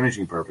actual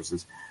finishing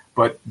purposes,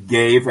 but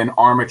gave an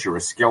armature,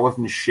 a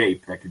skeleton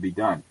shape that could be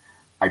done.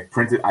 I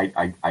printed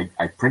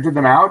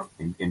them out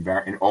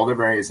in all their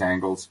various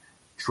angles,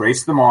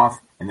 traced them off,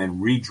 and then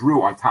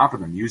redrew on top of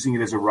them, using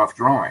it as a rough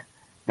drawing.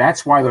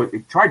 That's why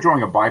try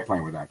drawing a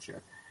biplane with that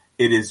shit.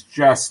 It is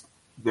just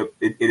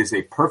it is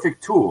a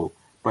perfect tool,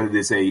 but it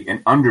is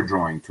an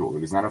underdrawing tool.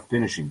 It is not a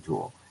finishing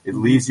tool. It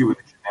leaves you with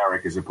the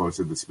generic as opposed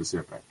to the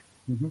specific.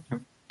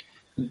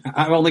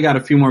 I've only got a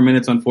few more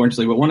minutes,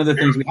 unfortunately, but one of the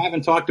things we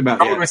haven't talked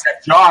about yet.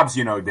 Have jobs,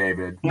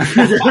 David.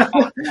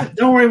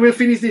 Don't worry, we'll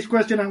finish this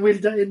question and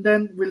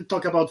then we'll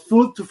talk about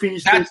food to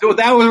finish this.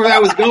 That was where I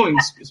was going.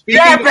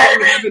 Speaking of food,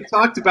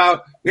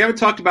 we haven't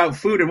talked about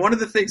food, and one of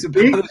the things that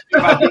bothers me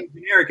about being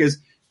generic is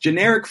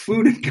generic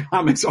food in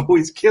comics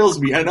always kills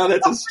me. I know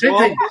that's a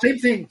same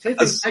thing.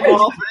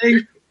 Small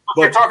thing.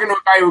 But you're talking to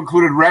a guy who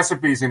included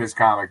recipes in his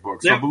comic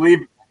book, so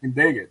believe me, I can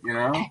dig it,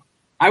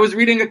 I was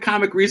reading a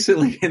comic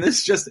recently, and this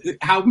is just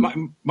how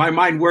my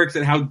mind works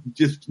and how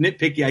just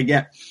nitpicky I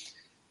get.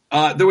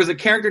 There was a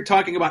character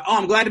talking about,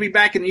 I'm glad to be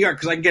back in New York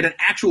because I can get an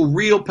actual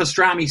real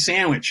pastrami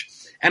sandwich.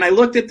 And I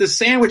looked at the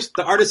sandwich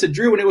the artist had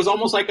drew, and it was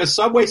almost like a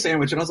Subway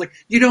sandwich. And I was like,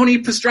 you don't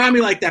eat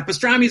pastrami like that.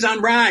 Pastrami's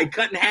on rye,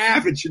 cut in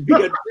half. It should be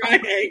a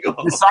triangle.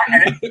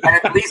 And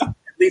at least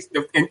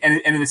in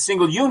a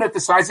single unit the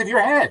size of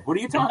your head. What are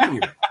you talking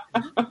about?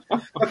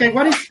 Okay,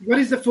 what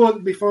is the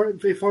food before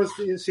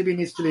CB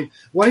needs to leave?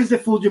 What is the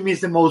food you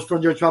miss the most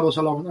from your travels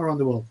around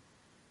the world?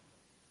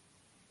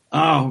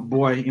 Oh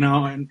boy,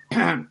 and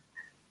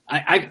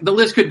the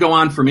list could go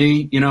on for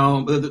me.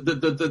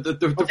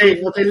 Okay.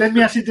 Let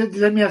me ask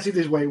it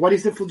this way: what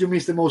is the food you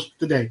miss the most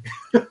today?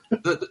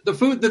 the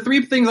food, the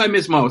three things I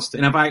miss most,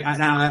 and if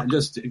I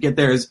just get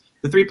there is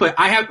the three play.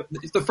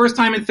 It's the first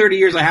time in 30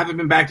 years I haven't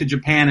been back to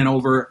Japan in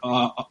over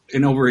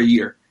a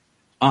year.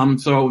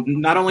 So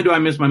not only do I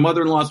miss my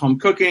mother-in-law's home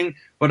cooking,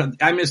 but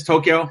I miss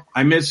Tokyo.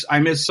 I miss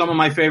some of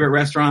my favorite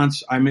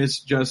restaurants. I miss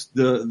just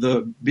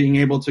the being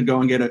able to go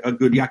and get a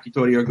good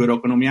yakitori or a good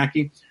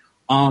okonomiyaki.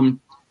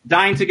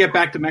 Dying to get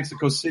back to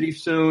Mexico City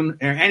soon,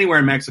 or anywhere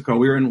in Mexico.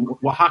 We were in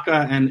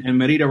Oaxaca and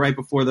Merida right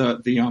before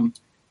the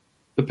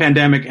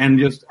pandemic, and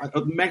just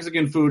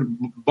Mexican food,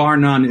 bar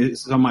none,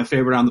 is some of my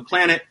favorite on the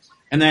planet.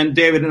 And then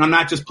David, and I'm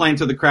not just playing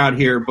to the crowd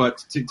here, but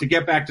to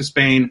get back to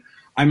Spain.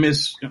 I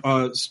miss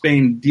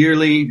Spain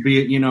dearly,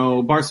 be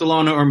it,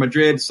 Barcelona or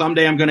Madrid.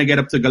 Someday I'm going to get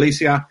up to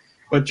Galicia.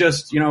 But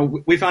just,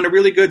 we found a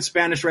really good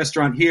Spanish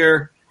restaurant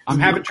here.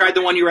 Haven't tried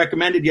the one you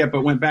recommended yet,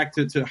 but went back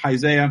to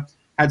Haizea.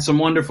 Had some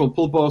wonderful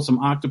pulpo, some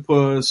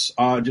octopus,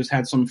 just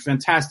had some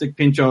fantastic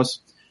pinchos.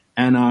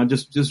 And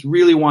just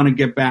really want to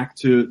get back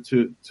to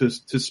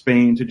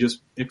Spain to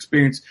just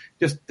experience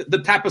just the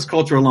tapas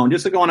culture alone.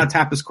 Just to go on a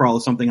tapas crawl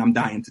is something I'm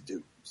dying to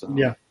do. So.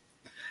 Yeah.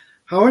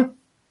 Howard?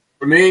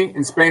 For me,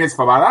 in Spain, it's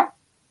fabada.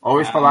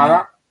 Always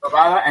fabada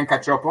and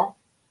cachopo.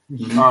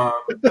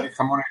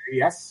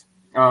 Jamonerías.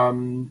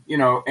 And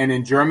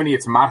in Germany,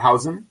 it's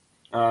Mauthausen.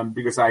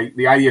 Because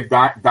the idea of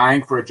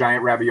dying for a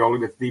giant ravioli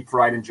that's deep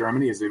fried in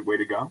Germany is the way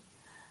to go.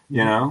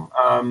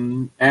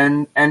 And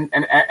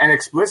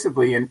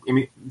explicitly, and I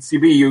mean,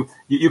 CB,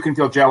 you can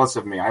feel jealous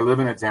of me. I live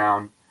in a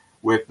town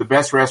with the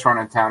best restaurant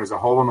in town is a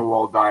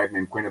hole-in-the-wall dive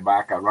named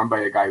Cuernavaca, run by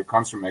a guy who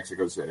comes from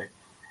Mexico City.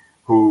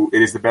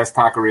 It is the best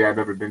taqueria I've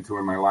ever been to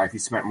in my life. He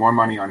spent more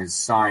money on his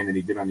sign than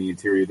he did on the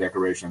interior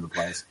decoration of the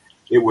place.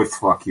 It would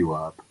fuck you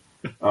up.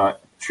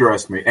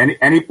 Trust me.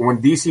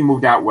 When DC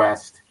moved out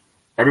west,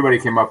 everybody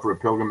came up for a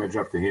pilgrimage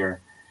up to here,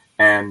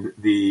 and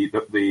the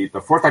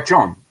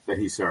fortachón that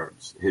he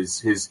serves,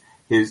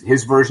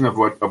 his version of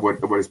what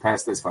is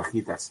past as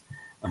fajitas,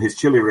 his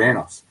chili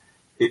rellenos,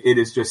 it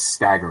is just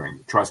staggering.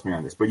 Trust me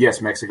on this. But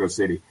yes, Mexico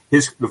City.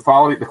 The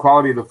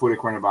quality of the food at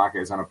Cuernavaca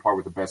is on a par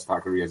with the best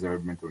taqueria I've ever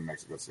been to in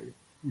Mexico City.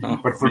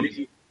 But for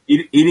me,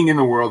 eating in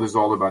the world is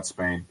all about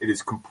Spain. It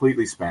is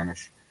completely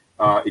Spanish.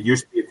 It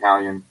used to be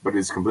Italian, but it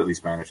is completely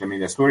Spanish. I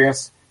mean,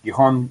 Asturias,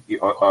 Gijón,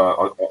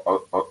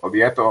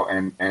 Oviedo,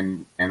 and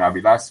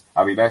Avilés,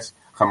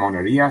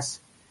 Jamonerías,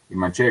 y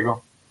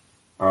Manchego,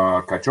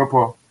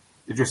 Cachopo.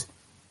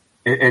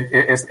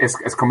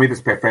 Es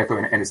comidas perfecto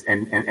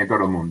en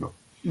todo el mundo.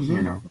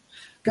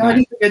 I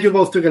need to get you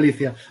both to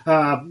Galicia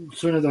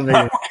sooner than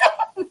later.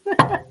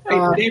 Hey,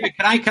 David,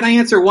 can I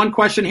answer one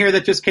question here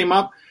that just came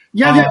up?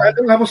 Yeah,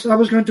 I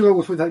was going to go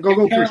with that.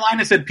 Go.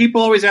 Carolina said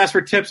people always ask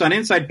for tips on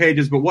inside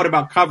pages, but what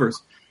about covers?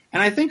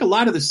 And I think a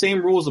lot of the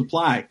same rules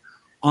apply.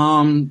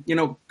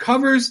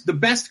 Covers, the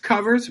best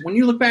covers, when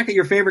you look back at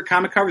your favorite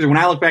comic covers, or when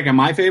I look back at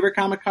my favorite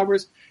comic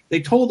covers,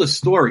 they told a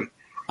story.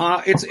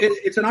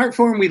 It's an art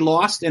form we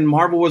lost, and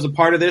Marvel was a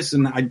part of this,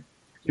 and I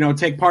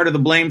take part of the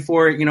blame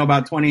for it,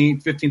 about 20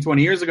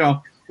 years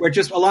ago, where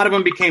just a lot of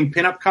them became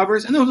pinup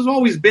covers, and those have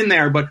always been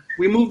there, but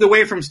we moved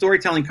away from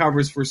storytelling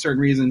covers for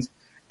certain reasons.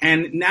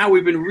 And now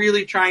we've been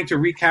really trying to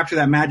recapture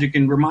that magic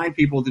and remind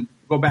people to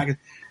go back.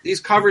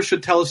 These covers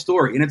should tell a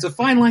story, and it's a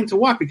fine line to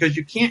walk because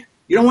you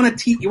want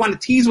to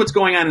tease what's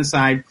going on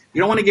inside.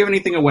 You don't want to give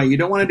anything away. You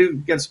don't want to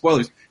get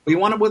spoilers, but you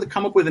want to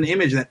come up with an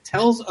image that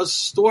tells a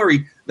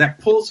story that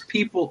pulls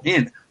people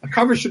in. A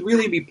cover should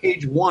really be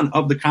page one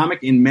of the comic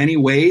in many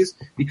ways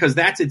because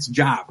that's its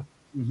job.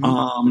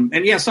 Mm-hmm.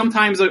 And yeah,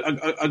 sometimes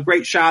a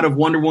great shot of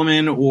Wonder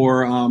Woman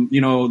or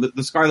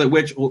the Scarlet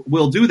Witch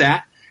will do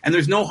that. And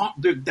there's not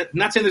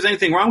saying there's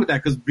anything wrong with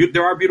that because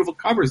there are beautiful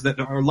covers that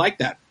are like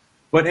that.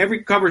 But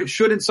every cover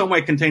should in some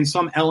way contain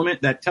some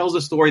element that tells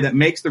a story that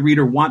makes the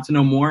reader want to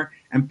know more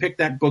and pick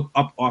that book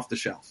up off the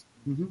shelf.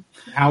 Mm-hmm.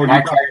 Howard,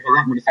 I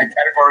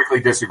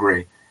categorically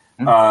disagree.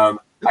 Mm-hmm.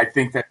 I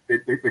think that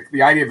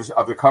the idea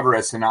of the cover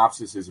as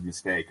synopsis is a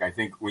mistake. I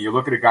think when you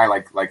look at a guy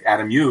like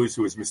Adam Hughes,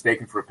 who is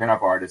mistaken for a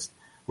pinup artist,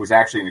 who's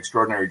actually an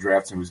extraordinary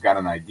draftsman who's got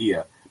an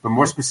idea, but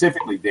more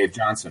specifically, Dave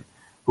Johnson,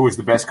 who is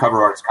the best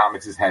cover artist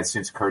comics has had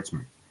since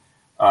Kurtzman.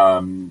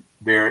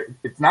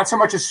 It's not so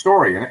much a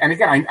story, and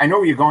again, I know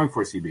where you're going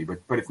for, CB,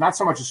 but it's not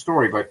so much a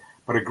story, but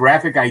a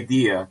graphic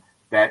idea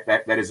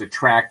that is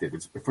attractive.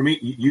 It's, for me,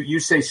 you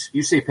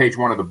say page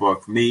one of the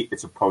book. For me,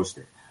 it's a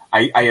poster.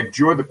 I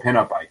abjure the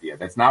pinup idea.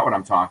 That's not what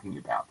I'm talking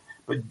about.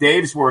 But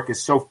Dave's work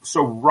is so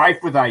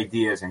rife with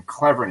ideas and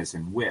cleverness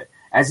and wit,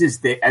 as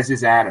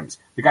is Adam's.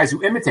 The guys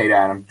who imitate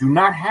Adam do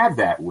not have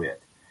that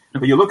wit.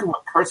 But you look at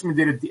what Kurtzman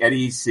did at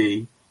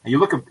EC, and you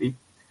look at,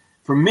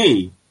 for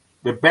me,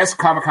 the best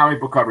comic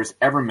book covers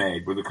ever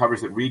made were the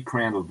covers that Reed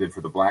Crandall did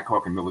for the Black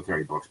Hawk and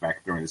military books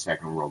back during the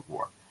Second World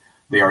War.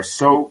 They are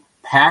so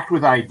packed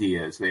with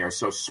ideas. They are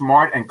so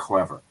smart and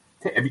clever.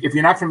 If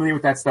you're not familiar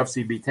with that stuff,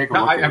 CB, take a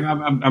look at it.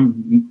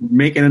 I'm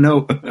making a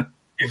note.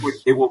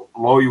 It will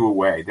blow you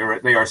away. They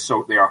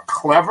are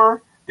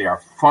clever. They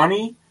are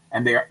funny,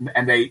 and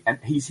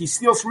he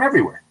steals from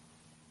everywhere.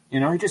 He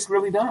just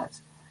really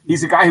does.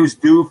 He's a guy who's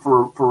due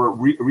for a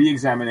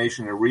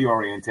re-examination and a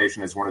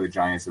reorientation as one of the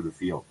giants of the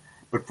field.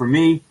 But for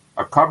me,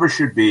 a cover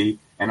should be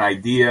an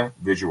idea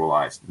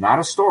visualized, not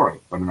a story,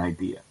 but an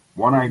idea.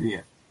 One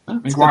idea.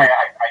 That's why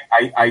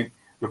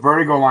the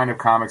Vertigo line of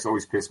comics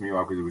always pissed me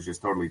off because it was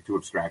just totally too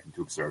abstract and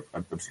too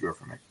obscure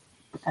for me.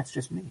 But that's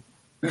just me.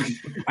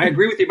 I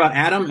agree with you about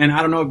Adam, and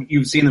I don't know if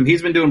you've seen him.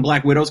 He's been doing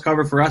Black Widow's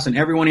cover for us, and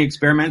every one he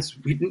experiments,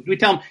 we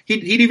tell him, he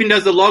even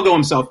does the logo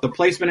himself, the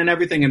placement and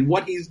everything, and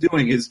what he's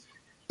doing is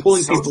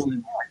pulling people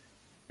in.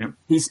 Yep.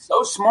 He's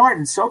so smart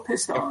and so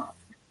pissed off.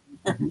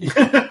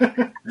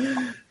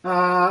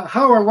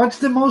 Howard, what's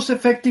the most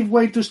effective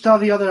way to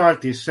study other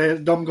artists?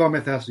 Dom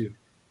Gomez asks you.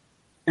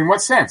 In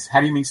what sense?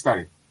 How do you mean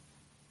study?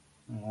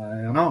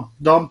 I don't know.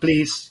 Dom,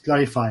 please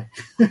clarify.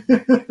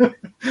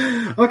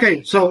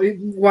 Okay, so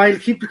while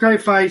he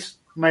clarifies,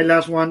 my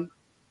last one,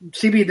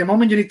 CB, the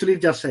moment you need to leave,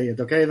 just say it,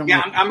 okay?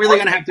 I'm really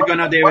going to have to go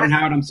now, David and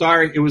Howard. I'm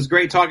sorry. It was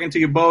great talking to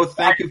you both.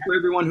 Thank you for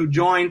everyone who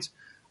joined.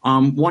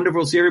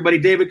 Wonderful to see everybody.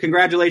 David,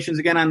 congratulations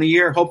again on the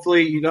year.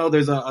 Hopefully,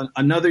 there's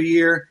another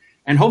year.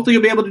 And hopefully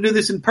you'll be able to do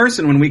this in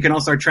person when we can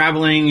all start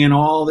traveling and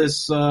all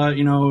this,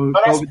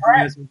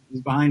 COVID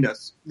is behind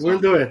us. So. We'll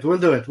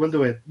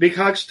do it. Big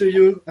hugs to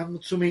you,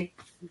 Sumi.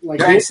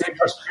 Thanks.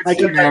 I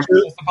can touch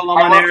you.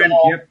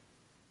 Yep.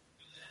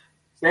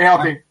 Stay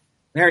healthy.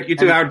 You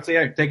too, Howard. See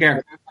you. Take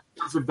care.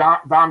 So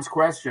Dom's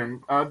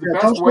question.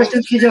 Dom's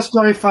question, he just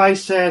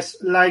clarifies, says,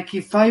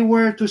 if I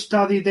were to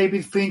study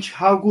David Finch,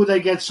 how could I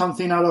get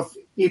something out of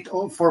it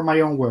for my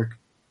own work?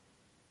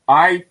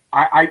 I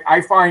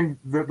find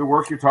the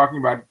work you're talking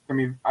about. I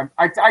mean,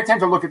 I tend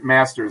to look at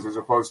masters as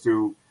opposed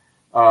to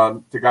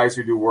guys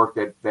who do work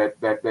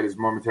that is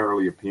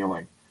momentarily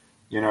appealing.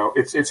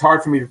 It's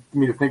hard for me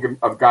to think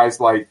of guys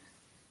like,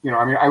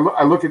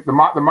 I look at the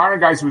modern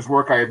guys whose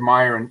work I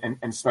admire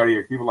and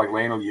study, people like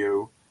Lionel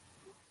Yu,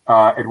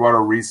 Eduardo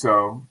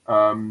Risso.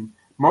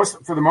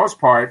 For the most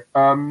part,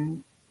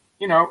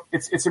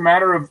 it's a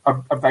matter of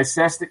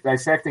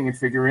dissecting and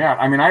figuring out.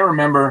 I mean, I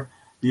remember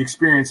the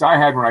experience I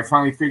had when I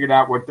finally figured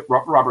out what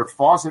Robert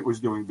Fawcett was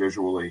doing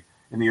visually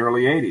in the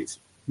early 80s.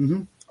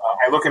 Mm-hmm.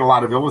 I look at a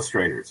lot of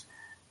illustrators,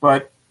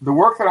 but the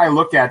work that I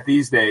look at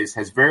these days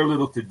has very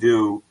little to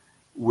do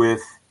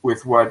with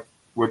what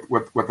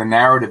the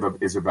narrative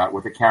is about,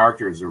 what the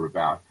characters are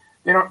about.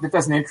 That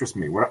doesn't interest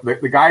me.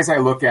 The guys I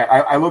look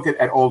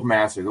at old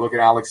masters. I look at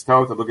Alex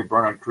Toth. I look at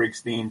Bernard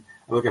Krigstein.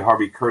 I look at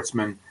Harvey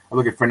Kurtzman. I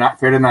look at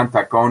Ferdinand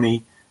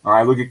Tacconi.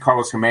 I look at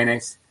Carlos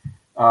Jimenez.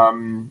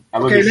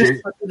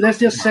 Let's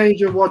just say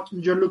what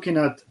you're looking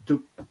at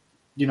to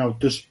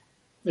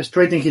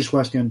straighten his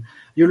question.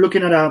 You're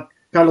looking at a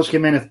Carlos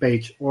Jimenez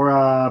page or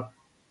a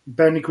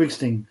Bernie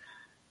Krigstein.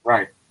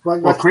 Right.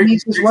 What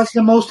means is, what's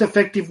the most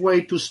effective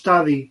way to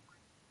study,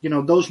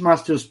 those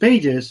masters'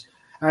 pages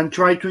and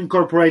try to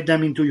incorporate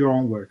them into your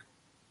own work?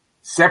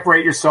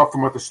 Separate yourself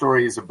from what the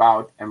story is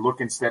about and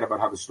look instead about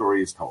how the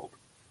story is told.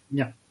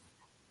 Yeah.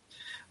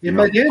 And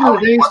by the end of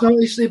the day,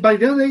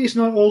 it's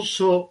not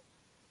also.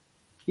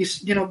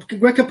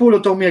 Greg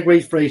Capullo told me a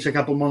great phrase a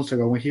couple months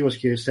ago when he was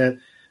here. He said,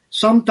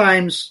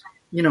 sometimes,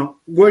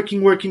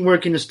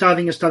 working,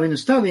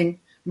 studying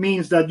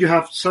means that you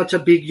have such a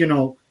big,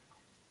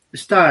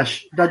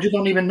 stash that you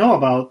don't even know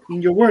about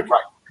in your work,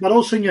 right, but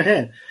also in your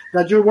head,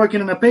 that you're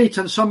working on a page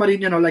and somebody,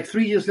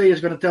 3 years later is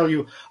going to tell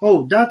you,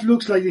 oh, that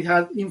looks like it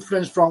had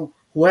influence from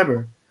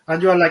whoever.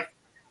 And you're like,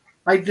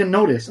 I didn't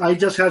notice. I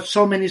just have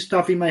so many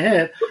stuff in my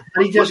head.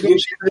 I just go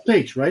to the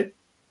page, right?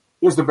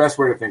 Here's the best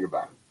way to think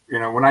about it.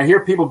 When I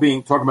hear people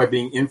talking about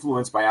being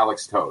influenced by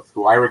Alex Toth,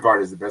 who I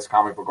regard as the best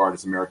comic book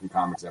artist American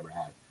comics ever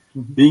had,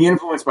 mm-hmm. Being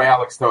influenced by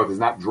Alex Toth is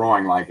not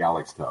drawing like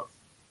Alex Toth.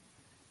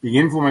 Being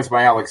influenced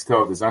by Alex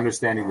Toth is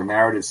understanding the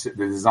narrative,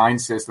 the design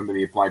system that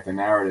he applied to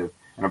narrative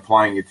and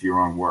applying it to your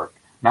own work,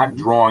 not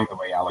mm-hmm. drawing the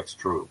way Alex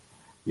drew.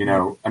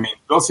 Bill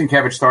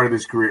Sienkiewicz started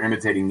his career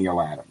imitating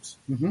Neil Adams.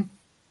 Mm-hmm.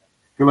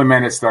 Phil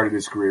Jimenez started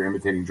his career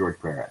imitating George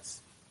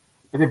Perez.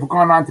 But they've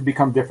gone on to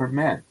become different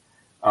men.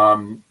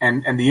 And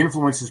the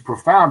influence is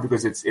profound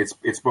because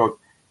it's both.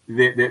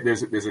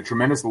 There's a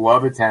tremendous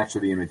love attached to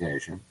the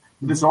imitation,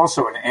 but there's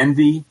also an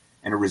envy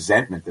and a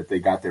resentment that they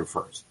got there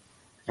first.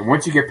 And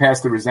once you get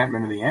past the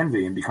resentment and the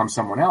envy and become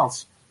someone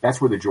else, that's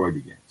where the joy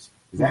begins.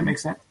 Does that make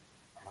sense?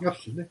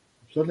 Absolutely.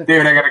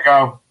 David, I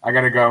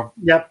gotta go.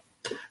 Yep.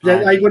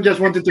 I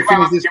just wanted to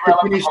finish this.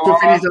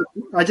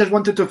 I just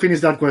wanted to finish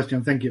that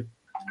question. Thank you.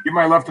 Give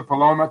my love to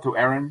Paloma, to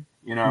Erin.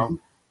 Mm-hmm.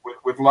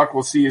 With luck,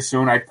 we'll see you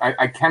soon.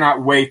 I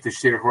cannot wait to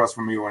sit across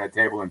from you on a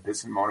table and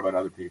piss and moan about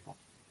other people.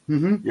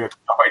 Mm-hmm. You have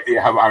no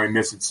idea how I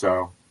miss it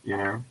so,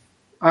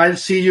 I'll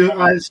see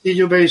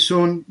you very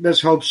soon.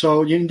 Let's hope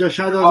so. In the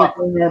shadows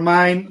of your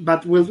mind,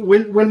 but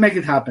we'll make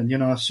it happen.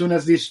 As soon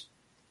as this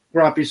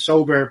crap is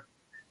sober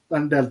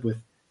and dealt with.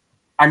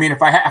 I mean,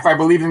 if I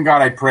believed in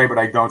God, I'd pray, but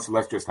I don't. So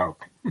let's just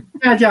hope.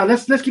 Yeah.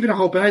 Let's keep it a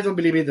hope. And I don't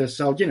believe either.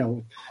 So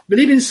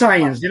believe in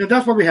science.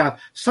 That's what we have.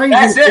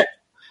 Science.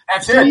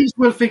 Science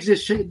will fix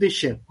this shit.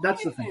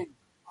 That's the thing.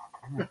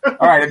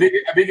 All right, a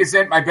big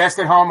ascent. My best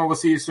at home, and we'll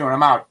see you soon.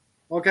 I'm out.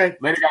 Okay.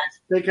 Later, guys.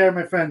 Take care,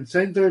 my friend.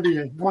 Same to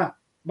you.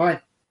 Bye.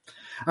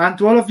 And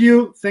to all of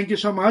you, thank you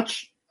so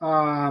much.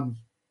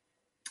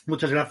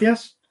 Muchas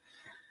gracias.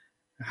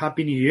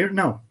 Happy New Year.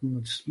 No,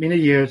 it's been a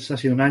year. Ha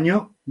sido un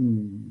año.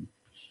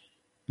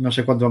 No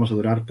sé cuánto vamos a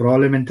durar.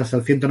 Probablemente hasta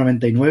el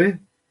 199,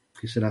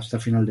 que será hasta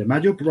el final de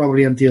mayo.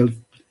 Probably until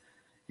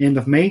end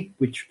of May,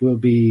 which will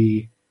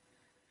be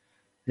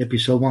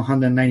episode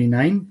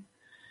 199.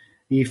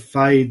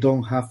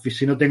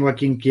 Si no tengo a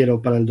quien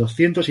quiero para el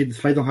 200,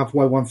 if I don't have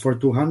one for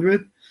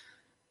 200,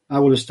 I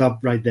will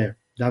stop right there.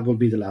 That will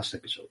be the last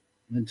episode.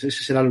 Ese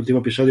será el último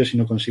episodio si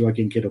no consigo a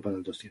quien quiero para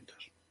el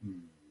 200.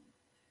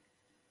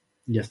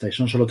 Ya está. Y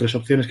son solo 3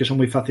 opciones que son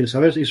muy fáciles de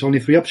saber. It's only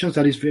 3 options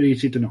that is very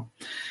easy to know.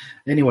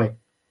 Anyway,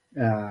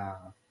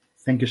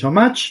 thank you so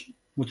much.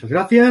 Muchas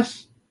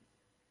gracias.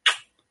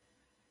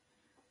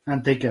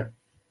 And take care.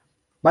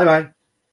 Bye bye.